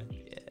We pissing know in?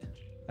 it.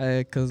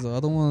 Yeah. Cause the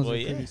other ones Well, are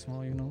yeah. pretty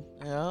small, you know.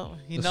 Yeah,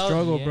 he The knows.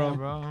 struggle. Yeah,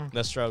 bro.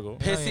 The struggle.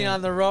 Pissing yeah.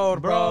 on the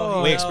road, bro. Bro,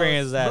 He We knows.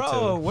 experienced that Bro,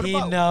 too. what He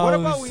about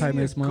knows. when Time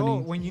you is need to go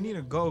money. when you need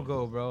to go,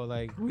 bro?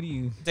 Like what do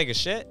you? Take a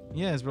shit.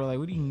 Yes, bro. Like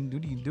what do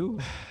you do?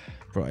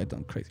 Bro, I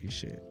done crazy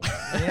shit.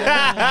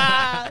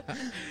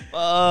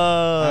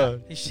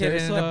 He shit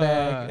There's, in the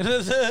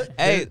bag.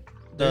 Hey,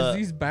 There's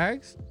these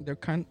bags.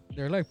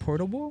 They're like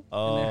portable,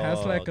 and it has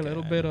Oh, like a little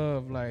okay. bit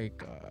of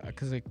like,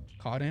 cause it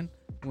cotton.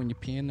 When you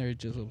pee in there, it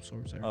just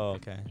absorbs everything. Oh,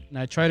 okay. And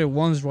I tried it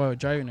once while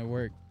driving. It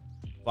worked.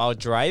 While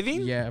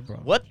driving? Yeah, bro.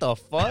 What the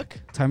fuck?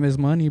 Time is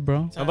money,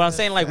 bro. But I'm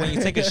saying like when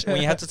you take when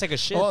you have to take a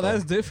shit. Oh, though.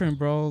 that's different,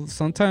 bro.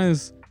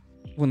 Sometimes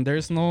when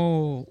there's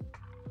no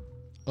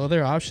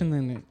other option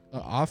than an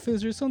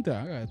office or something,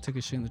 I gotta take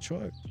a shit in the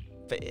truck.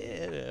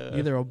 Fair.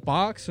 Either a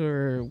box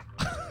or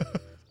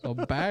a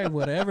bag,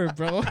 whatever,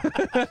 bro.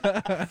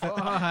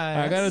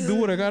 I I gotta do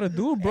what I gotta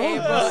do, bro. Hey,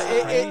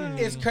 bro,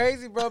 it's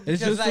crazy, bro.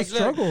 Because It's just like, a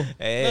struggle.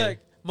 Hey. Look,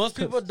 most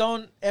people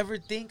don't ever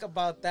think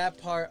about that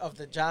part of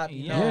the job,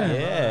 you know? Yeah.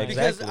 Yeah,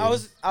 Because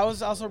exactly. I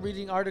was also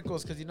reading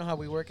articles because you know how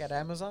we work at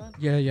Amazon.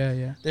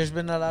 Yeah. There's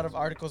been a lot of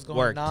articles going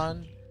Worked.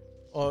 on.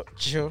 Or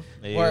true.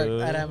 Ew. Work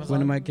at Amazon.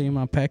 When am I getting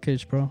my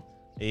package, bro?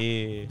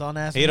 Yeah. Don't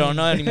ask He me. don't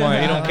know anymore. He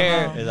I don't don't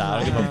care. know. He's like, I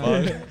don't give a fuck.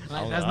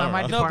 Like, I that's don't not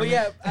my know. No, but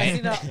yeah, I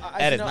seen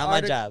That is not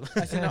my job.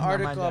 I seen an Not my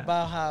article job.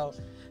 about how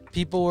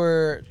people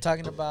were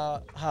talking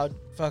about how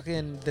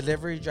fucking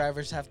delivery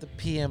drivers have to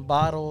pee in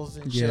bottles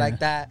and shit Yeah. like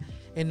that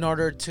in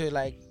order to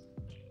like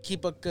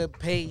keep a good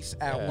pace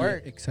at Yeah.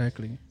 work.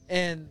 Exactly.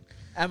 And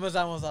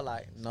Amazon was all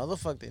like, no, the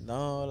fuck they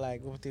don't.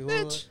 Like, what the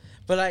Bitch.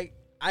 But like,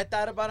 I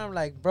thought about it. I'm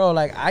like, bro,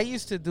 like I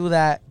used to do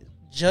that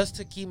just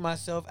to keep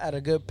myself at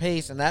a good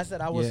pace, and that's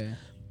that I was Yeah.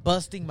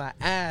 busting my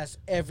ass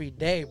every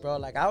day, bro.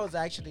 Like I was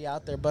actually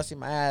out there busting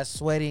my ass,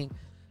 sweating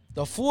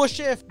the full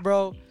shift,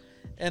 bro.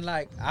 And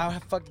like I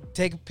fucking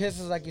taking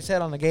pisses, like you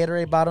said, on the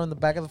Gatorade bottle in the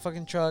back of the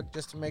fucking truck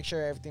just to make sure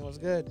everything was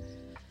good.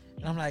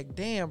 And I'm like,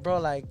 damn, bro,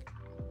 like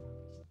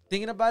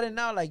thinking about it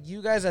now, like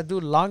you guys that do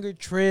longer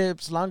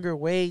trips, longer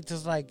waits,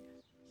 it's like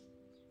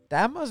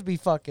that must be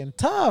fucking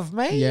tough,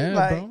 man. Yeah,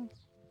 like, bro.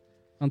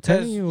 I'm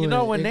telling 'cause, you. you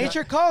know, it- when it got-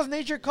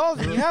 nature calls,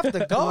 and you have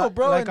to go, Like-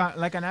 bro. Like and-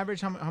 like on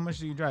average, how much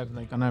do you drive?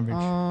 Like on average.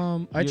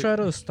 I You- try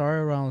to start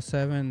around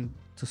 7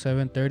 to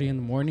 7:30 in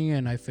the morning,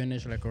 and I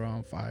finish like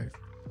around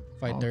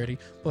 5:30.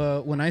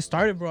 But when I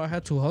started, bro, I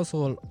had to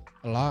hustle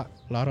a lot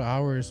of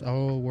hours. I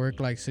would work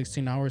like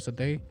 16 hours a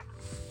day,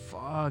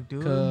 Fuck,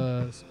 dude.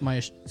 cause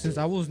since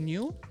I was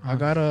new, I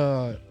got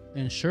a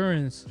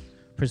insurance.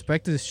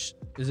 Perspective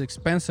is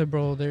expensive,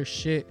 bro. Their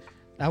shit.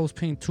 I was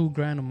paying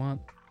 $2,000 a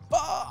month.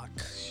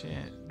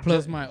 Shit.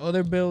 Plus my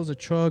other bills, the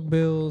truck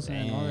bills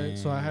and all that.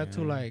 So I had to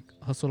Damn. like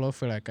hustle up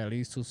for like at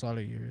least 2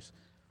 solid years.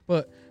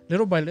 But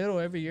little by little,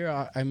 every year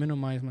I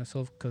minimize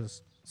myself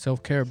because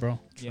self-care, bro.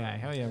 Yeah,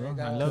 hell yeah, bro. you I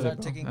gotta love start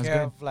it, bro. taking That's care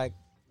good. of like,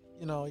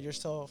 you know,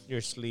 yourself.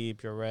 Your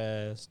sleep, your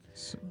rest.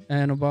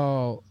 And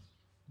about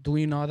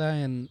doing all that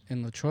in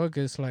the truck,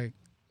 it's like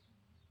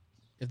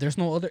if there's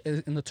no other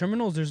in the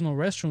terminals, there's no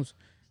restrooms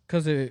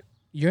because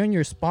you're in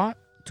your spot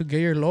to get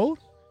your load.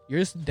 You're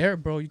just there,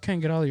 bro. You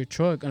can't get out of your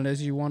truck unless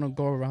you want to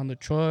go around the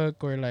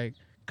truck or like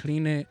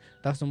clean it.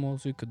 That's the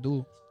most you could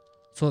do.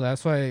 So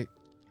that's why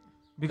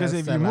Because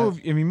That's if you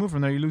that move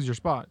from there, you lose your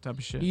spot, type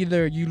of shit.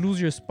 either you lose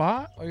your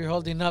spot, Or you're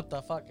holding up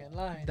the fucking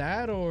line.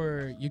 that,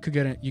 or you could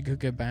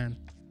get banned.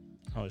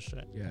 Oh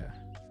shit, Yeah,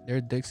 there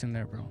are dicks in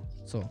there, bro.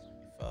 So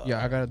Fuck.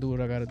 yeah, I gotta do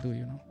what I gotta do,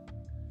 you know.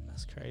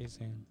 that's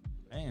crazy.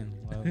 Man,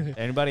 well,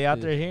 anybody out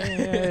there hearing?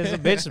 Yeah, it's a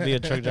bitch to be a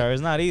truck driver.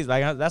 It's not easy.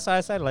 Like that's why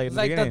I said like, in It's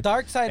the like the beginning,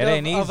 dark side it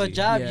ain't of a easy.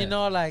 job, Yeah. you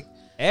know, like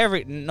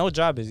no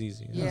job is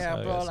easy. That's yeah, all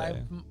I bro. gotta Like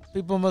say.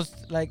 people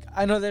must like.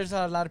 I know there's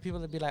a lot of people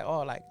that be like,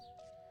 oh, like,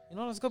 you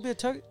know, let's go be a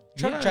truck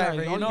Yeah, driver.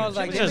 like, you oh, know, you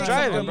like just they make some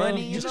driving, good bro.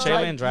 money, You you just know,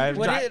 chilling, like, driving.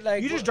 what it,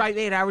 like, You just drive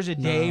 8 hours a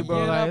day, No. bro.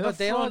 you know, Like, but the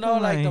they don't fuck know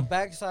am like I? the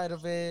backside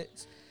of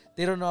it.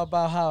 They don't know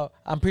about how.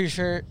 I'm pretty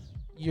sure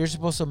you're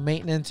supposed to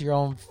maintenance your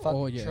own fucking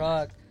Oh, yeah.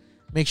 truck.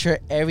 Make sure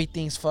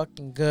everything's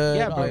fucking good.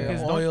 Yeah, bro. all your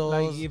Because don't- oils.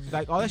 like, if,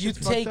 like all that you shit's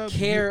fucked take up,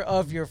 care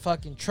of your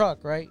fucking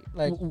truck, right?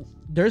 Like,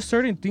 There's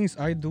certain things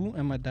I do,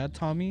 and my dad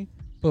taught me.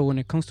 But when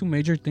it comes to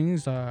major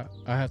things, I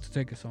have to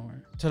take it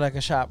somewhere. to like a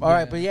shop. All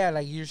right, Yeah. but yeah,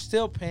 like you're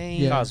still paying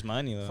Yeah. Costs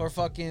money though. for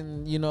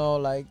fucking, you know,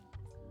 like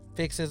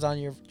fixes on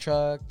your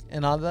truck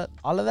and all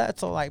of that.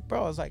 So like,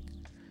 bro, it's like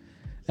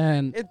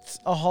And it's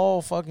a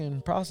whole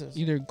fucking process.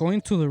 either going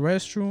to the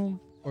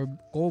restroom or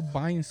go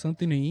buying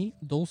something to eat,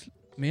 those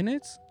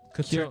minutes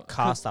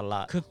Cost a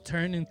lot. could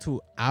turn into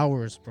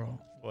hours, bro.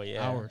 Well,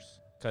 yeah, Hours.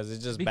 because it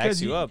just Because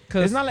backs you you- up.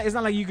 Because It's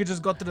not like you could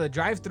just go through the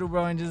drive-through,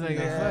 bro, and just like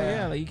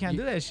Yeah. like you can't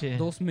do that shit.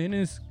 those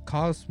minutes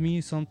cost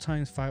me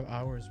sometimes 5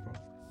 hours,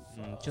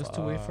 bro. Just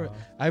to wait for it.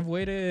 I've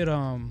waited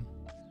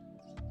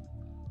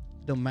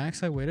the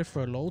max I waited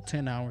for a load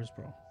 10 hours,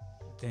 bro.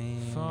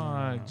 Damn.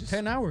 Fuck, just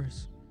 10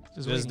 hours.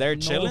 Just wait. there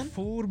No chilling.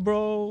 food,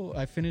 bro.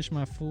 I finished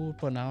my food,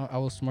 but now I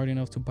was smart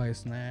enough to buy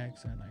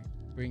snacks and like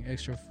bring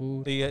extra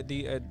food.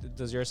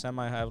 Does your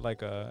semi have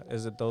like a?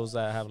 Is it those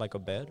that have like a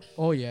bed?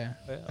 Oh yeah,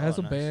 it has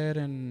Oh, a nice. bed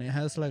and it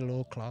has like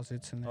little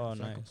closets in there. Oh,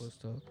 so I can nice. put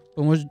stuff.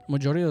 But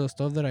majority of the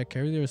stuff that I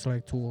carry there is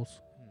like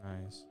tools.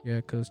 Nice.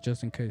 Yeah, cause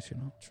just in case, you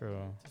know. True.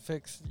 To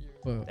fix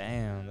your But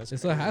Damn, that's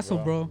it's crazy, a hassle,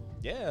 bro.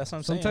 Yeah, that's what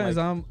I'm saying. Sometimes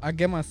like, I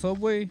get my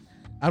Subway,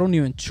 I don't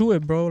even chew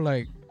it, bro.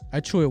 Like I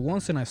chew it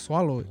once and I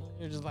swallow it.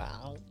 you're just like,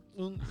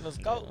 let's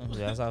go.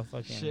 Yeah, that's how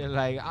fucking. shit.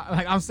 Like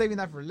I'm saving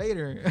that for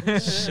later.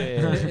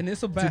 Shit. And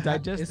it's a bad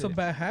digest it's a it.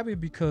 bad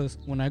habit because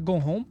when I go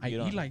home, I You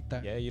eat don't- like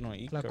that. Yeah, you don't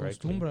eat La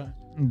correctly. costumbre.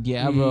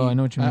 Yeah, bro. I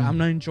know what you mean. I'm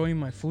not enjoying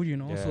my food, you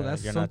know. Yeah, so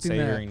that's you're not something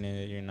that savoring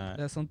it. You're not.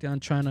 that's something I'm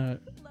trying to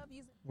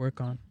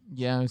work on.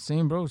 Yeah,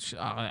 same, bro.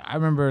 I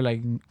remember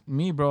like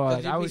me, bro.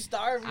 Like, You'd I be was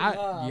starving. I-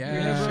 huh? yeah,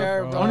 Pretty bro.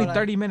 sure, Bro, bro. only like,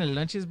 30-minute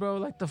lunches, bro.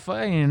 Like the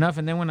fuck ain't enough.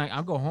 And then when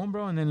I go home,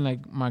 bro, and then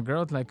like my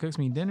girl like cooks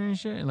me dinner and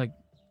shit, like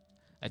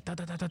Like, ta,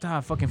 ta, ta, ta,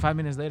 ta. Fucking 5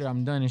 minutes later,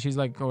 I'm done. And she's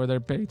like, over there,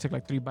 barely took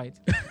like 3 bites.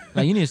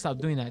 Like, you need to stop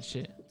doing that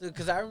shit. Dude,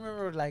 because I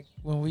remember like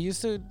when I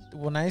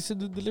used to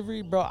do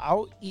delivery, bro, I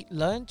would eat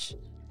lunch,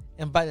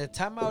 and by the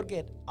time I would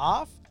get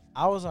off,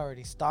 I was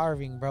already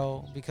starving,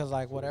 bro, because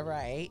like whatever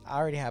I ate, I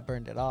already had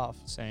burned it off.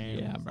 Same.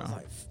 Yeah, I bro.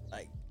 was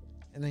like,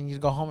 and then you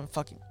go home and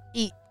fucking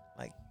eat,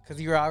 like, because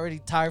you were already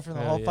tired from the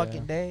Hell whole yeah.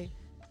 fucking day.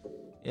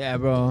 Yeah,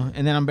 bro.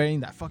 And then I'm bearing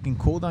that fucking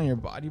cold on your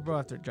body, bro,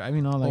 after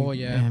driving all like, Oh,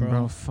 yeah, man,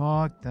 bro.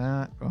 Fuck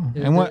that, bro.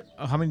 Yeah, And what?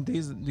 How many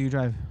days do you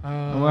drive?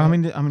 Well, how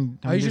many?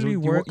 I usually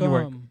work you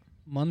work?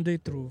 Monday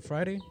through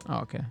Friday.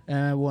 Oh, okay.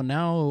 Well,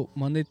 now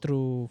Monday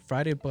through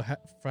Friday, but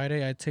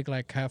Friday I take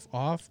like half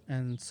off,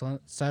 and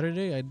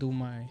Saturday I do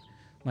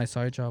my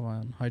side job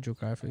on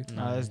hydrographic.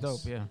 Oh, that's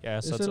Nice. dope. Yeah. Yeah,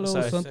 It's so a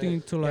little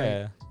something to like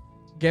yeah.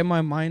 get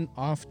my mind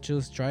off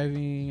just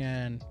driving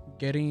and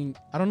getting.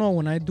 I don't know,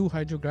 when I do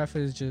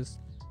hydrographic, it's just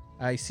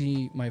I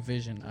see my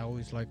vision. I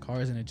always like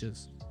cars, and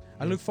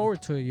I look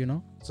forward to it. You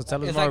know. So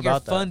tell us It's more like your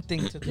about that. fun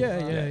thing to do. Yeah,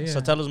 huh? yeah. So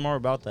tell us more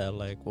about that.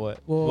 Like what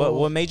Well-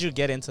 what made you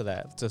get into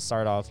that to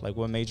start off? Like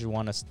what made you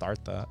want to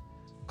start that?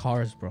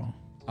 Cars, bro.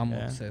 I'm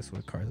Yeah. obsessed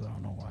with cars. I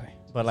don't know why.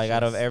 But like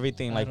out of Just-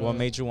 everything, I like what don't-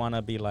 made you want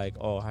to be like,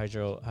 oh,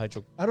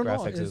 hydrographics I don't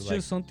know. is It's like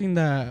just something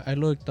that I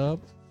looked up,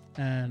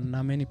 and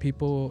not many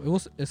people.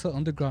 It's an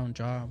underground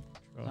job.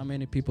 Not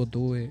many people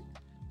do it.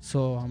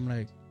 So I'm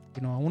like,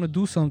 I want to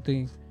do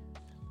something.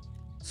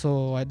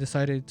 So I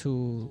decided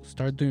to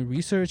start doing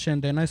research,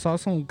 and then I saw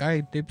some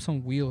guy dip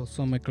some wheels,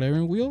 some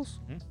McLaren wheels,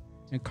 Mhm.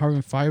 in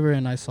carbon fiber,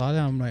 and I saw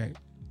that. I'm like,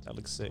 that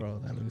looks sick. bro,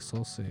 that looks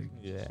so sick,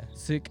 Yeah.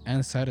 sick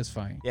and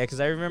satisfying. Yeah,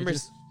 because I remember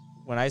just-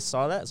 when I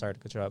saw that. Sorry to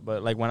cut you off,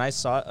 but like when I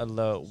saw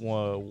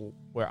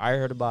where I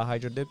heard about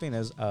hydro dipping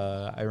is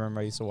I remember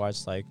I used to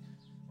watch like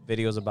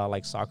videos about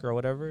like soccer or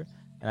whatever,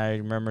 and I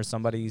remember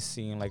somebody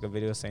seeing like a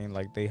video saying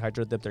like they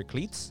hydro dip their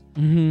cleats,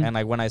 Mm-hmm. and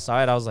like when I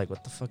saw it, I was like,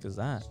 what the fuck is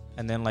that?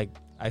 And then like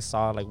I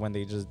saw like when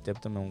they just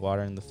dipped them in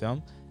water in the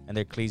film, and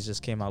their cleats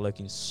just came out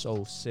looking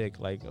so sick,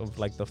 like of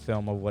like the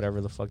film of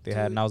whatever the fuck they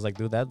had, and I was like,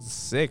 dude, that's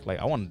sick. Like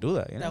I want to do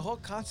that. You The know? whole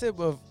concept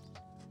of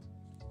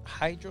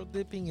hydro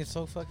dipping is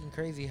so fucking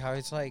crazy. How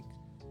it's like,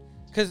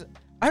 cause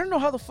I don't know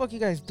how the fuck you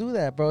guys do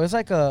that, bro. It's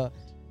like a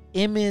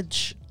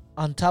image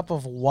on top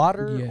of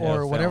water Yeah. or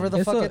Film. whatever the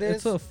it's fuck a, it is.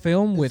 It's a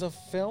film with, It's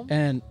a film.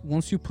 and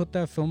once you put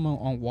that film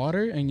on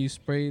water and you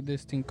spray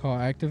this thing called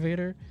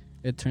activator,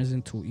 it turns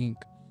into ink.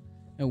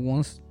 And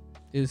once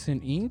it's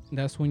in ink,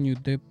 that's when you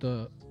dip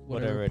the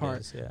whatever Whatever it part.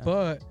 is, yeah.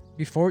 But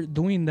before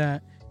doing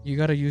that, you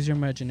gotta use your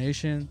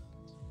imagination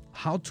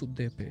how to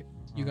dip it.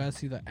 You gotta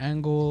see the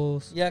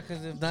angles. Yeah,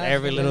 because if not,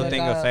 Every it's little gonna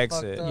thing look all affects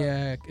fucked it. up.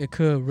 Yeah, it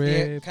could You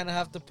rip. kind of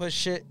have to put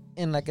shit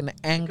in like an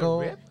angle.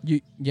 rip?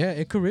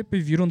 It could rip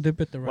if you don't dip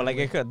it the right Well, like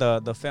way. it could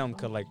the film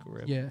could like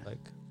rip. Yeah. Like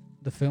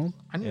The film.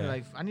 I need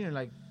Yeah. to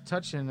like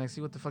touch it and like see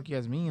what the fuck you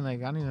guys mean.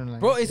 Like I need to like.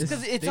 Bro, it's It's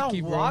because it's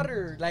sticky, on bro.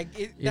 water. Like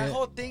Yeah. that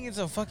whole thing is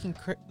a fucking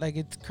like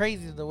it's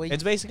crazy the way.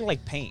 it's basically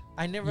like paint.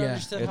 I never Yeah.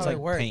 understood It's how like it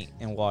works. paint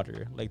and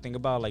water. Like think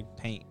about like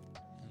paint.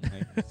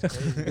 Like,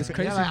 It's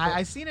crazy. Yeah, like, bro.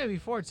 I seen it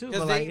before too,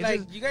 Because but they, like, like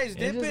it's just, you guys it's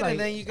dip just it like, and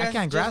then you I guys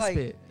can't just grasp like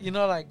it.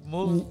 like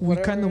move. we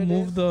whatever kind of it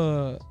move is.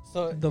 the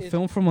So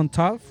film from on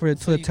top for it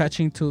so to you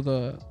attaching to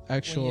the when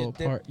actual you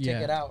dip, part. take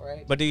Yeah. it out,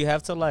 right? but do you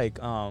have to like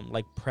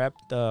prep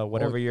the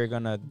whatever you're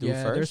gonna do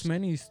Yeah, there's first?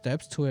 many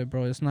steps to it,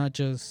 bro. It's not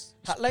just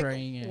Like,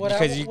 spraying it. what I-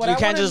 Because you what I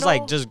can't wanna just know-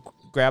 like just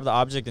grab the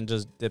object and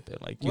just dip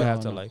it. Like you No, have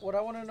to no. like. What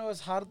I want to know is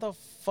how the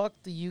fuck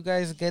do you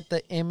guys get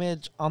the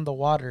image on the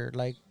water?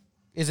 Like,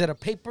 is it a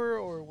paper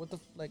or what the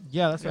like?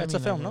 Yeah, that's Yeah, what it's I a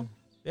mean, film, like, no?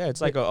 Yeah,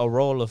 it's like a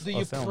roll of Do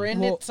you film. print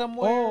Well, it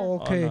somewhere? Oh,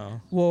 okay.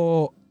 no.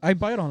 Well, I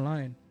buy it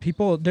online.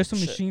 There's a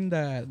Shit. machine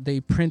that they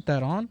print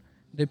that on.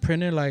 They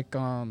print it like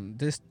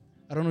this.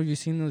 I don't know if you've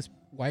seen this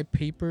white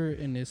paper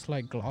and it's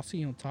like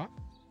glossy on top,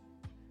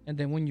 and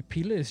then when you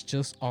peel it, it's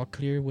just all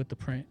clear with the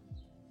print.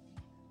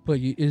 But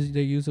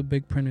they use a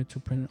big printer to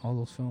print all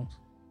those films.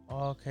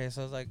 Okay,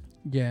 so it's like,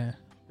 Yeah.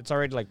 It's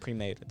already like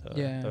pre-made.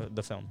 Yeah.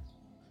 The film.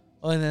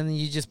 oh, and then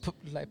you just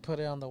put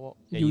it on the wall.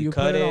 Yeah, you you put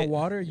cut it on it,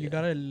 water. You yeah.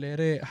 gotta let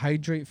it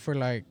hydrate for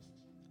like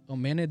a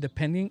minute,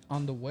 depending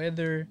on the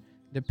weather,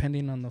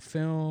 depending on the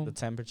film. The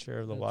temperature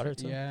of the The water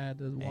te- too. Yeah,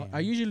 I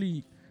Damn.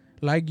 usually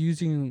like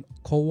using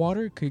cold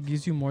water 'cause it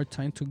gives you more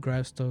time to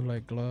grab stuff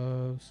like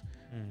gloves,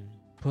 Mm.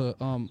 put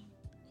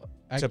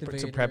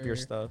To prep your activator.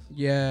 stuff.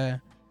 Yeah,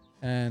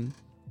 and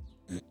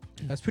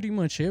that's pretty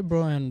much it,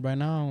 bro. And right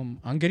now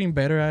I'm getting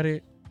better at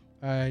it.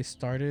 I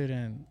started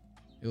and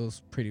it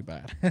was pretty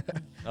bad.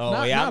 Oh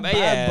not, yeah, not but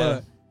bad, yeah.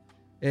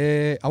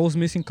 but I was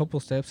missing a couple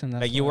steps, and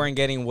that's Like you why- weren't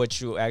getting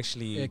what you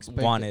actually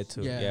Expected, wanted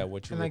to. yeah. Yeah,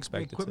 what you And like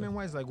expected equipment to.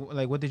 wise, like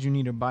what did you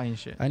need to buy and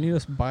shit? I need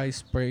to buy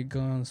spray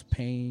guns,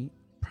 paint,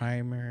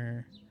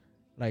 primer,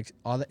 like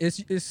all that.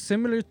 It's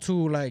similar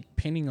to like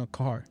painting a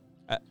car,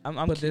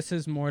 I'm but this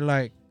is more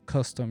like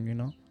custom, you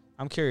know.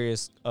 I'm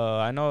curious.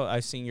 I know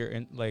I've seen your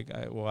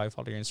I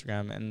follow your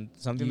Instagram, and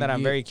something that I'm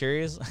Yeah. very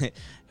curious.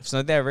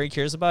 Something that I'm very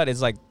curious about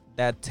is like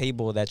that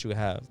table that you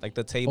have, like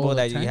the table the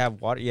that you tank?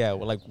 have water. Yeah,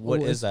 well, like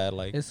what Oh, is that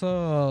like? It's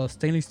a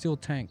stainless steel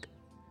tank.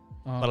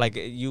 But like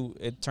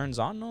it turns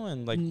on no,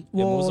 and like it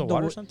well, moves the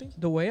water or wa- something.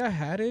 the way I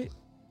had it,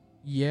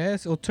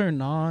 yes, it'll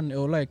turn on.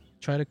 It'll like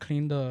try to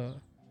clean the.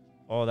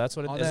 Oh, that's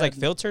what all it's like. that-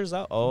 Filters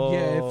out. Oh, yeah,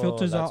 it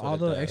filters that's out what all it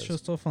the does. extra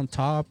stuff on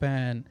top,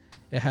 and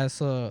it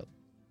has a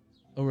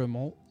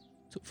remote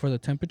for the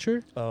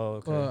temperature. Oh,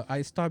 okay. But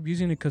I stopped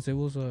using it because it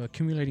was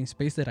accumulating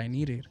space that I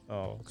needed. Oh,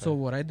 okay. So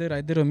what I did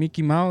a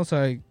Mickey Mouse.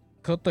 I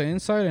cut the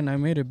inside and I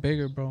made it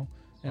bigger, bro,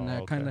 and Oh,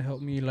 that kind okay. of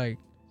helped me like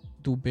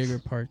do bigger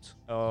parts.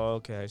 Oh,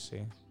 okay. I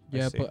see.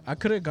 Yeah, see. but I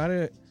could have got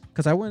it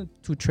because I went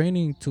to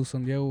training to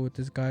San Diego with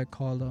this guy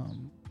called Yeah,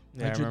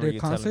 I Hydro remember Day you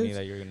telling me Concepts.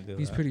 that you're gonna do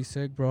He's that. pretty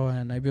sick, bro,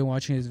 and I've been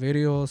watching his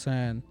videos,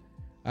 and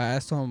I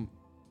asked him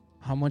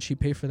how much he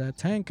paid for that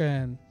tank,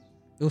 and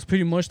it was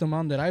pretty much the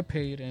amount that I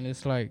paid, and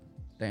it's like,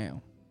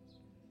 damn,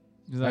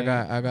 It's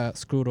I got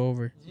screwed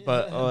over.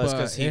 But it's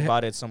because But he it-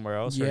 bought it somewhere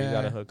else, or you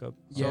got a Yeah. hookup.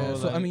 Yeah,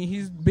 so I like- mean,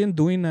 he's been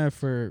doing that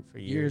for For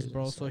years, years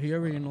bro. and So stuff. he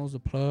already knows the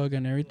plug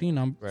and everything.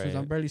 Since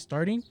I'm Right. barely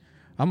starting,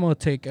 I'm gonna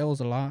take L's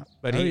a lot.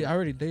 But I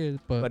already did,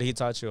 but, But he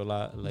taught you a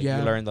lot. Like Yeah.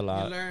 you learned a You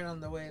lot. learn on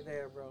the way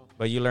there, bro.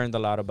 But you learned a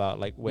lot about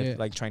like with Yeah.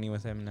 like training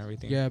with him and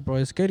everything. yeah, bro,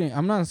 it's getting.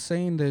 I'm not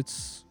saying that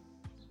it's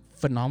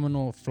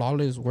phenomenal,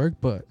 flawless work,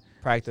 but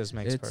Practice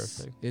makes it's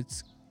perfect.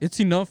 it's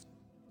enough.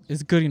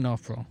 It's good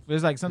enough, bro.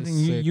 It's like something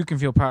It's you, sick. you can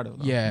feel proud of.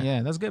 though. Yeah.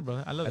 Yeah, that's good,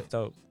 bro. I love That's it.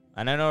 dope.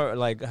 And I know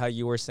like how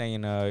you were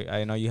saying.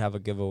 I know you have a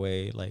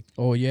giveaway like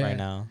Oh yeah, right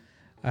now.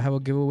 I have a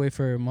giveaway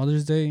for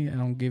Mother's Day,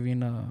 and I'm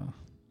giving a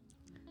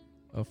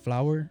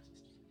flower.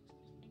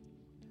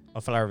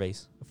 A flower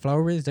vase.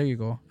 Flower vase. There you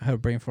go. I have a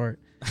brain fart.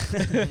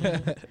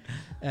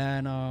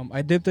 And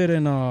I dipped it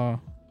in a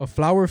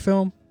flower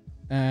film,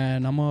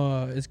 and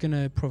it's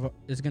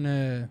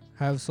gonna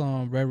have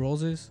some red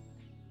roses,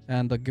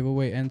 and the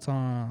giveaway ends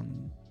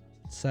on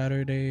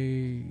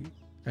Saturday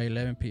at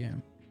 11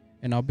 p.m.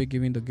 and I'll be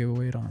giving the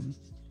giveaway on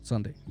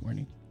Sunday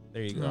morning.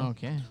 There you go.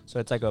 Okay. So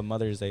it's like a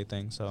Mother's Day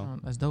thing. So Oh,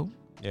 that's dope.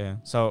 yeah.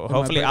 So And my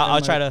hopefully bir- I'll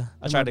and try my- to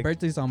And my to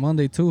birthday's on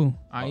Monday too.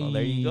 Oh,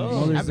 there you go.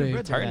 Mother's Happy Day.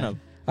 birthday, turn man. up.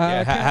 Yeah,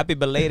 I kinda- happy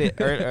belated,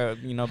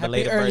 Happy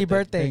belated early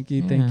birthday. Thank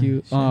you, Yeah, thank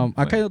you. sure. I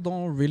But- kind of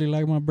don't really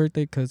like my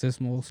birthday because it's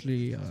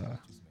mostly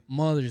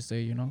Mother's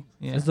Day. You know,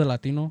 Yeah. it's the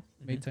Latino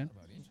May Mhm. 10th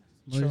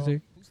Mother's Sure.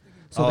 Day.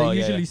 So Oh, they yeah,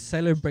 usually yeah.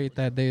 celebrate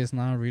that day. It's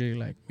not really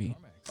like me.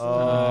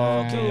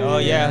 Oh, okay. Oh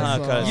yeah, huh?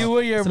 So- Cause You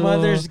were your So-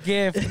 mother's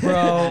gift,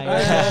 bro.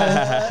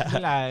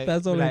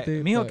 That's all I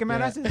think, Mijo, but ¿qué me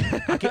yeah. haces?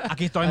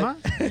 Aquí estoy, ma.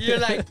 You're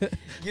like,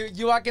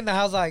 you walk in the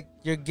house like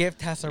your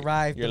gift has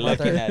arrived. You're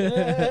mother. looking at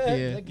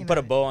Yeah. you put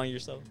a bow on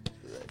yourself.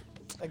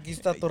 Aquí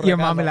está tu Your regalo.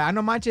 mom be like,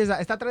 no manches,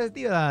 está atrás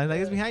de ti.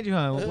 Like, it's behind you,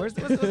 huh? What's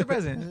the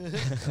present?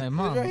 Like,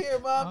 mom. Right here,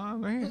 mom. Oh,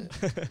 right here.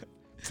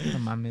 No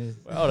mames.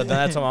 I would have done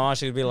that to my mom.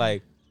 She'd be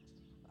like,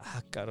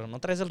 caro, ¿no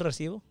traes el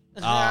recibo?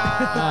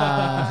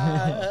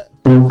 Ah.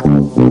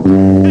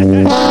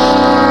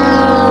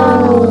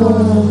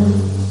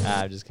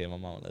 I'm just kidding. My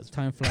mom loves me.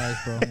 Time flies,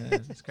 bro. Yeah,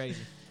 it's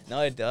crazy.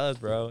 No, it does,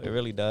 bro. It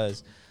really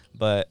does.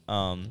 But you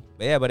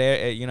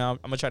know, I'm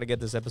gonna try to get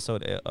this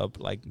episode up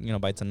like, you know,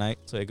 by tonight,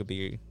 so it could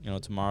be, you know,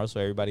 tomorrow. So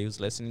everybody who's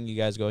listening, you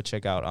guys go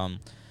check out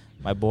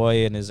my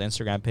boy and his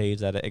Instagram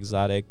page at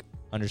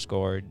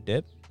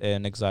exotic_dip,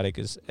 and exotic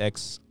is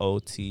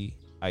XOTIC_DIP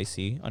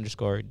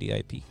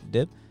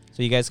dip.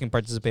 So you guys can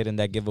participate in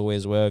that giveaway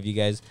as well. If you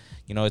guys,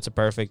 you know, it's a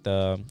perfect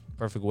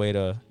way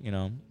to, you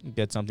know,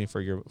 get something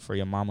for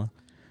your mama.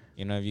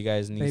 You know, if you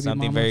guys need Baby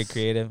something very mamas,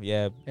 creative,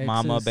 yeah,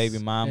 mama, Exes, baby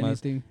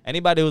mamas, anything.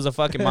 anybody who's a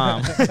fucking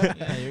mom,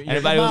 Yeah, you're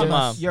Anybody who's a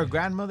mom. Your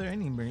grandmother,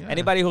 anybody. Yeah.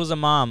 anybody who's a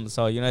mom.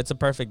 So, you know, it's a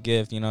perfect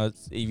gift. You know, if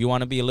you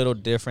want to be a little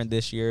different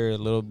this year, a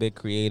little bit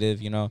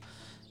creative, you know,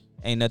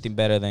 ain't nothing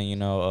better than, you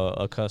know,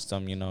 a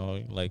custom, you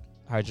know, like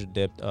hydro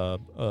dipped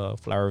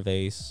flower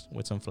vase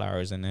with some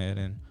flowers in it,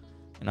 and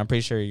I'm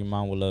pretty sure your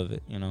mom will love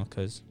it, you know,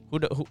 because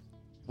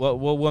what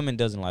woman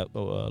doesn't like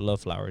love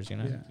flowers, you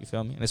know? Yeah. You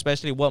feel me? And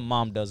especially what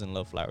mom doesn't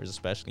love flowers,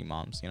 especially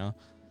moms, you know?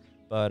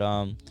 But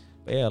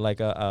yeah, like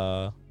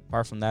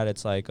apart from that,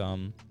 it's like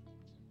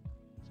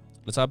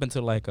let's hop into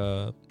like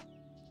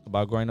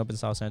about growing up in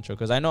South Central,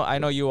 because I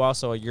know you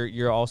also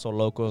you're also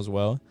local as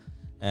well,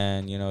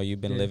 and you know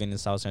you've been Yeah. living in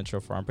South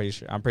Central for I'm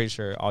pretty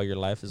sure all your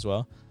life as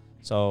well.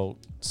 So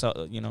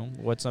you know,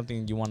 what's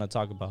something you want to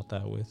talk about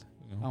that with?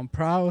 You know? I'm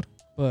proud,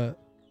 but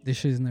this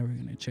shit is never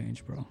gonna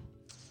change, bro.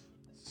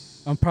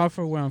 I'm proud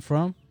for where I'm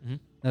from. Mhm.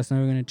 That's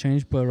never gonna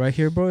change. But right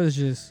here, bro, it's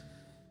just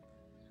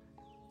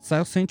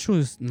South Central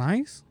is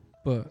nice,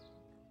 but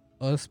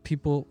us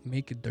people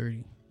make it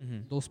dirty.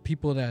 Mhm. Those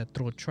people that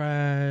throw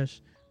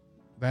trash,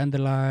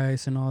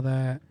 vandalize, and all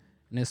that,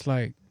 and it's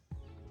like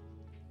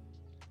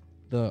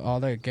all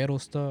that ghetto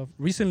stuff.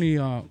 Recently,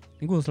 I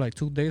think it was like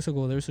 2 days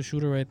ago, there's a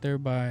shooter right there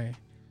by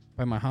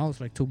my house,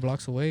 like 2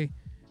 blocks away,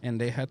 and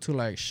they had to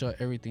like shut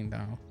everything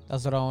down.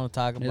 That's what I want to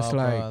talk It's about,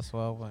 like- bro, as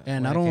well.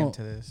 and when I it came don't-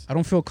 to this. I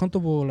don't feel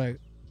comfortable like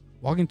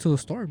walking to the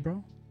store,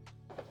 bro.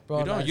 Bro,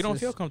 You don't like, feel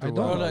just- comfortable. I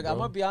Bro, don't. at all, like, I'm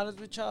bro. gonna be honest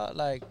with y'all.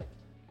 Like,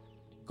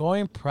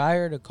 going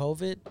prior to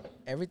COVID,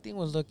 everything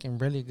was looking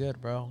really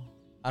good, bro.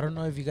 I don't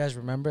know if you guys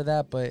remember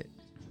that, but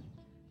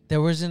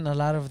there wasn't a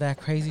lot of that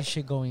crazy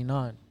shit going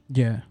on,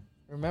 Yeah.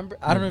 Remember?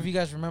 I don't know if you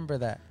guys remember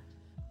that.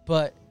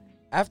 But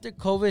after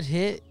COVID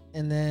hit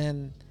and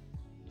then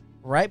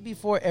right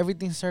before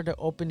everything started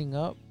opening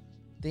up,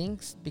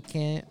 things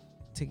began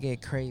to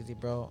get crazy,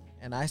 bro.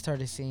 And I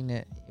started seeing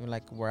it even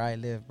like where I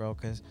live, bro.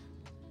 Because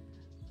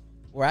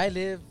where I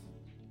live,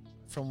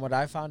 from what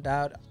I found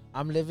out,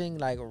 I'm living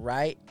like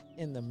right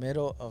in the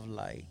middle of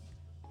like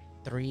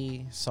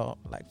 3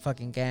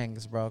 fucking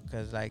gangs, bro.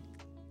 Because like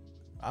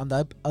on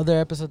the other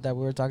episode that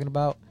we were talking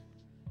about,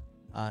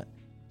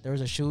 there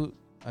was a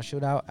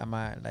shootout at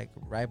my like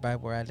right by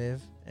where I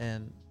live,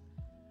 and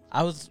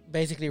I was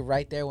basically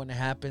right there when it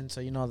happened.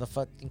 So you know the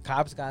fucking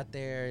cops got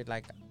there,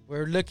 like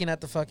we're looking at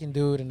the fucking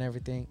dude and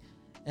everything,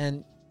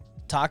 and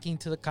talking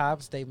to the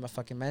cops, they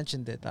fucking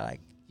mentioned it, that,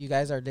 like, you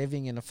guys are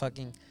living in a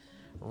fucking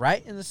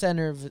right in the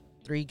center of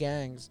 3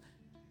 gangs,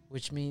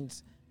 which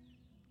means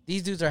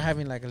these dudes are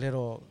having like a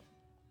little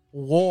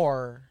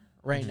war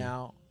right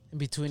now in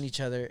between each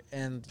other,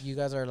 and you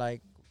guys are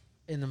like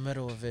in the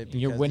middle of it.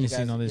 You're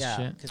witnessing all this shit.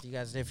 shit. Because you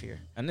guys live here.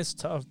 And it's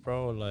tough,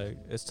 bro. Like,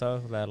 it's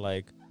tough that,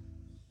 like,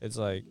 it's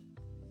like,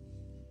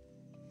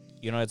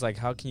 you know, it's like,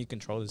 how can you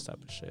control this type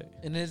of shit?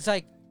 And it's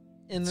like,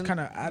 It's kind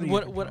of out of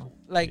your control.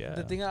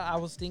 The thing I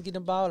was thinking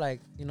about, like,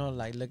 you know,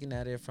 like looking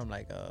at it from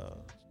like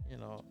you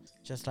know,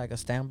 just like a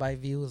standby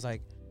view, is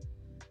like,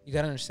 you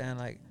gotta understand,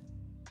 like,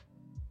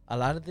 a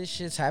lot of this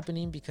shit's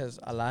happening because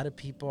a lot of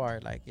people are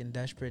like in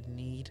desperate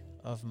need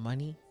of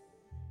money,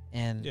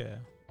 and Yeah.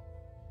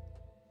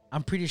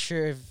 I'm pretty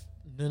sure if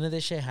none of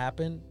this shit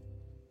happened,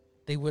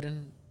 they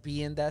wouldn't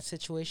be in that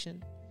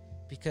situation,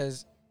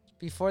 because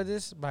before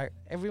this, like,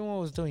 everyone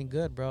was doing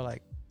good, bro.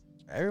 Like,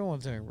 everyone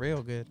was doing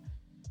real good.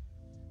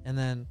 And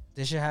then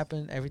this shit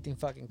happened, everything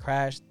fucking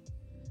crashed,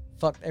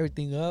 fucked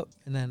everything up,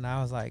 and then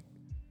I was like,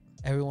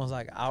 everyone's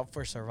like out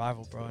for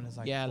survival, bro. And it's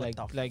like, Yeah, what like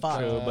the fuck?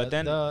 True, but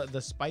then-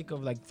 the spike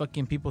of like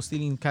fucking people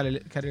stealing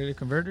catalytic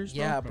converters.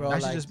 Yeah, bro,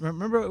 Actually, like- just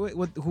remember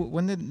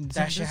when did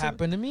That shit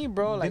happened to me,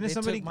 bro. Like, Didn't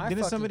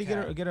somebody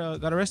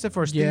got arrested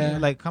for stealing? Yeah.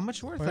 Like, how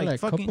much worth? Probably like a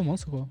fucking couple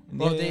months ago.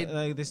 Bro, they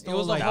it stole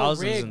was like a whole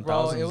thousands rig, and bro.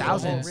 thousands It was of a whole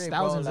dollars. rig,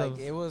 Thousands bro. of-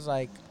 Like, it was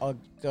like a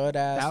good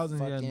ass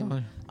thousands of fucking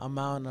dollars.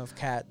 amount of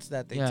cats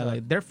that they Yeah, took.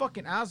 like they're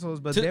fucking assholes,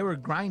 but To- they were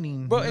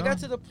grinding. Bro, you it know? got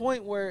to the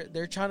point where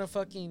they're trying to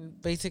fucking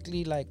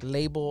basically like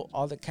label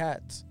all the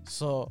cats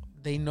so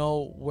they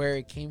know where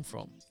it came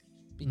from,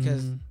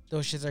 because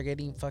those shits are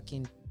getting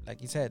fucking,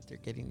 like you said, they're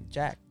getting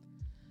jacked,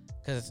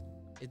 because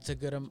it's a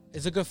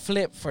good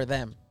flip for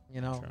them,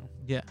 you know. True.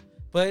 Yeah.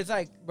 But it's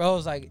like, bro,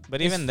 it's like,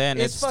 But it's- even then,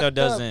 it's it still fucked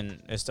up.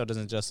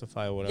 doesn't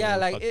justify whatever. Yeah,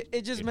 the like fuck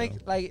it just you makes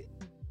do. like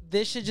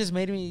this shit just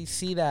made me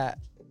see that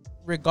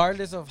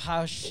regardless of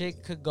how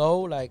shit could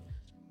go, like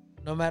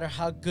no matter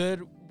how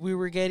good we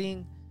were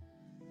getting,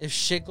 if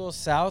shit goes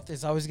south,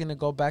 it's always gonna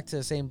go back to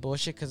the same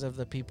bullshit because of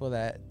the people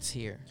that's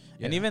here.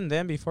 And even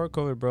then, before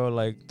COVID, bro,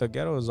 like, the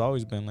ghetto has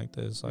always been like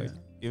this. Like,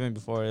 even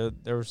before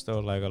it, there was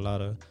still like a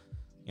lot of,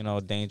 you know,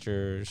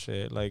 danger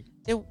shit. Like,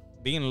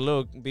 being a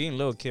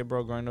little kid,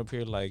 bro, growing up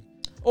here, like,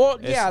 Or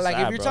It's yeah, like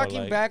sad, if you're bro, talking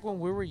like- back when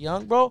we were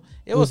young, bro,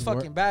 it was wor-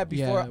 fucking bad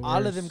before yeah, all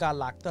of worse. them got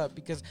locked up.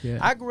 Because Yeah.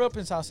 I grew up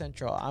in South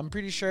Central. I'm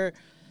pretty sure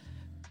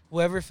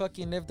whoever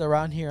fucking lived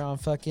around here on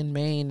fucking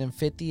Main and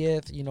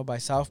 50th, you know, by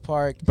South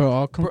Park, Bro,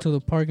 I'll come Bro- to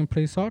the park and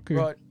play soccer.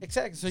 bro.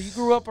 Exactly. So you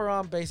grew up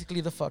around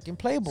basically the fucking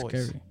Playboys.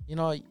 Scary. You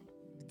know,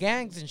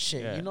 gangs and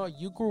shit. Yeah. You know,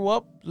 you grew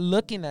up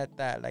looking at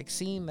that, like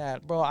seeing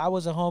that, bro. I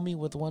was a homie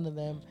with one of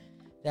them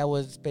that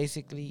was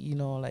basically, you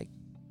know, like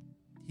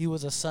he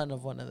was a son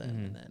of one of them,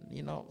 and then,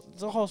 you know,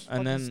 it's a whole fucking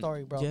and then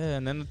story, bro. yeah,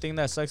 and then the thing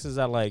that sucks is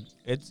that, like,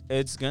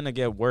 it's gonna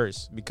get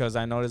worse, because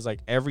I noticed, like,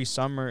 every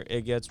summer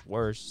it gets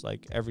worse.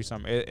 Like, every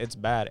summer it's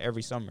bad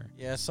every summer.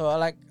 Yeah, so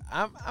like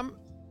I'm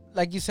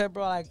like you said,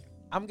 bro, like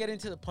I'm getting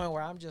to the point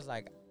where I'm just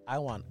like, I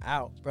want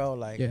out, bro.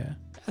 Like, Yeah.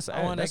 That's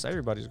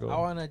everybody's goal. I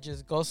want to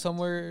just go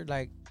somewhere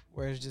like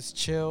where it's just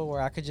chill,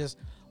 where I could just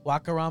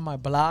walk around my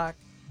block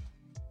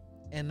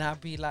and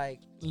not be like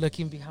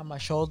looking behind my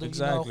shoulder.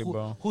 Exactly, you know,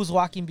 bro. Who's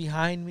walking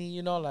behind me?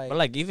 You know, like. But,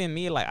 like, even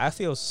me, like, I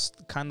feel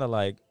kind of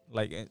like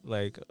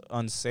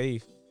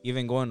unsafe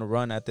even going to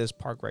run at this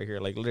park right here,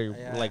 like, literally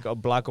Yeah. like a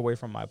block away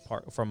from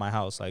my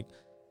house. Like,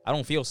 I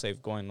don't feel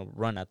safe going to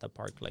run at the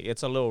park. Like,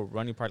 it's a little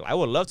running park. I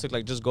would love to,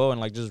 like, just go and,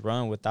 like, just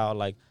run without,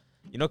 like,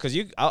 you know, because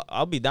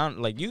I'll be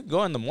down, like, you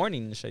go in the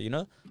morning and shit, you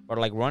know, or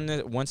like run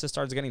it once it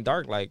starts getting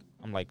dark. Like,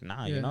 I'm like,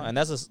 nah, you Yeah. know. And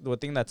that's the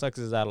thing that sucks,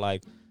 is that,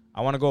 like,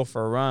 I want to go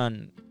for a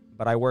run,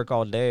 but I work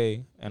all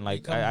day, and, you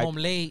like, come I home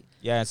late.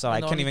 yeah, so I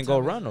And the can't only even go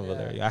time run is- over yeah.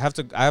 there.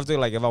 I have to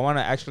like, if I want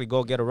to actually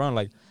go get a run,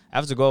 like, I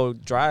have to go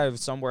drive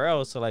somewhere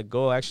else to, like,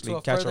 go actually To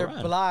a catch a further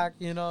run. block,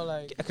 you know,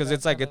 like. Because that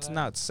it's like, kinda it's like-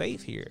 not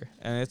safe here,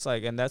 and it's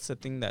like, and that's the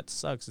thing that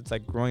sucks. It's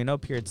like, growing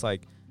up here, it's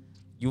like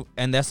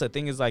and that's the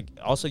thing, is like,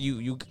 also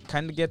you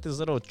kind of get this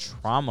little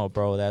trauma,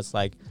 bro. That's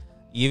like,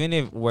 even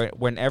if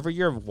whenever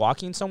you're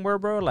walking somewhere,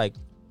 bro, like,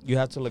 you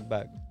have to look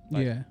back.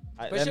 Like, Yeah.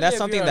 Especially and that's if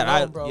something you're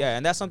that alone, bro.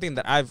 and that's something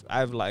that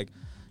I've like,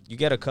 you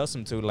get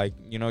accustomed to. Like,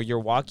 you know, you're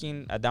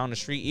walking down the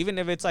street, even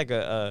if it's like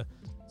a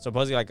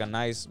supposedly like a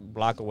nice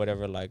block or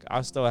whatever, like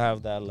I still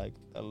have that like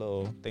a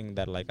little thing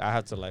that like I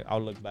have to like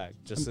I'll look back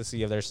just to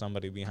see if there's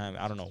somebody behind me.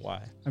 I don't know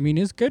why. I mean,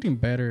 it's getting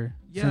better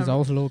Yeah, since I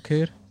was a little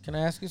kid. Can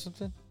I ask you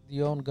something? Do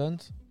you own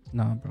guns?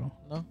 Nah, bro.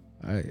 No?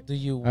 I Do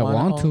you I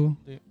want to.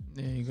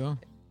 There you go.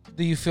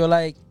 Do you feel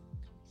like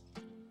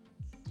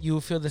you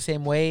would feel the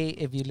same way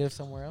if you lived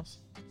somewhere else?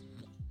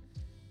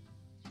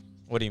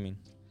 What do you mean?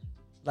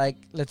 Like,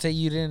 let's say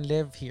you didn't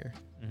live here.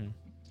 Mm-hmm.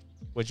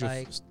 Would you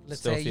Like, let's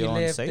still say you feel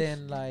lived unsafe?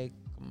 in like,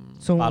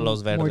 So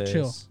Palos more Verdes.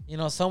 chill. you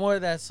know, somewhere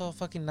that's so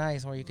fucking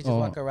nice where you could just Oh,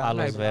 walk around.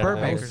 Palos Like, Verdes.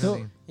 Burbank or Still-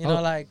 something. you know,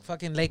 Oh. like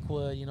fucking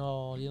Lakewood. You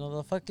know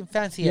the fucking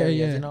fancy Yeah, areas.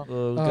 yeah. You know.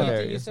 Good Uh, Do you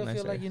areas, still nice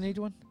feel like area. you need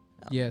one?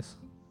 Yes.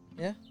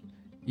 Yeah?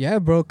 Yeah,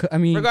 bro. I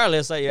mean,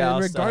 Regardless, like, yeah,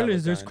 I'll still have a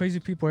regardless, there's gun. crazy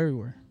people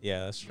everywhere.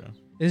 Yeah, that's true.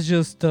 It's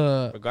just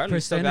the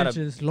Regardless, still percentage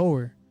gotta- is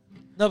lower.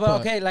 No, but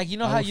But okay, like you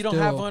know I how would you don't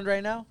have still- one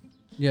right now,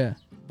 Yeah.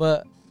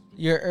 but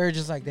your urge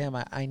is like, damn,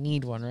 I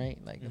need one, right?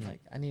 Like, it's Mhm.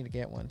 like I need to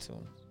get one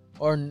soon,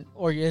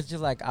 or it's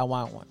just like I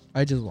want one.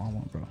 I just want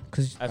one, bro.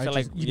 Cause I feel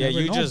like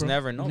you just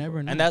never know. Never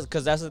bro. know. And that's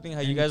because that's the thing how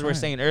you guys were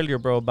Anytime. saying earlier,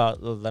 bro,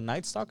 about the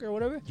Night Stalker or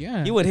whatever.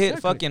 Yeah. He would hit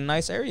exactly. fucking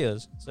nice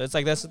areas. So it's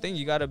like that's the thing.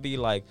 You gotta be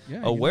like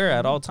Yeah, aware you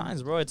at know. all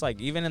times, bro. It's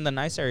like even in the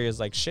nice areas,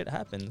 like shit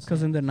happens.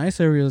 Because in the nice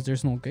areas,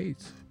 there's no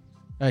gates.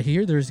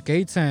 Here, there's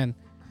gates, and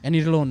any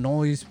little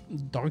noise,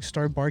 dogs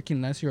start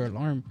barking. That's your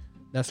alarm.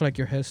 That's like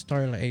your head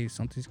start. Like, hey,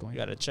 something's going. You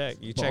gotta check.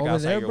 You But check over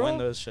outside there, your bro,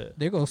 windows, shit.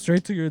 They go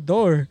straight to your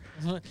door.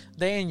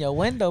 They in your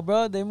window,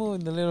 bro. They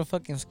moving the little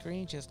fucking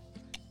screen. Just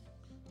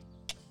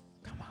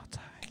Come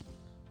outside.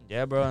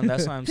 Yeah, bro, and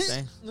that's what I'm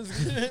saying.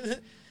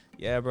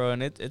 Yeah, bro,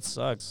 and it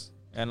sucks.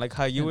 And like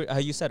how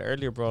you said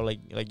earlier, bro, like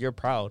you're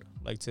proud,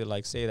 like to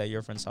like say that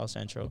you're from South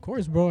Central. Of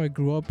course, bro. I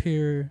grew up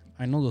here.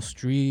 I know the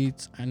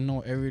streets. I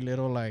know every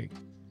little like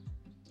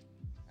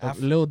I f-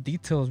 little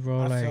details,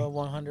 bro. I like feel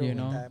 100 you with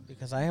know? that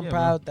because I am Yeah,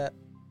 proud that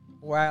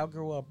where I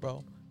grew up,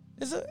 bro.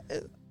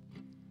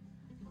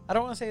 I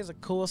don't want to say it's a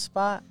cool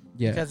spot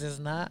yeah. because it's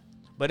not.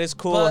 But it's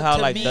cool But how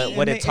to like me,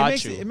 what it taught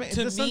makes you. it ma-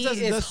 To me, sometimes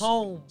it it's does-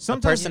 home. The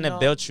Sometimes person You that know?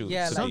 built you.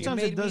 Yeah, to like be. it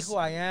Sometimes made it me does- who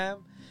I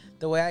am,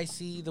 the way I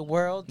see the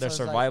world. Their so it's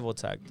like, survival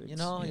tactics. you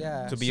know,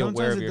 yeah. To be sometimes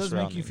aware of it your does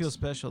make you feel surroundings.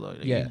 special though.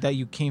 Like, Yeah. that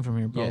you came from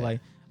here, bro. Yeah. Like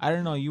I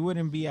don't know, you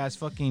wouldn't be as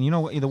fucking. You know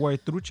what? The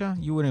word trucha,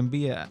 you wouldn't be.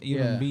 You Yeah.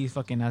 wouldn't be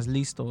fucking as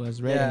listo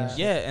as ready. Yeah. and shit.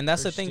 Yeah, and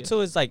that's For the thing shit.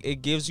 too. Is like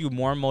it gives you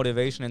more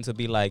motivation and to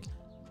be like,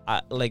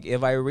 like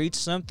if I reach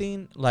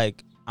something,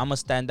 like I'm gonna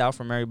stand out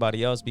from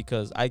everybody else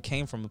because I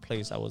came from a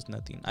place that was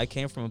nothing. I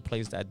came from a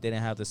place that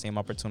didn't have the same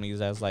opportunities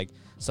as like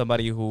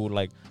somebody who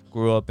like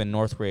grew up in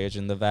Northridge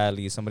in the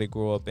Valley. Somebody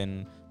grew up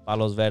in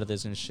Palos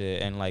Verdes and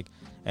shit, and like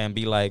and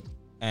be like,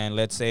 and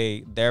let's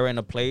say they're in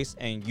a place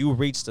and you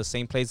reach the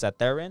same place that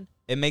they're in.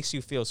 It makes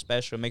you feel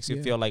special. It makes you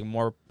Yeah. feel like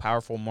more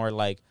powerful, more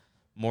like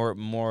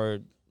more.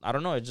 I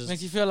don't know. It just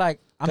makes you feel like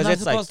I'm 'Cause not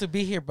it's like- supposed to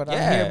be here, but I'm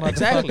yeah, here,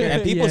 exactly.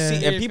 And people Yeah. see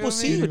You and people feel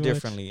see me? you Pretty much.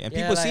 differently, and Yeah,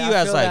 people like, see I you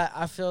as feel like that,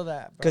 I feel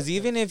that. bro. because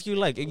even if you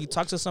like if you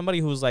talk to somebody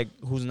who's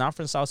not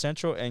from South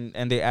Central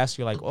and they ask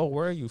you like, oh,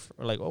 where are you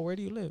or like, oh, where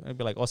do you live, and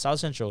be like, oh, South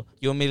Central,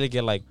 you immediately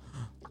get like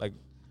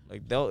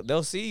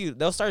they'll see you,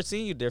 they'll start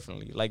seeing you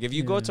differently. Like if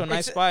you go Yeah. to a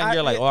nice It's- spot and I-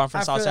 you're like, oh, I'm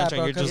from I South feel that, Central,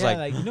 bro, and you're 'cause just Yeah,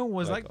 like, like you know what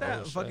was like, like that?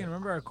 oh, shit. Fucking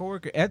remember our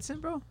coworker Edson,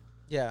 bro?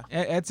 yeah,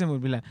 Edson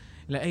would be like,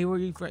 hey, where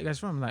you guys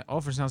from? Like,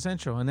 oh, from South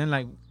Central. And then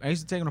like I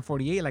used to take him to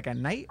 48 like at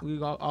night.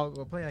 We all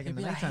go play like he'd in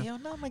the be like, nighttime. hell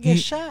no, I'm gonna get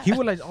shot. He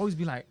would like always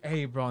be like,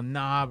 hey, bro,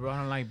 nah, bro, I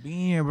don't like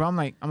being here, bro. I'm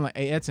like,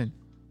 hey, Edson,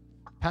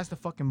 pass the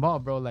fucking ball,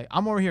 bro. Like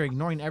I'm over here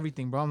ignoring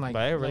everything, bro. I'm like,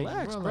 But hey,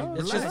 relax, bro. Like,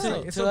 It's relax. just to,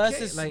 Like, it's to us,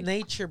 okay. it's Like,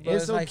 nature, bro.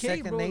 it's It's okay, like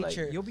second bro.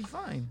 nature, Like, you'll be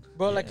fine.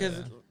 bro. Like, cause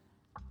Yeah.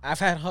 I've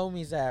had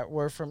homies that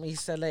were from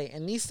East LA,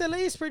 and East LA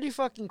is pretty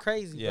fucking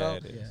crazy, yeah, bro.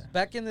 it is. Yeah.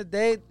 Back in the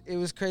day, it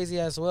was crazy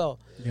as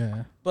well.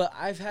 Yeah. But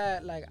I've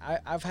had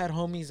I've had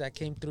homies that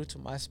came through to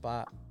my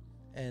spot,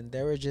 and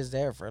they were just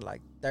there for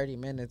like 30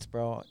 minutes,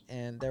 bro.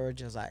 And they were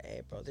just like,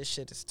 "Hey, bro, this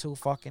shit is too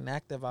fucking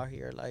active out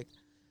here." Like,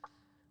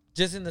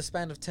 just in the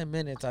span of 10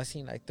 minutes, I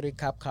seen like 3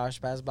 cop cars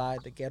pass by,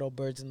 the ghetto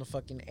birds in the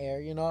fucking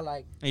air, you know,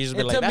 like. And you just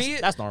be And like, to that's, me-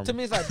 that's normal. To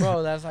me, it's like,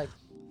 bro, that's like,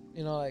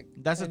 you know, like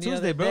That's a any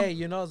Tuesday, other bro. day,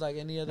 you know, it's like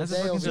any other That's a day.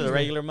 fucking over It's just a here.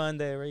 regular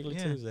Monday, regular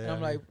Yeah. Tuesday. And I'm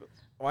like,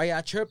 why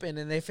y'all tripping?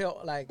 And they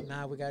felt like,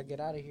 nah, we gotta get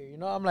out of here. You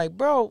know, I'm like,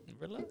 bro,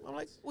 relax. I'm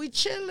like, we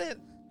chilling.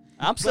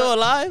 I'm still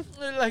alive.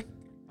 Like,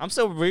 I'm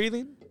still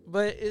breathing.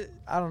 but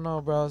I don't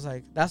know, bro. It's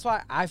like that's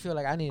why I feel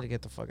like I need to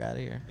get the fuck out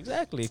of here.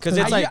 Exactly, because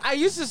it's like I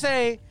used to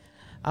say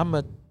I'm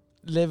a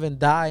live and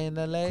die in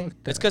LA.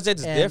 it's because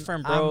it's and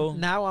different, bro.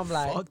 now I'm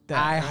like, Fuck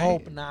that, I right?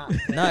 hope not.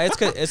 No, it's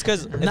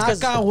because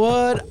Knock on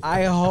wood.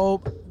 I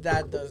hope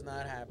that does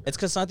not happen. it's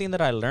because something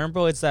that I learned,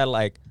 bro. It's that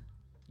like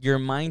your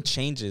mind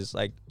changes,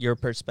 like your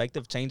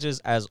perspective changes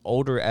as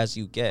older as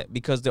you get.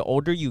 Because the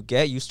older you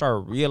get, you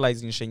start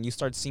realizing shit and you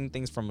start seeing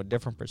things from a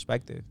different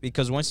perspective.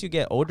 Because once you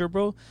get older,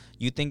 bro,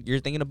 you're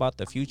thinking about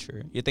the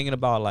future. You're thinking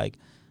about like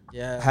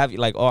Yeah. have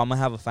like, oh, I'm gonna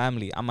have a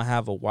family. I'm gonna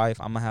have a wife.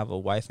 I'm gonna have a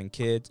wife and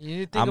kids. You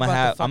need to think I'm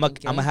about gonna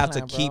the I'm gonna have to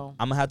fucking game keep plan,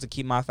 I'm gonna have to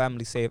keep my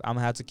family safe. I'm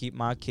gonna have to keep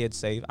my kids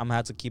safe. I'm gonna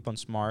have to keep them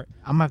smart.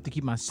 I'm gonna have to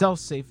keep myself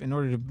safe in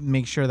order to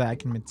make sure that I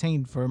can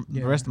maintain for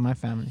the rest of my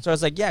family. So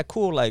it's like, yeah,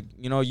 cool. Like,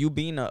 you know, you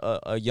being a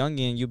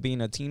youngin, you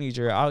being a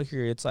teenager out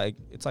here, it's like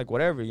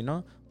whatever, you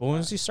know. But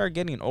once you start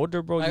getting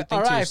older, bro, you Like,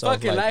 think to alright, yourself,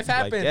 fuck it, like, life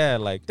happens. yeah,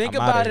 like Think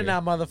I'm outta about it here. now,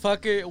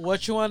 motherfucker.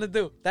 What you want to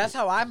do? That's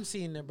how I'm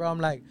seeing it, bro. I'm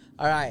like,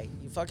 all right,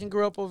 you fucking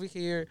grew up over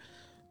here.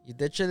 You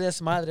did your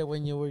desmadre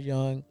when you were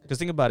young. Because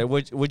think about it.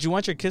 Would you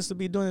want your kids to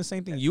be doing the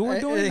same thing you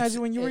were doing as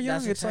when you were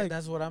young? It's like,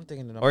 that's what I'm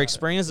thinking about. or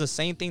experience the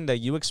same thing that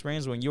you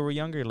experienced when you were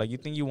younger. Like, you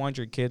think you want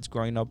your kids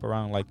growing up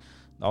around like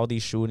all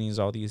these shootings,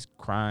 all these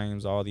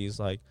crimes, all these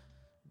like,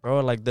 bro,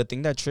 like the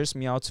thing that trips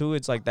me out too,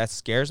 it's like that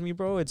scares me,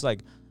 bro. It's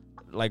like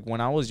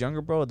when I was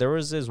younger, bro, there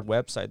was this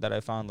website that I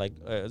found, like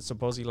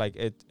supposedly like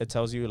it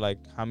tells you like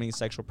how many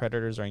sexual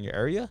predators are in your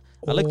area.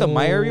 I looked at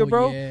my area, Oh,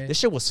 bro. yeah. This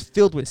shit was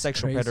filled with It's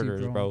sexual crazy,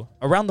 predators, bro. bro.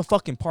 Around the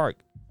fucking park.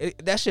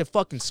 That shit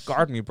fucking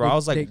scarred me, bro. I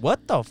was like, They-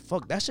 what the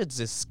fuck? That shit's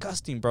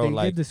disgusting, bro. They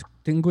Like, get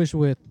distinguished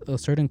with a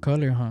certain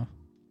color, huh?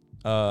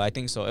 I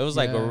think so. It was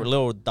like Yeah.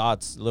 little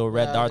dots, little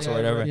red Yeah, dots or yeah,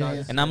 whatever. red Yeah,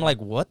 dots. And I'm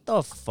like, what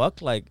the fuck?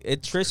 Like,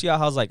 it trips you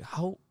out. I was like,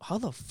 how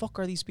the fuck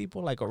are these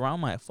people like around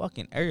my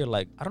fucking area?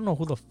 Like, I don't know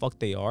who the fuck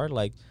they are.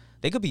 Like,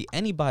 they could be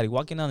anybody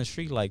walking down the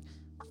street. Like,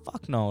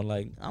 fuck no.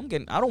 Like, I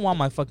don't want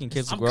my fucking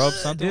kids to grow up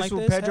something This like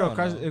was this. Pedro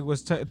Hell no.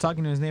 was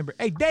talking to his neighbor.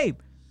 Hey, Dave,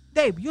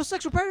 you a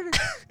sexual predator?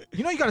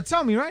 You know you gotta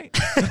tell me, right?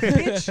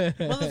 Bitch.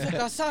 Motherfucker,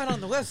 I saw it on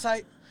the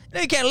website.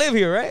 They can't live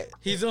here, right?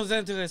 He zooms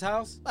into his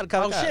house. Lot of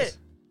cop Oh guys. shit.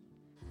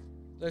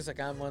 Looks like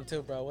I'm one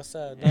too, bro. What's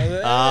up?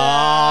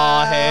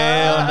 Oh,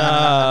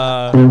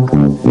 hell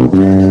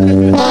no.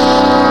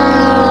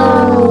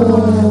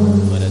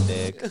 What a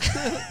dick.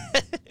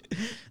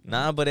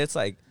 Nah, but it's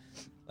like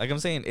I'm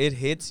saying, it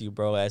hits you,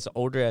 bro, as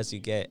older as you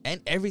get.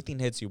 And everything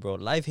hits you, bro.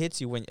 Life hits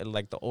you when,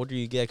 like, the older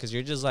you get, because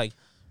you're just like,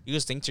 you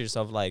just think to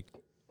yourself, like,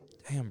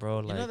 damn, bro,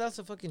 like, You know, that's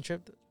a fucking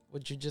trip.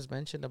 What you just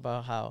mentioned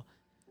about how,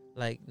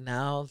 like,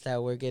 now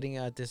that we're getting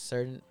at this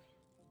certain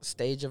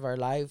stage of our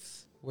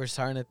lives, we're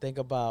starting to think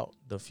about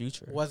the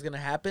future. what's gonna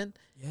happen.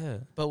 Yeah.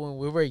 But when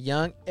we were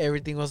young,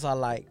 everything was all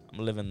like,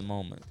 I'm living the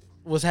moment.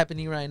 what's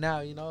happening right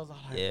now? You know, it's all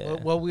like, Yeah.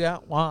 what we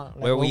want, like,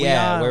 Where what we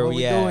at? on, Where what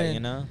we at? doing. You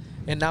know?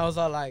 And now it's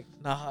all like,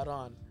 nah, hold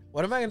on.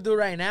 What am I gonna do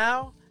right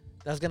now?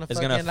 That's gonna It's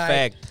fucking gonna like,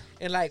 affect.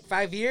 in like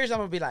 5 years, I'm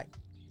gonna be like,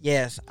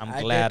 yes,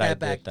 I'm glad I did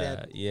back that.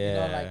 then. Yeah. You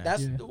know, like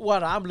that's Yeah.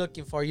 what I'm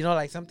looking for. You know,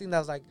 like something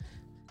that's like,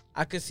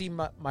 I could see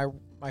my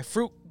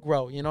fruit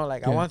grow. You know,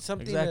 like I Yeah. want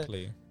something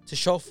Exactly. to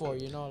show for.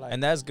 You know, like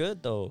And that's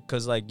good though,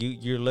 cause like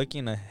you're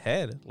looking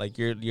ahead, like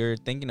you're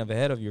thinking of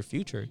ahead of your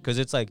future, cause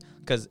it's like,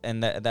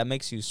 and that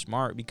makes you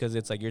smart, because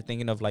it's like you're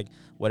thinking of like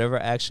whatever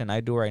action I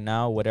do right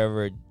now,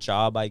 whatever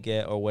job I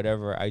get, or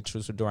whatever I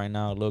choose to do right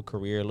now, a little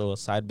career, a little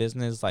side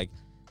business, like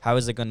how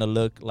is it gonna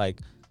look like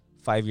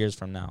 5 years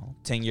from now,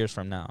 10 years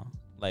from now?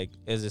 Like,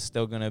 is it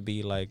still gonna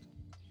be like,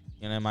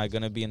 you know, am I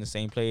gonna be in the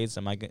same place?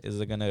 Is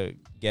it gonna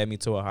get me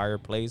to a higher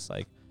place?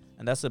 Like,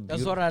 and that's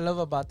that's what I love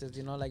about this.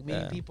 You know, like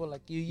meeting Yeah. people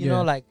like you. Yeah. You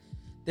know, like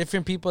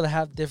different people that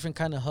have different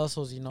kind of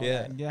hustles. You know,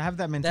 Yeah. like, Yeah, have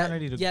that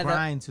mentality to yeah, that-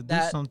 grind, to do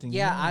that- something.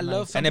 yeah, you know, I like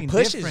love- And it something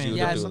pushes different, you to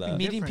yeah, do something that.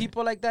 meeting different.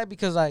 people like that,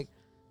 because like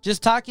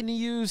just talking to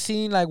you,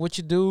 seeing like what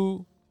you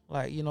do,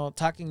 like, you know,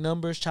 talking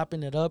numbers,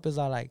 chopping it up is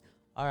all like,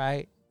 all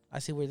right, I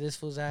see where this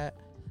fool's at,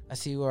 I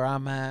see where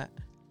I'm at,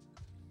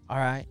 all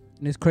right.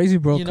 And it's crazy,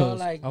 bro, You know, because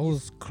like, I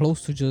was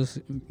close to just,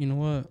 you know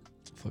what?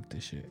 Fuck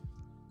this shit.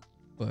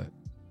 But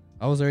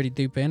I was already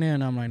deep in it,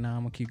 and I'm like, nah,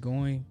 I'm going to keep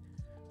going.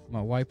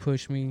 My wife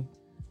pushed me.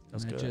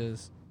 That's and it good.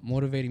 just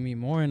motivated me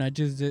more. And I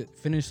just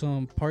finished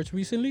some parts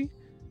recently.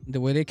 The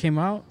way they came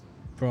out,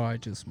 bro, I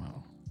just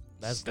smile.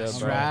 That's good, That's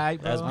bro. right,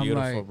 bro. That's I'm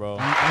beautiful, like- bro. You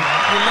look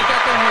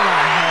at them, you're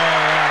like,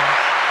 hell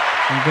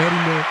I'm ready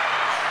to.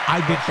 I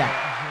did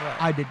that.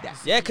 yeah. I did that.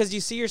 Yeah, because you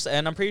see yourself,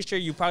 and I'm pretty sure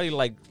you probably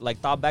like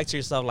thought back to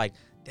yourself, like,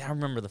 damn, I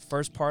remember the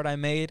first part I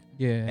made,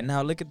 Yeah. and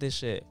now look at this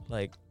shit.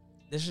 Like,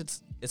 this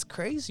shit's, it's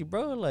crazy,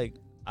 bro. Like,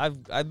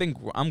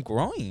 I'm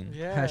growing.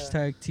 Yeah.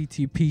 Hashtag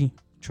TTP.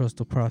 Trust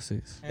the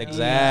process. Hell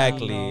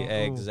Exactly, no.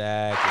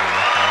 exactly.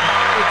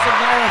 It's a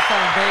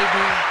marathon,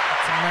 baby.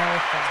 It's a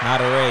marathon.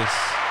 Not a race.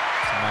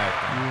 It's a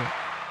marathon.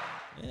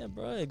 Yeah. Yeah,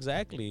 bro,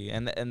 exactly.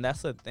 And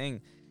that's the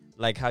thing.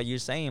 Like how you're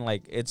saying,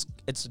 like it's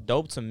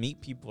dope to meet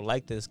people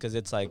like this, because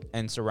it's like,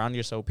 and surround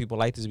yourself with people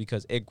like this,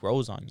 because it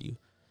grows on you.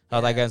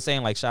 Like I'm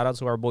saying, like shout out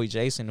to our boy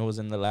Jason, who was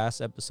in the last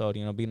episode,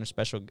 you know, being a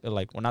special,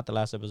 like, well, not the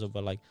last episode,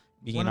 but like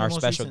being One of our the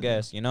most special recent,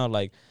 guest, you know,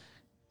 like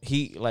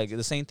he, like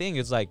the same thing.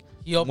 It's like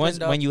He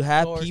opened up when you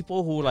have doors.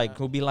 people who like, Yeah.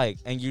 who be like,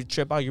 and you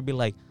trip out, you'll be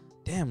like,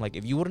 damn, like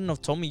if you wouldn't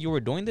have told me you were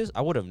doing this,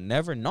 I would have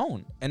never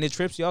known. And it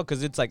trips you out,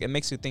 because it's like, it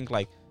makes you think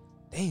like,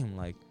 damn,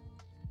 like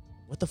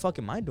what the fuck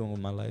am I doing with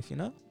my life, you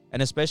know?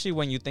 And especially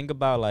when you think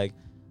about like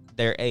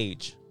their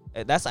age.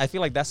 I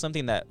feel like that's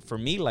something that for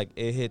me, like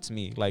it hits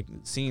me, like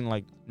seeing,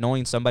 like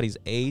knowing somebody's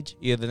age,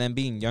 either them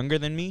being younger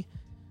than me,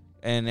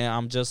 and then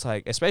I'm just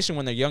like, especially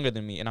when they're younger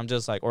than me, and I'm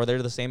just like, or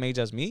they're the same age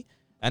as me,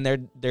 and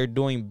they're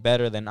doing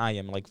better than I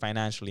am, like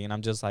financially, and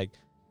I'm just like,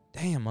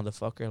 damn,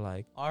 motherfucker,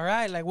 like All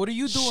right, like what are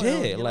you doing?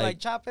 Shit, You know, like, like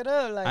chop it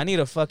up. Like I need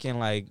to fucking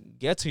like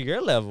get to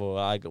your level.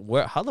 Like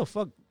how the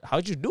fuck,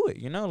 how'd you do it?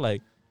 You know,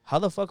 like how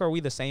the fuck are we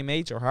the same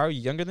age, or how are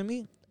you younger than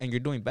me and you're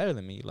doing better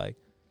than me? Like,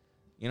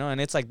 you know, and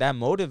it's like that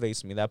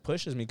motivates me, that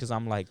pushes me, because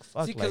I'm like,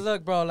 fuck. See, like, cause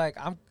look, bro, like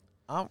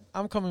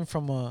I'm coming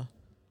from a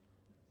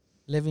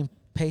living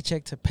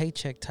paycheck to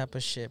paycheck type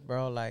of shit,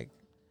 bro. Like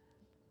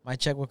my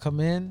check would come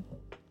in,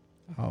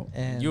 Oh,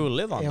 and you will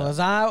live on it that. was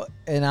out,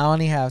 and I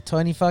only have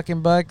 20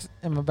 fucking bucks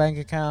in my bank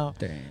account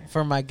dang,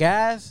 for my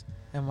gas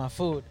and my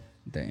food.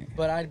 dang.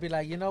 But I'd be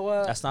like, you know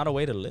what? That's not a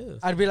way to live.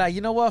 I'd be like,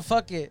 you know what?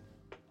 Fuck it.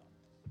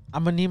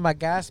 I'm gonna need my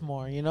gas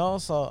more, you know.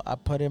 So I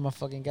put in my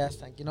fucking gas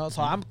tank, you know.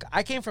 So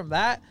I came from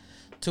that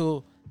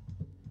to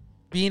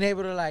being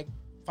able to like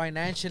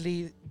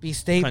financially be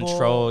stable,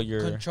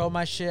 control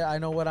my shit. I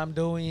know what I'm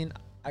doing.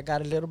 I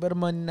got a little bit of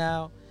money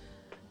now,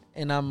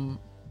 and I'm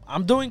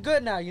doing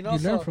good now, you know. You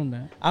so learn from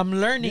that. I'm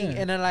learning, Yeah.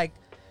 and then like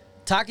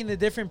talking to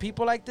different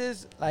people like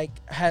this, like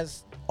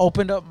has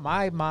opened up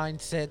my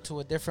mindset to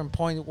a different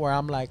point where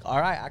I'm like,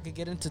 all right, I could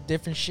get into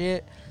different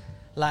shit.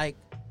 Like,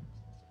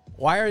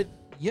 why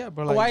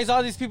bro. Like, why is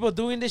all these people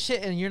doing this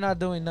shit and you're not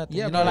doing nothing?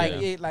 Yeah, you know, bro. like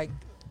Yeah. like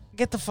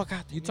get the fuck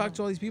out. you talk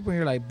to all these people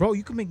here, like, bro,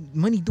 you could make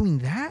money doing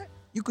that.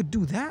 You could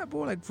do that,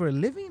 bro, like for a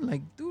living.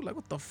 Like, dude, like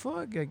what the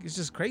fuck? Like, it's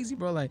just crazy,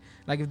 bro. Like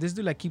if this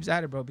dude like keeps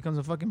at it, bro, becomes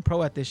a fucking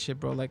pro at this shit,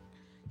 bro. Like,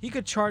 he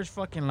could charge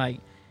fucking like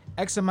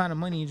X amount of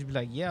money and just be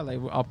like, yeah, like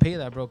I'll pay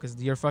that, bro, because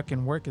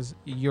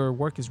your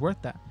work is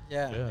worth that.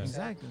 Yeah, Yeah.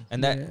 Exactly.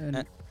 And that, Yeah,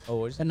 and-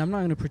 what is it? And I'm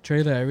not gonna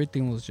portray that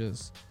everything was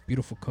just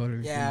beautiful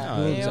colors. Yeah,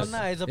 No, It hell was-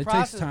 no, it's a it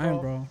process, takes time,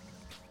 bro. bro.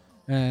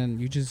 And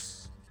you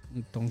just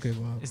don't give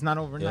up. It's not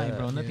overnight, Yeah.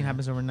 bro. Nothing Yeah.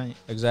 happens overnight.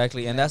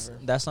 Exactly, and Never.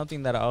 that's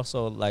something that I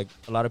also like.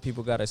 A lot of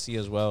people gotta see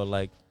as well.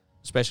 Like,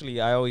 especially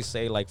I always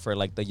say like for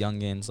like the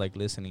youngins like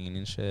listening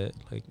and shit.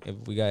 Like if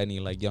we got any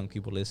like young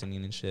people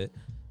listening and shit,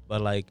 but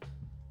like,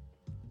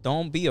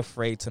 don't be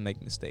afraid to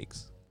make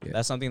mistakes. Yeah.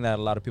 That's something that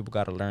a lot of people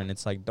gotta learn.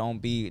 It's like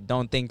don't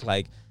think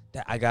like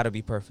that I gotta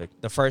be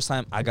perfect. The first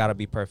time I gotta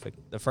be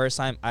perfect. The first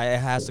time it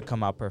has to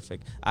come out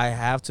perfect. I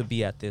have to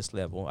be at this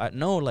level.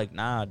 No, like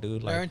nah,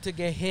 dude. Like Learn to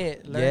get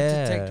hit. Learn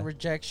to take Yeah. the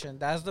rejection.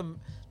 That's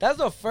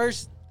the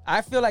first.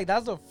 I feel like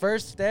that's the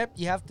first step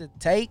you have to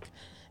take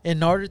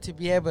in order to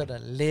be able to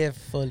live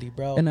fully,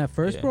 bro. And at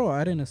first, Yeah. bro,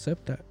 I didn't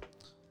accept that.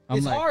 I'm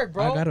It's like, hard,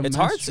 bro. I gotta it's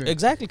hard master to, it.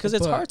 exactly because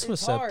it's But- hard to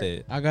It's accept hard.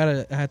 it. I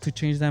had to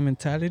change that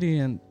mentality,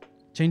 and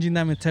changing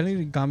that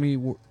mentality got me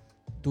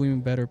doing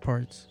better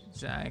parts.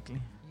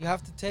 Exactly. You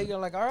have to take it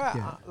like, all right,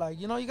 Yeah. like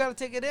you know, you gotta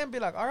take it in. Be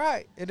like, all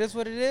right, it is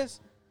what it is.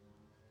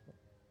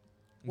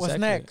 What's Exactly.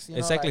 next? You know,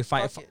 Exactly. like,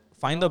 find fuck it,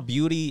 find you the know?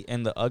 beauty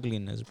in the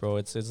ugliness, bro.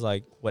 It's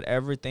like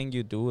whatever thing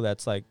you do,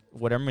 that's like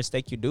whatever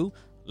mistake you do,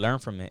 learn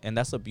from it. And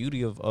that's the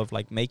beauty of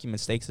like making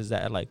mistakes, is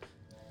that like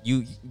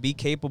you be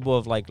capable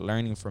of like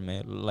learning from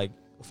it. Like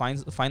find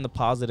the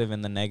positive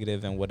and the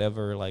negative and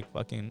whatever like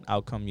fucking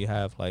outcome you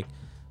have. Like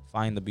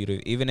find the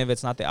beauty, even if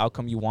it's not the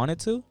outcome you wanted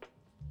to.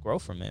 Grow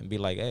from it and be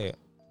like, hey,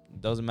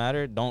 doesn't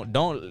matter. Don't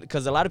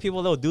because a lot of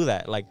people they'll do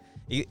that. Like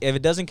if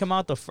it doesn't come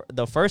out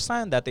the first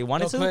time that they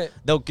wanted They'll to, quit.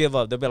 they'll give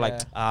up. They'll be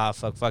like, Yeah.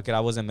 fuck it, I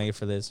wasn't made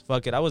for this.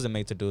 Fuck it, I wasn't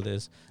made to do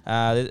this.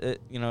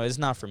 You know, it's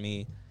not for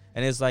me.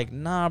 And it's like,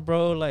 nah,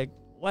 bro. Like,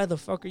 why the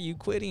fuck are you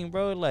quitting,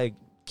 bro? Like,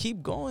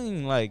 keep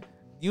going. Like,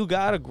 you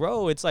gotta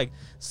grow. It's like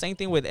same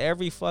thing with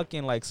every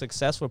fucking like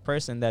successful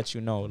person that you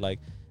know. Like,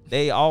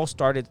 they all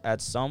started at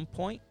some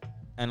point.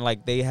 And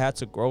like they had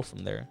to grow from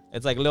there.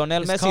 It's like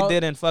Lionel It's Messi called-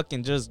 didn't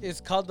fucking just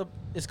It's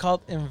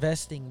called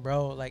investing,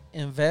 bro. Like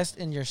invest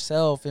in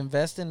yourself,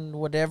 invest in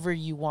whatever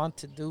you want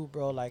to do,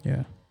 bro. Like,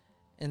 Yeah.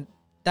 and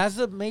that's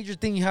the major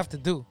thing you have to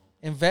do.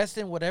 Invest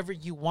in whatever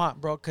you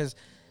want, bro. Because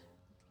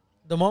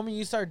the moment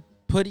you start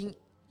putting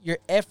your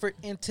effort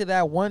into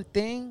that one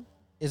thing,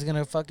 is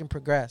gonna fucking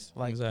progress.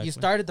 Like Exactly. you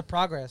started the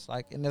progress,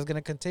 like, and it's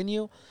gonna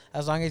continue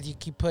as long as you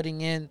keep putting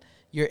in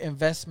your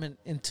investment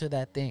into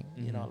that thing.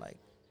 You know, Mhm. like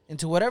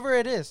into whatever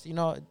it is. You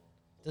know, it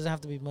doesn't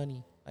have to be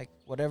money. Like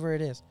whatever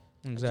it is.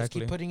 Just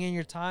exactly keep putting in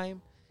your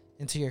time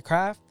into your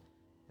craft.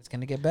 It's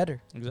gonna get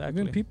better.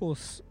 exactly. Even people,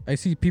 I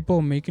see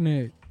people making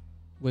it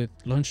with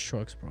lunch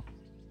trucks, bro.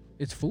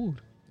 It's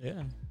food.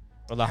 Yeah.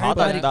 Or the hot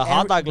dog, Everybody- the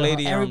hot dog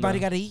lady. on Everybody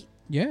the, gotta eat.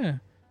 Yeah.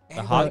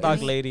 the hot Everybody dog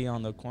gotta eat. lady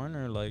on the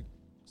corner, like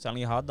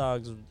selling hot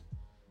dogs,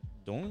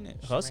 doing it,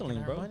 She's hustling,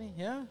 making her bro. money,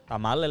 yeah.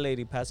 Tamale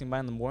lady passing by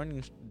in the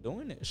morning,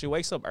 doing it. She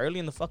wakes up early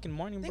in the fucking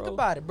morning, Think bro.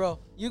 about it, bro.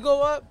 You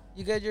go up,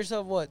 you get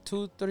yourself what,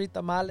 2-3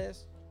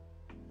 tamales,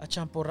 a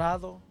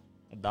champurrado.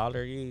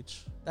 $1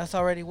 each. That's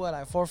already what,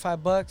 like $4 or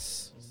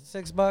 $5,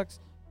 $6.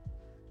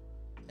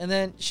 And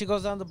then she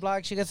goes down the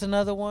block, she gets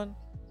another one,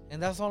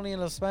 and that's only in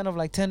a span of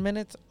like 10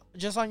 minutes.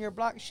 Just on your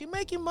block, she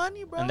making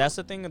money, bro. And that's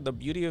the thing, the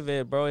beauty of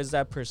it, bro, is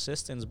that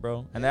persistence,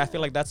 bro. And I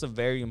feel like that's a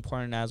very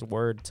important ass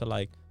word to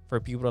like for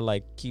people to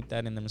like keep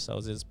that in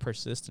themselves, is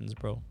persistence,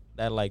 bro.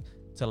 That like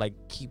to like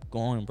keep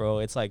going, bro.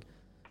 It's like,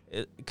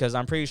 because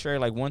I'm pretty sure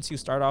like once you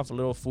start off a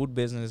little food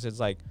business, it's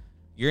like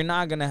you're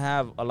not gonna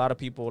have a lot of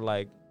people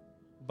like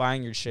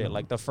buying your shit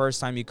like the first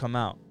time you come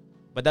out.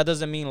 But that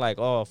doesn't mean like,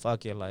 oh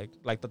fuck it,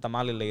 like the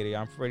tamale lady.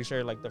 I'm pretty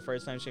sure like the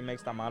first time she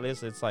makes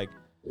tamales, it's like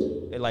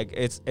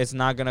it's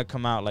not gonna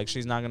come out like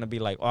she's not gonna be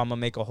like, oh, I'm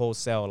gonna make a whole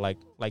sell like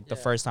the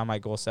first time I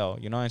go sell,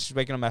 you know. And she's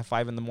waking up at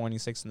 5 a.m,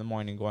 6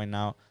 a.m, going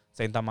out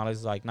saying tamales.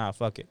 Is like, nah,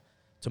 fuck it.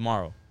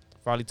 Tomorrow,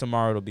 probably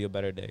tomorrow it'll be a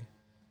better day.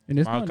 And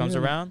it's Tomorrow not comes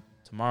even- around,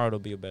 tomorrow it'll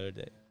be a better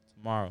day.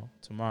 Tomorrow.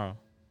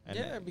 And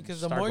Yeah,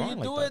 because the start more you going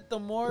like do that. it, the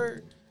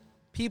more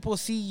people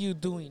see you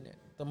doing it.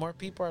 The more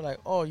people are like,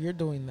 oh, you're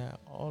doing that.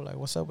 Oh, like,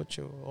 what's up with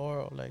you?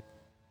 Or, like,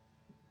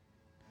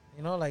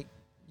 you know, like,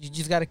 you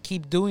just got to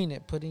keep doing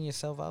it, putting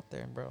yourself out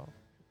there, bro.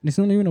 It's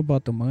not even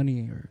about the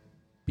money or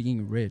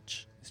being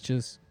rich. It's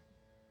just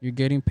you're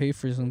getting paid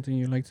for something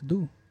you like to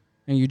do.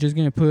 And you're just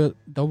going to put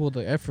double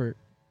the effort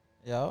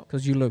Yeah.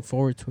 because you look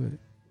forward to it.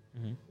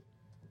 Mhm.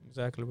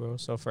 Exactly, bro.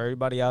 So for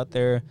everybody out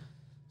there,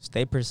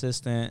 stay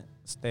persistent,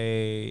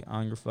 stay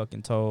on your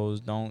fucking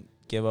toes. Don't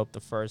give up the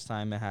first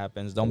time it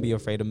happens. Don't be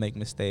afraid to make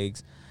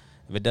mistakes.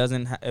 If it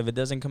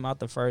doesn't come out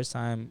the first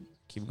time,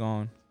 keep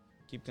going,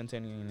 keep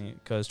continuing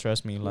it. Cause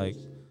trust me, like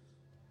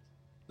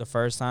the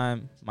first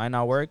time might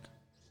not work,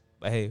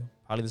 but hey,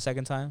 probably the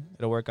second time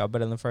it'll work out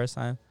better than the first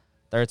time.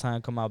 Third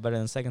time come out better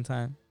than the second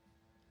time.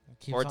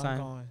 Keeps Fourth on time.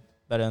 going.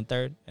 Better than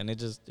third, and it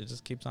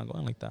just keeps on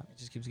going like that. It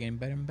just keeps getting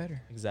better and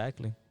better.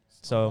 Exactly.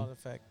 Snowball So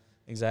effect.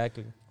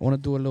 exactly. I want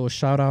to do a little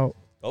shout out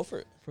Go for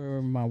it.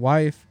 for my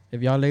wife.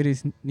 If y'all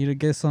ladies need to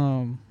get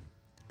some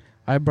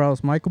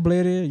eyebrows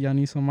microbladed, y'all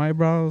need some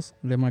eyebrows,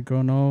 let my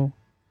girl know.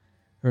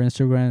 Her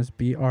Instagram is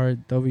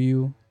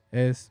BRWSBYLYN.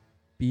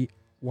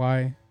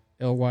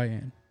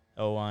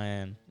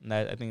 OYN.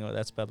 That I think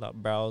that's spelled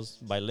out Brows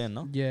by Lynn,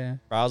 no? Yeah.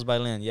 Brows by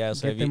Lynn. Yeah.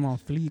 So Get if them you, on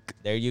fleek.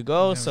 there you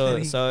go. Yeah, So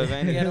fleek. so if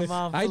any Get 'em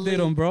off I the did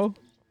them, lead. bro.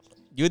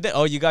 you did.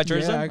 Oh, you got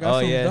yours Yeah, done. I got Oh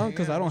some yeah. done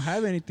because I don't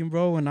have anything,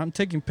 bro. When I'm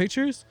taking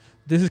pictures,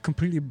 this is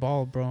completely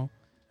bald, bro.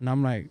 And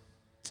I'm like,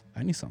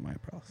 I need some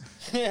eyebrows.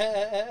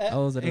 I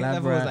was Hey, that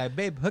was elaborate. like,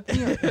 babe, hook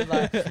me up.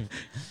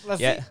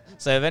 Let's Yeah. see.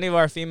 So if any of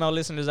our female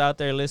listeners out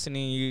there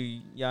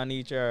listening, y'all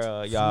need your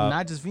y'all.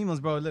 Not just females,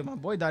 bro. Look, my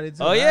boy died it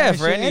too. Oh yeah, Alright,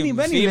 for shit, any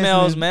anybody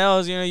females, listening.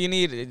 males, you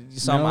need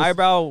some Males.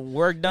 eyebrow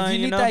work If done. you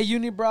You need know, that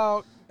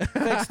unibrow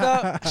fixed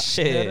up,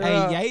 shit.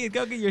 Yeah. Hey,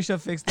 go get your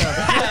shit fixed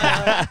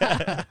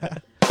up.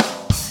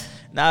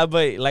 Nah,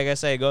 but like I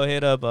said, go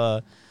hit up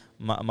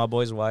my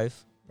boy's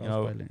wife. You Brows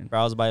know, by Lynn.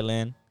 Brows by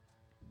Lynn.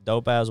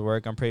 Dope ass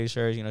work. I'm pretty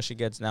sure she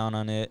gets down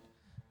on it,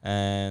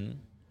 and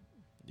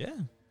yeah,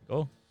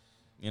 go.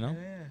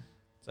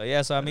 So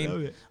yeah, so I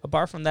mean,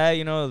 apart from that,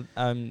 I don't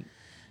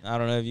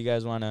know if you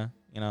guys wanna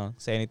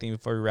say anything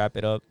before we wrap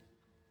it up.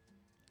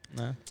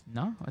 No,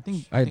 No, I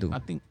think I do. I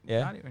think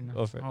Yeah? got it right now.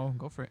 Go for it. Oh,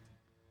 go for it.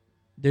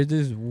 There's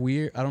this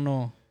weird, I don't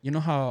know. You know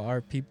how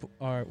our people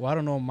are, well, I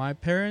don't know, my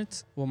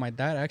parents, well, my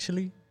dad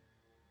actually,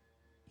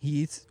 he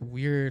eats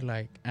weird,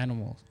 like,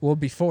 animals. Well,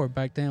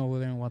 back then, over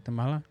there in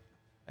Guatemala.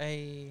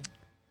 hey,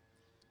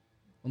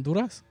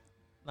 Honduras?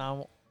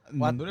 now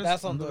what?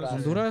 That's Honduras.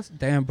 Honduras?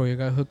 Damn, bro, you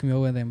gotta hook me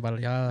up with them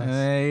baleadas.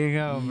 There you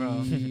go, bro.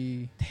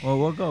 Y- Well,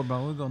 we'll go,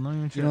 bro. We'll go. No,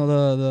 even you know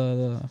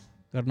the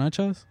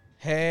garnachas?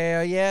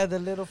 Hell yeah, the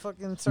little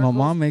fucking My circles.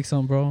 mom makes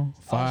them, bro.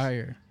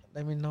 Fire.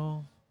 Let me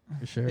know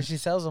For sure. if she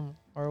sells them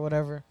or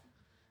whatever.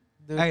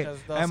 Dude, Hey, 'cause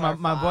hey, those my are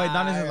boy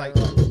Donis is fire, like,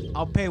 bro.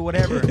 I'll pay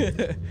whatever.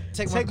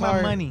 Take my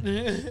card. money.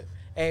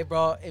 Hey,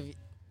 bro,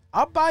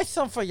 I'll buy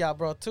some for y'all,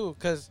 bro, too,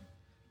 cause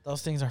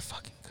those things are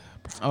fucking good,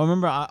 bro. I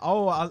remember.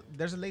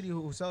 There's a lady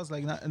who sells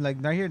like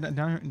down here,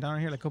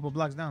 like a couple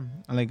blocks down.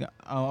 Like,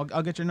 I'll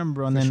get your number,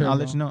 bro, and For then sure, I'll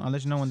bro. let you know. I'll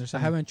let you know when they're I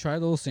selling. haven't tried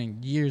those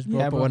in years, bro.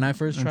 Yeah, but bro. when I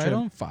first Don't tried trip.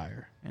 them,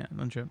 fire. Yeah,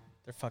 don't trip.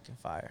 They're fucking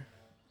fire.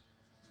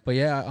 But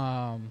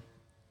yeah,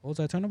 what was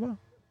I talking about?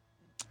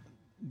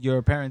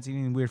 Your parents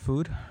eating weird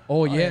food.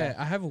 Oh, yeah. yeah,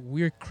 I have a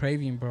weird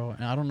craving, bro,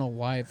 and I don't know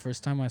why.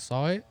 First time I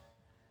saw it,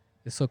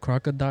 it's a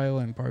crocodile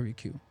and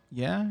barbecue.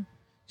 Yeah.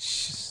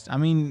 I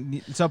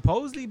mean,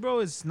 supposedly, bro,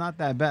 it's not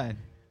that bad.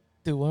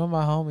 Dude, one of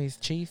my homies,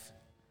 Chief,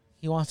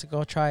 he wants to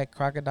go try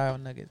crocodile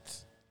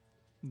nuggets.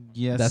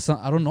 Yes. That's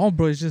not, I don't know,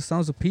 bro. It just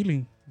sounds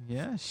appealing.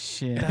 Yeah.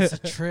 Shit. That's a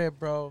trip,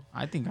 bro.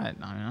 I think I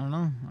don't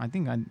know. I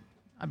think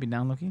I'd be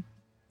down looking.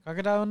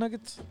 Crocodile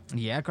nuggets?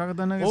 Yeah,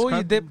 crocodile nuggets. What will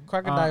you dip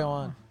crocodile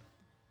on?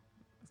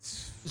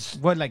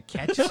 What, like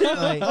ketchup?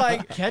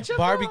 like ketchup?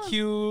 bro?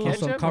 Barbecue, Or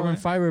some Ketchup carbon or-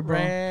 fiber, bro.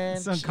 ranch.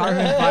 Some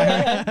carbon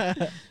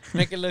fiber.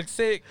 Make it look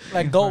sick.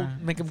 Like gold.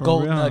 Make them For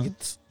gold real.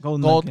 nuggets.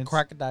 Gold Gold nuggets.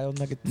 crocodile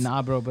nuggets.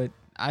 Nah, bro, but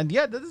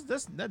yeah,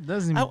 that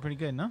does seem I- pretty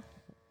good, no?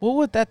 What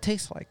would that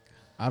taste like?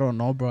 I don't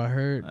know, bro. I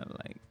heard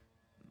Like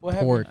What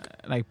have pork.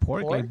 like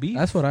pork, Pork? like beef.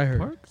 That's what I heard.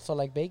 Pork? So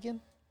like bacon?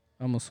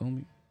 I'm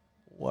assuming.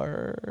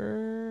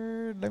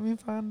 Word. Let me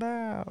find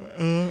out.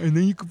 And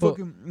then you could But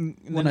fucking.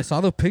 When I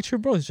saw the picture,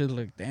 bro, it's just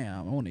like, damn,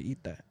 I want to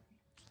eat that.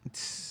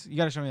 You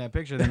gotta show me that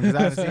picture then, because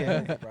I haven't seen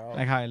it. Bro.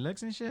 Like how it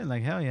looks and shit.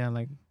 Like hell yeah,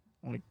 like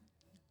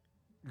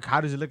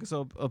how does it look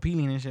so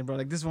appealing and shit, bro?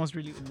 Like this one's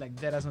really like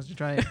dead ass wants to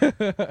try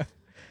it.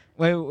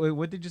 Wait,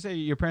 what did you say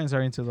your parents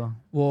are into though?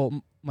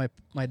 Well,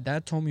 my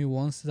dad told me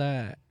once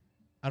that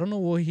I don't know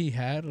what he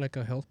had, like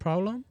a health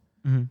problem,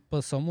 Mhm.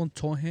 but someone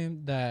told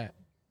him that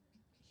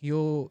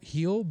he'll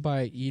heal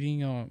by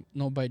eating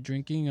by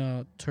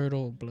drinking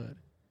turtle blood.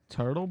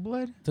 Turtle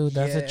blood? Dude,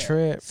 that's a Yeah.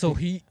 trip. So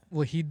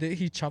what he did,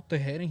 he chopped the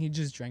head and he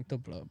just drank the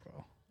blood,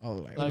 bro. I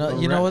was like, You Like know,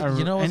 a you know ra- what? a-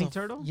 You know any what's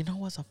turtle? You know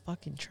what's a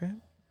fucking trip?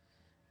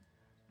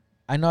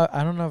 I know.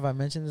 I don't know if I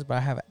mentioned this, but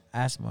I have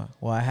asthma.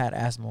 Well, I had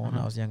asthma when I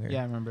Uh-huh. was younger.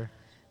 Yeah, I remember.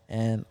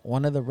 And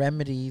one of the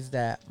remedies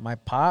that my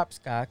pops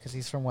got, because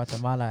he's from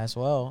Guatemala as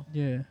well,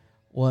 yeah.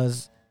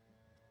 was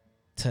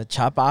to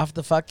chop off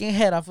the fucking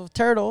head off of a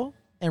turtle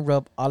and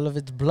rub all of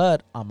its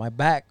blood on my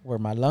back where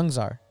my lungs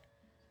are.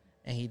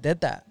 And he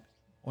did that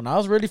when I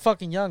was really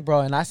fucking young, bro.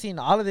 And I seen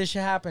all of this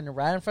shit happen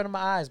right in front of my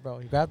eyes, bro.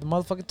 He grabbed the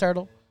motherfucking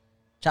turtle,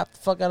 chopped the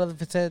fuck out of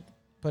its head,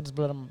 put his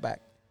blood on my back.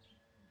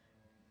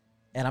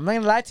 And I'm not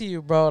gonna lie to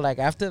you, bro. Like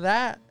after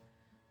that,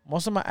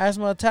 most of my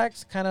asthma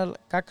attacks kind of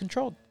got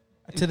controlled.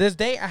 To this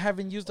day, I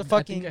haven't used a I think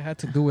fucking. it had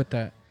to do with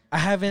that. I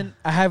haven't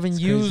It's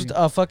used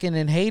crazy. a fucking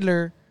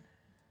inhaler.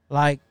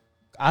 Like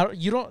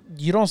you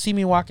don't see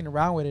me walking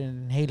around with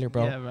an inhaler,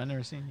 bro. Yeah, but I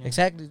never seen. Yeah.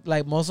 Exactly.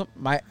 Like most of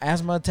my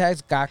asthma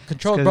attacks got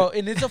controlled, 'cause- bro.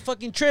 And it's a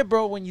fucking trip,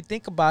 bro, when you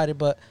think about it.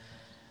 But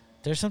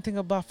there's something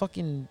about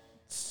fucking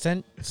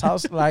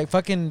South, like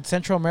fucking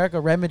Central America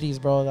remedies,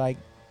 bro. Like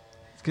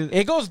It's 'cause-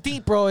 it goes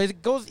deep, bro.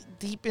 It goes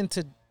deep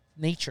into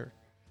nature.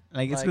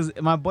 Like it's Like-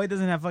 because my boy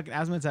doesn't have fucking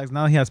asthma attacks.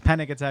 Now he has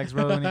panic attacks,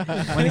 bro.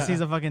 When he sees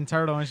a fucking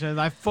turtle and shit,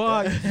 like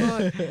fuck.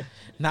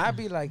 Now I'd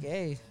be like,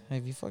 hey,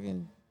 if you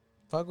fucking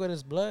fuck with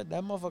his blood,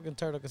 that motherfucking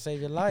turtle can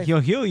save your life. He'll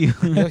heal you.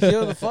 He'll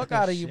heal the fuck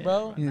out of you,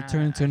 bro. You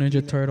turn into a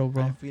Ninja Turtle, I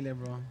bro. feel it,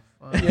 bro.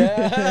 Fuck.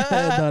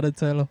 Yeah.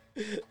 Donatello.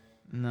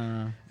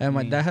 No. And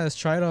my Me. dad has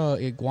tried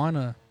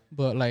iguana,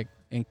 but like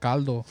in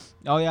caldo.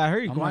 Oh yeah, I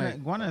heard I'm iguana. like-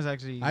 Iguana is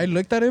actually. I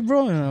looked at it,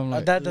 bro, and I'm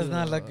like, That does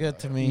not look good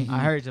to me. I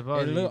heard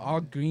about it it. looked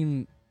all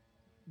green.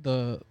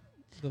 The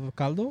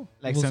caldo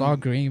Like it was some- all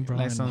green, bro.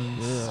 like and- some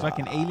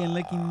fucking alien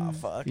looking.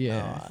 Fuck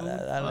Yeah. no,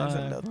 that looks a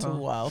Fuck, little bro. too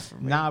wild for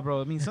me. Nah, bro.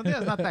 I mean, something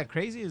that's not that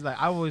crazy is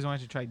like I always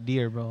wanted to try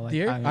deer, bro. Like,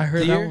 deer. I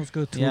heard Deer? that was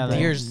good too. Yeah, bro. like,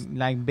 Deer's-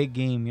 like big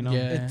game, you know.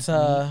 Yeah. It's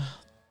a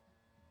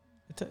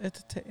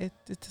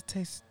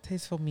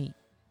tasteful meat.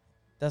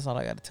 That's all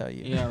I gotta tell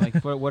you. Yeah, like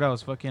what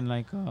else? Fucking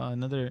like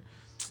another.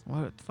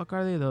 What the fuck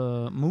are they?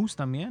 The moose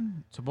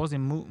también. Supposedly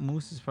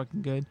moose is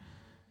fucking good.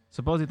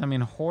 Supposedly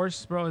también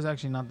horse, bro, is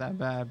actually not that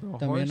bad, bro.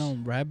 También Horse.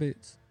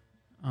 rabbits.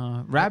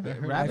 Rabbit, I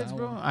heard rabbits, that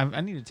bro. one.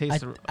 I need to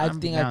taste. I I'm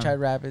think I down. tried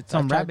rabbits.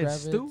 Some I tried rabbit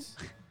stew?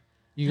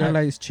 You got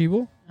like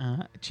chivo,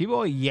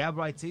 Chivo, yeah,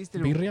 bro. I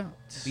tasted it. birria.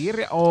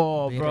 Birria,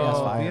 oh, Birria's bro,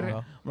 fire,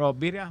 birria, bro.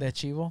 birria. The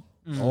chivo.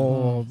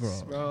 Oh,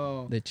 bro.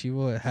 bro. The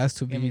chivo, it has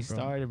to be, Get me bro.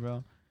 started,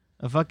 bro.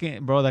 The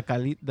fucking bro, the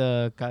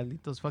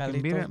Calitos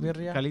fucking Calitos birria,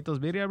 birria. Calitos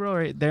birria, bro.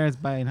 Right there is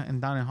by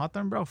down in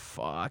Hawthorne, bro.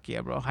 Fuck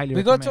yeah, bro. Highly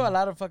We go recommend. to a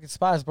lot of fucking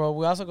spots, bro.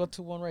 We also go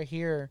to one right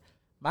here.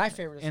 My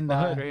favorite In the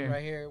spot hood right here.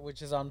 right here,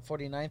 which is on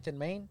 49th and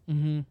Main.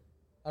 Mm-hmm.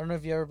 I don't know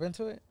if you ever been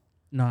to it.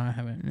 No, I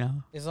haven't.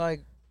 No. It's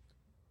like,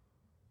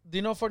 do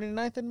you know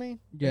 49th and Main?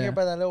 Right Yeah. here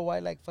by that little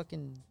white like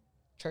fucking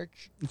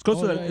church, It's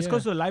close Oh, to yeah, it's yeah.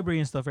 close to the library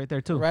and stuff right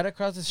there too. right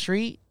across the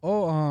street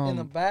Oh, in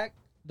the back.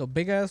 the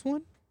big ass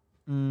one.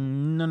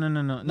 No.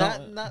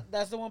 Not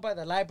that's the one by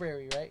the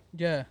library, right?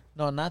 Yeah.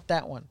 No, not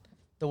that one.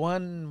 The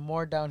one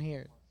more down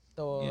here.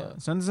 The Yeah.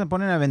 Son se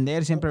ponen a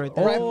vender siempre right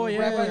there. right, Oh, right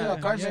yeah, by the yeah,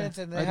 apartments,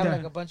 and they Right have there.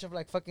 like a bunch of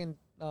like fucking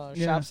Yeah.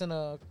 shops in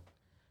a.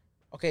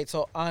 Okay,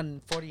 so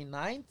on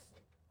 49th,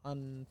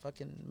 on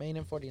fucking Main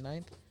and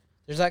 49th,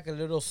 there's like a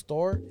little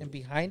store, and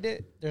behind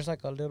it, there's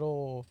like a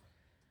little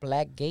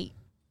black gate.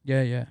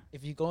 Yeah, yeah.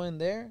 If you go in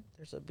there,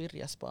 there's a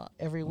birria spot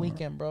every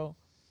weekend, bro,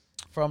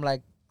 from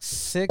like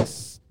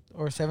 6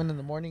 or 7 in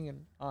the morning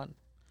and on.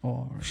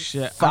 Oh,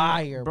 Shit,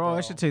 Fire, bro. bro.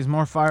 That shit tastes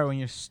more fire when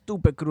you're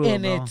stupid crudo,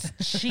 And bro. it's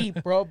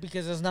cheap, bro,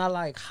 because it's not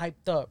like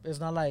hyped up.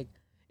 It's not like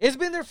it's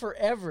been there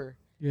forever.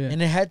 yeah.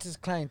 And it had this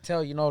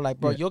clientele, you know,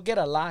 like, bro, Yeah. you'll get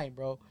a line,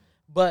 bro,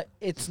 but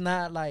it's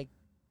not like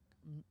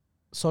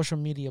social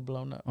media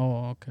blown up.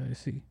 Oh, okay. I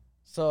see.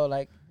 So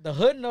like the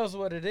hood knows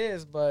what it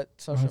is, but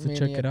I'll social have to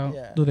media, check it out.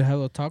 yeah, Do they have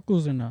the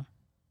tacos or not?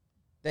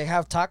 they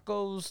have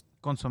tacos,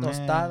 Consomé,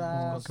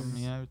 tostadas.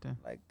 yeah, everything.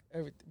 like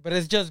everything, but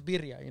it's just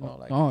birria, you know,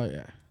 like Oh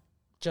yeah.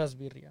 just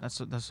birria.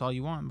 That's all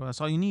you want, bro.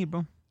 That's all you need,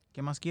 bro.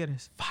 ¿Qué más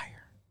quieres?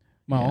 Fire.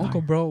 My Yeah.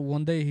 uncle, bro,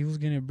 one day he was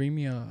gonna bring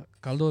me a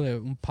caldo de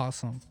un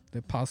possum.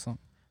 De possum.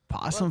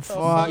 Possum, What the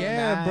fuck. fuck?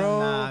 Yeah, nah, bro.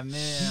 Nah,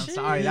 man. I'm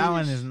sorry. That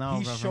one is no,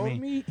 he bro. For showed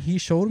me. He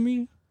showed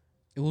me.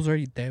 It was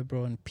already dead,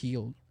 bro, and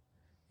peeled.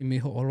 Y me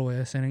dijo, oh, lo voy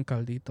a hacer en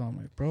caldito. I'm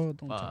like, bro,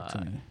 don't talk to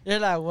Fuck. me. You're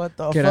like, what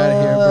the Get fuck? out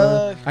of here,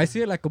 bro. I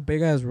see it like a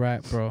big ass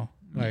rat, bro.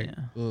 Like, Yeah.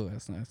 oh,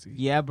 that's nasty.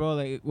 Yeah, bro.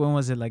 Like, when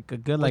was it? Like a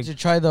good, Did like, you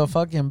try the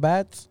fucking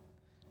bats?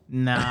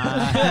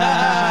 nah,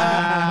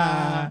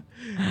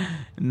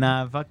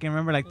 nah. Fucking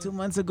remember, like 2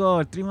 months ago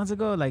or 3 months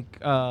ago, like,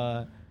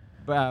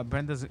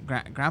 Brenda's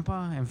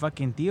grandpa and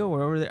fucking Theo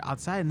were over there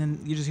outside, and then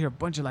you just hear a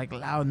bunch of like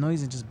loud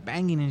noise and just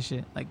banging and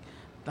shit, like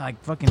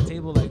fucking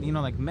table, like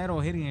like metal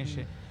hitting and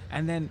shit,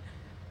 and then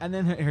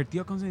her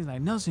Theo comes in, he's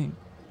like, Nelson,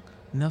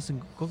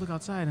 go look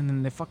outside, and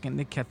then they fucking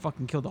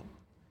killed a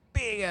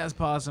big ass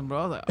possum, bro.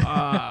 I was like,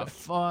 oh,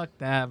 fuck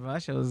that, bro.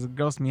 That shit was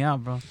grossed me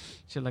out, bro.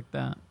 Shit like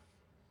that.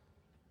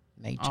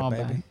 Nature, Oh,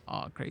 baby. man.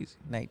 Oh, crazy.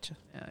 Nature.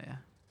 Yeah.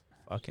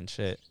 Fucking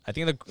shit. I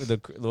think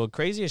the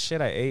craziest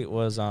shit I ate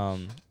was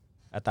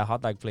at that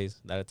hot dog place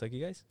that I took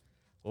you guys.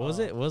 What was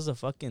it? What was the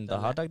fucking the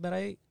hot dog that I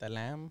ate? The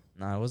lamb.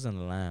 No, it wasn't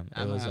the lamb. It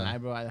I'm was not gonna lie,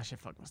 bro. That shit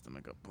fucked my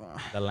stomach up, bro.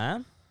 the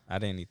lamb. I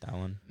didn't eat that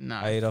one.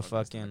 Nah, I ate a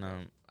fucked my fucking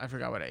stomach up. I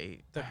forgot what I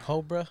ate. The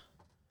cobra.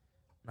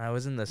 No, it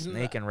wasn't the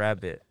snake and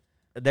rabbit.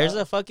 There's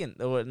a fucking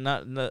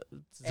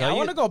Hey, I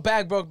want to go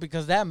back, bro,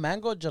 because that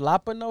mango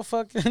jalapeno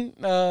fucking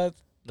the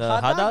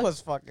hot dog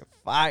was fucking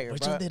fire,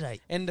 Which bro. one did I?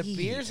 And the eat?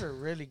 beers are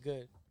really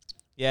good.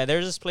 Yeah,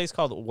 there's this place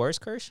called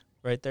Wurstkirch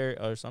right there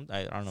or something.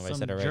 I don't know if I Some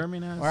said it right.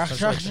 German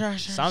ass. Or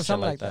Something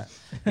like that.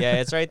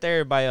 Yeah, it's right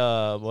there by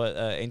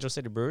Angel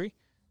City Brewery.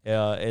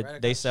 Yeah,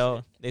 Right they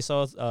across the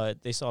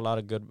sell a lot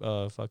of good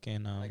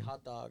fucking like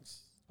hot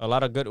dogs. a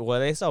lot of good. Well,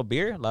 they sell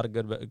beer, a lot of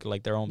good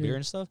like their own Yeah. beer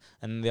and stuff,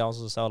 and they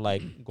also sell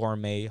like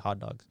gourmet hot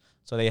dogs.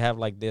 So they have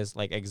like this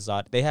like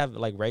exotic. They have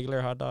like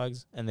regular hot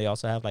dogs, and they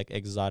also have like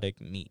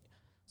exotic meat.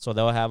 So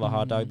they'll have a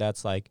hot dog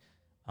that's like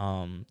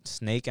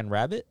snake and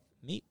rabbit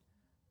meat,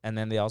 and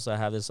then they also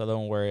have this other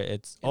one where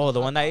it's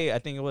the one I ate. I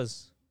think it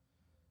was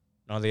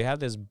no. They have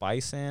this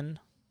bison,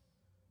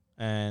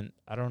 and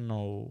I don't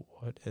know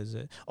what is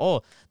it.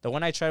 Oh, the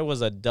one I tried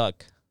was a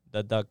duck.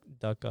 The duck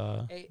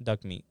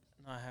meat.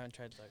 No, I haven't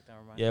tried duck.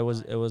 Never mind. Yeah,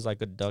 it was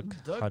like a duck.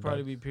 Duck hot probably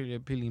dog. be pretty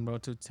appealing, bro,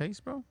 to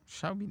taste, bro.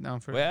 Shall be down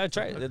for. Well, I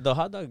tried the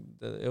hot dog.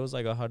 It was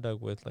like a hot dog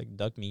with like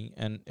duck meat,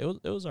 and it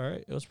was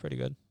alright. It was pretty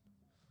good.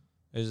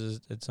 It's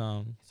It's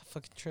a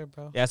fucking trip,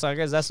 bro. yeah. So I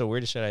guess that's the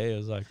weirdest shit I ate. It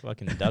was like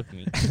fucking duck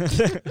meat.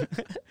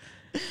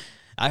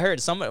 I heard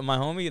my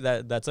homie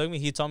that took me.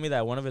 He told me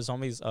that one of his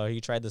homies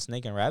he tried the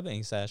snake and rabbit, and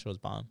he said that shit was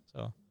bomb.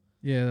 So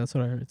Yeah, that's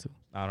what I heard too.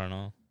 I don't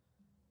know.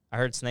 I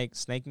heard snake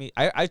meat.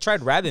 I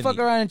tried rabbit Fuck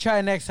meat. around and try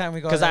it next time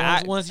we go. 'Cause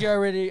There. Once you're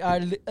already a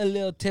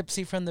little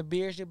tipsy from the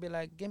beers, you'll be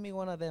like, "Give me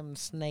one of them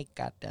snake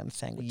goddamn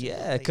sandwiches."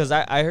 Yeah, because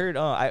I heard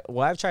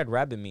I've tried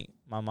rabbit meat.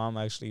 My mom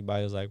actually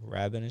buys like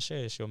rabbit and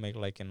shit. She'll make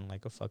like in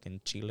like a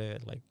fucking chile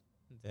like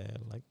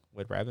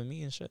with rabbit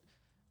meat and shit.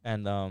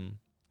 And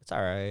it's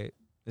alright.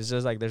 It's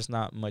just like there's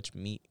not much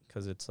meat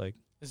because it's like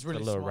it's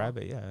really a little small.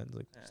 rabbit. Yeah,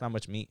 it's not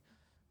much meat.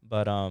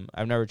 But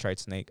I've never tried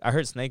snake. I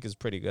heard snake is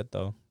pretty good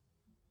though.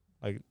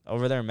 Like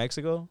over there in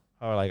Mexico,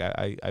 or like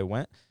I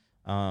went.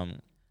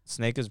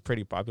 Snake is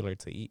pretty popular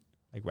to eat,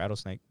 like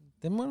rattlesnake.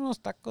 Deme unos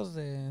tacos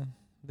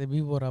de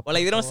víbora. Well,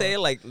 like they don't say it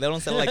like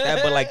that,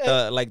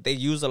 but like they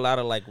use a lot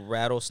of like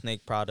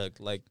rattlesnake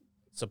product. Like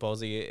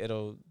supposedly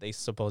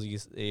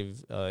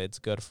it's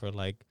good for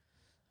like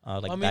I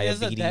mean,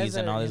 it's a diabetes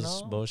and all desert, this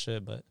you know?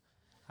 bullshit. But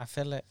I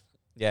feel it.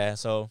 yeah,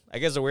 so I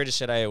guess the weirdest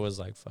shit I ate was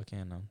like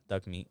fucking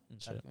duck meat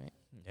and shit.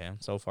 Yeah,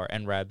 so far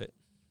and rabbit.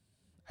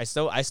 I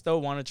still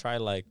want to try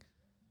like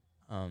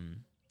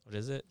what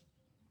is it?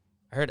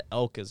 I heard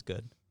elk is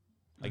good.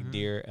 Like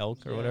deer,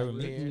 elk, or whatever.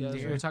 meat. Yeah, that's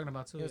what we were talking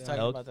about too. He was yeah.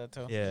 talking Elk. about that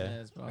too. Yeah,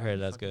 Yes, bro. I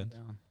heard that's Fucking good.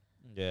 down.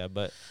 Yeah,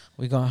 but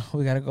We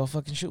gotta go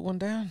fucking shoot one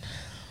down.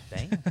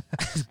 dang, I'm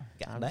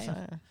goddamn.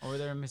 saying. Over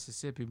there in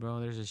Mississippi, bro,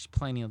 there's just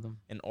plenty of them.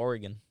 In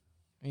Oregon,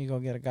 You go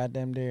get a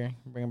goddamn deer,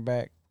 bring him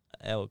back,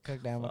 elk.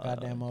 cook down a Fuck.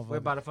 goddamn We're motherfucker.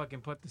 about to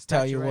fucking put the Tell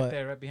statue you right what.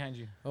 there, right behind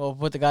you. Oh,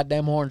 put the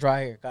goddamn horns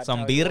right here. God Some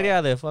tell you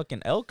birria de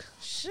fucking elk.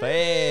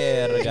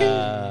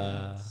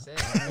 Verga.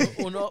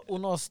 what.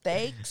 Unos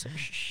steaks. La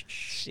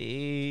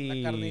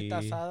Shit. carnita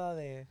asada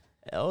de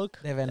Elk.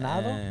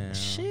 venado. Damn.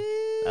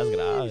 Sheesh. That's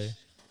grave.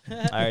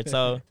 All right,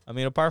 so I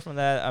mean, apart from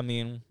that, I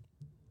mean,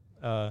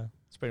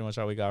 it's pretty much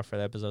all we got for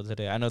the episode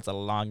today. I know it's a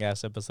long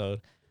ass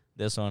episode.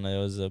 This one it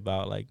was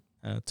about like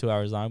 2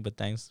 hours long, but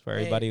thanks for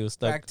everybody who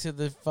stuck. Back to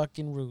the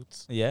fucking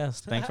roots.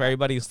 Yes, thanks for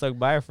everybody who stuck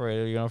by for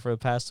it. For the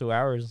past 2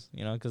 hours.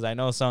 Because I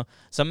know some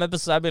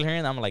episodes I've been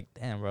hearing, I'm like,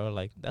 damn, bro,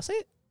 like that's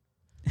it.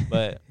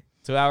 But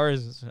 2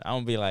 hours, I'm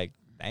gonna be like,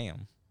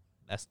 damn,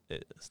 it's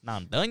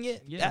not done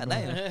yet. Yeah, God bro.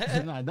 damn.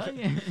 It's not done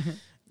yet.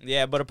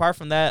 Yeah, but apart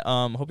from that,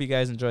 hope you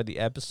guys enjoyed the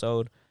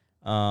episode.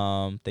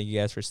 Thank you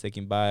guys for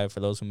sticking by. For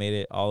those who made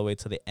it all the way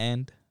to the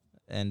end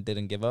and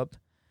didn't give up,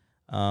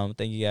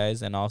 thank you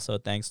guys, and also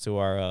thanks to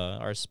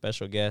our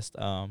special guest,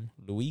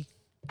 Louis,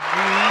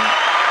 Yeah,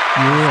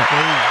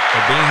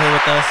 for being here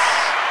with us.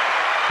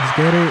 let's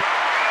get it.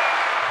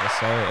 Yes,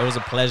 sir. It was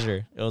a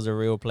pleasure. It was a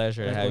real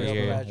pleasure to It have was you a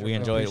here. pleasure, We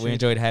bro.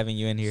 enjoyed having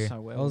you in here.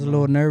 So well, I was a bro.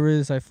 little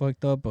nervous. I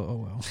fucked up, but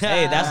oh well.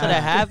 Hey, that's what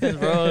happens,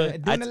 bro.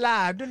 Doing it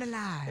live, doing it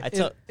live. I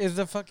tell Is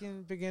the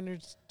fucking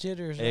beginner's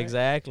jitters, right?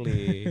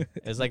 exactly.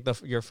 It's like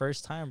your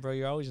first time, bro.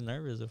 You're always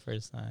nervous the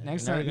first time.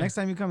 Next You're never time, gonna- next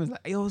time you come, it's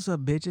like, hey, what's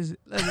up, bitches?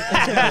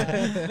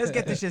 Let's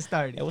get this shit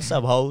started. Hey, what's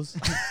up, hoes?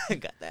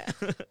 Got that.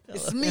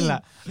 It's And me.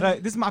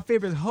 like, this is my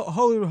favorite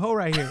hoe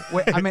right here.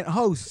 Wait, I meant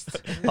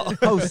host.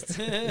 Host.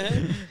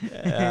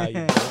 Yeah, you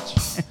bitch.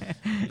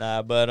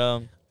 Nah, but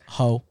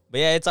Ho.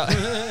 yeah, it's all.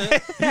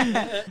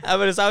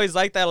 But it's always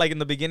like that. Like in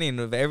the beginning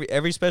of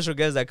every special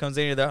guest that comes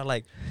in here, they're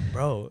like,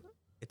 "Bro,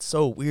 it's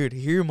so weird to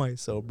hear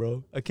myself,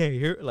 bro. I can't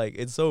hear, like,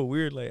 it's so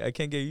weird. Like, I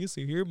can't get used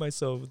to hear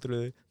myself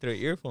through the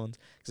earphones.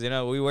 Because, you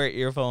know, we wear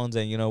earphones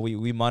and, you know,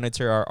 we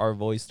monitor our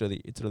voice through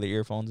the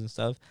earphones and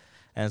stuff.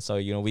 And so,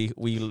 you know,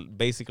 we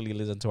basically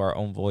listen to our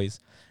own voice.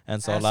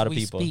 And so As a lot of we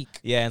people, speak.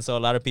 yeah. And so a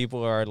lot of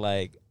people are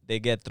like, they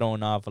get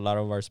thrown off. A lot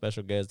of our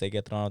special guests, they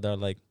get thrown off. They're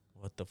like,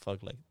 what the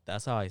fuck? Like,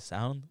 that's how I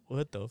sound?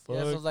 What the fuck?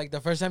 Yeah, so like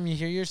the first time you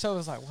hear yourself,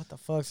 it's like, what the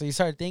fuck? So you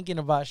start thinking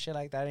about shit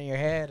like that in your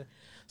head.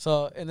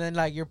 So, and then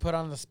like you're put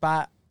on the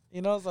spot,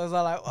 you know? So it's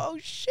all like, oh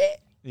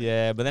shit.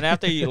 Yeah, but then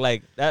after you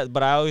like that,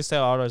 but I always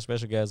tell all our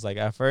special guests, like,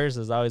 at first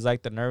it's always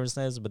like the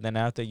nervousness, but then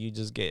after you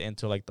just get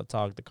into like the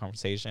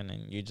conversation,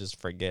 and you just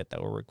forget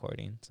that we're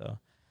recording. So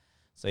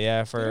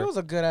yeah, Dude, it was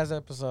a good ass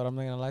episode. I'm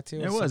not gonna lie to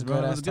you. It was, some bro. It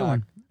good-ass was a good talk.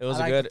 one. it was I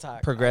a like to good talk. I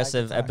like to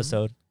progressive talk.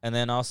 episode. And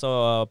then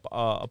also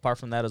apart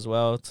from that as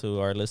well, to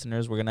our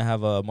listeners, we're gonna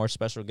have more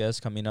special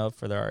guests coming up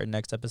for our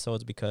next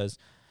episodes, because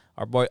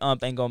our boy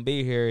Ump ain't gonna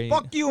be here.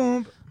 Fuck you,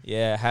 Ump.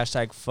 Yeah,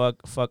 hashtag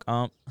fuck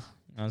Ump.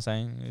 You know what I'm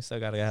saying? We still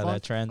gotta have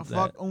that trend.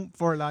 Fuck Ump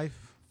for life.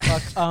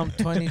 Fuck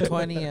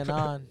 2020 and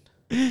on.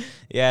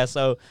 Yeah,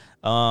 so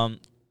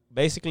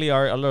basically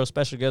our little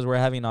special guests, we're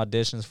having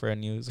auditions for a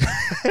new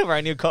for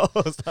our new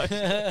co-host.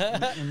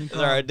 These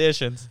are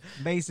auditions.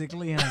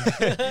 Basically,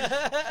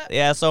 huh?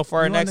 Yeah, so for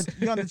our you next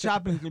you on the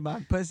chopping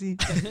block, pussy.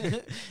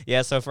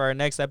 yeah, so for our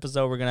next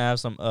episode, we're gonna have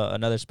some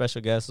another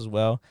special guest as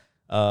well.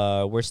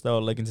 We're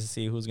still looking to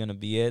see who's gonna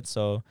be it.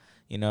 So,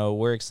 you know,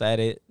 we're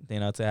excited, you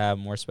know, to have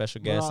more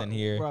special guests in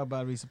here. We're all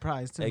about to be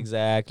surprised too.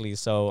 Exactly.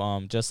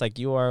 So just like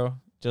you are,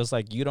 just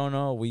like you don't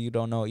know, we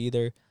don't know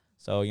either.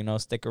 So, you know,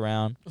 stick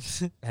around.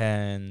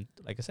 And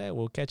like I said,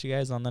 we'll catch you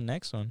guys on the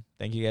next one.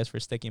 Thank you guys for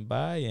sticking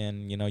by.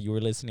 And, you know, you were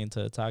listening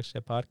to the Talk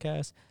Shit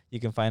Podcast. You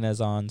can find us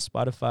on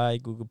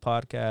Spotify, Google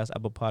Podcasts,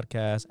 Apple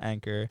Podcasts,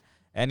 Anchor,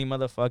 any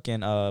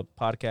motherfucking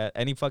podcast,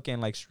 any fucking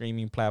like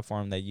streaming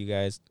platform that you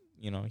guys,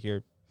 you know,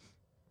 hear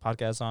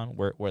podcasts on.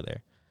 We're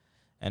there.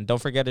 And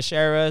don't forget to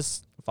share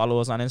us. Follow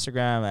us on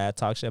Instagram at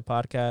Talk Shit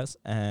Podcast.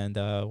 And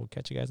we'll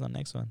catch you guys on the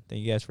next one.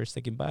 Thank you guys for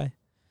sticking by.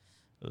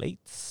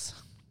 Lates.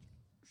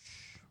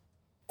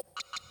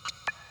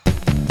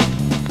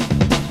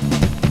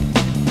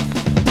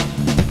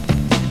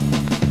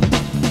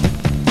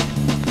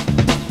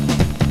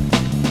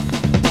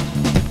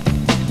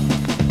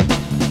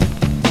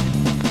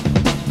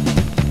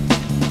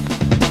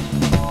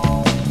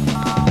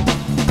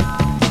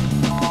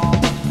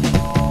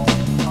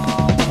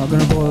 I'm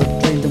gonna go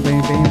drain the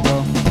main vein,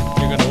 bro.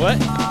 You're gonna what?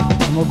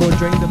 I'm gonna go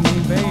drain the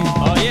main vein.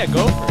 Oh, yeah,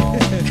 go for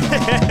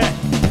it.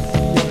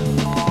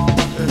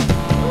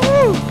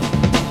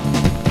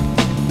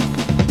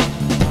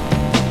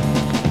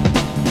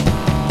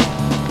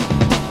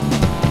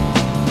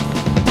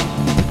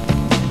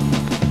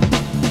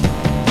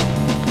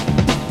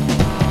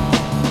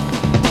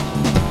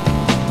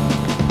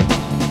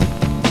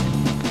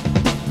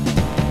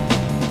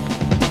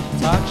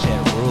 Talk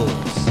shit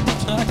rules.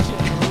 Talk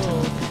shit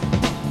rules.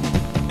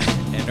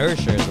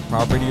 Inertia is a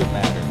property of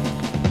matter.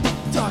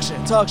 Talk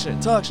shit, talk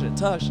shit, talk shit,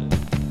 talk shit.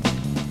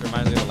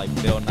 Reminds me of like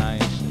Bill Nye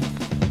and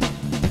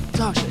shit.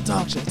 Talk shit,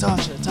 talk shit, talk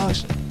shit, talk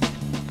shit.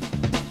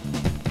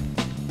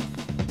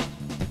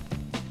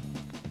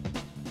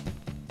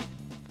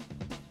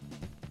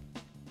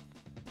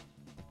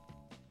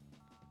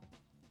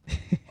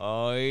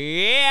 Oh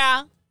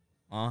yeah.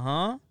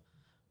 Uh-huh.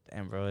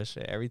 Damn, bro, this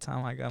shit. Every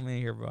time I come in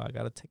here, bro, I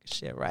gotta take a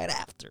shit right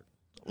after.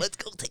 Let's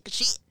go take a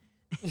shit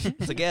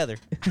together.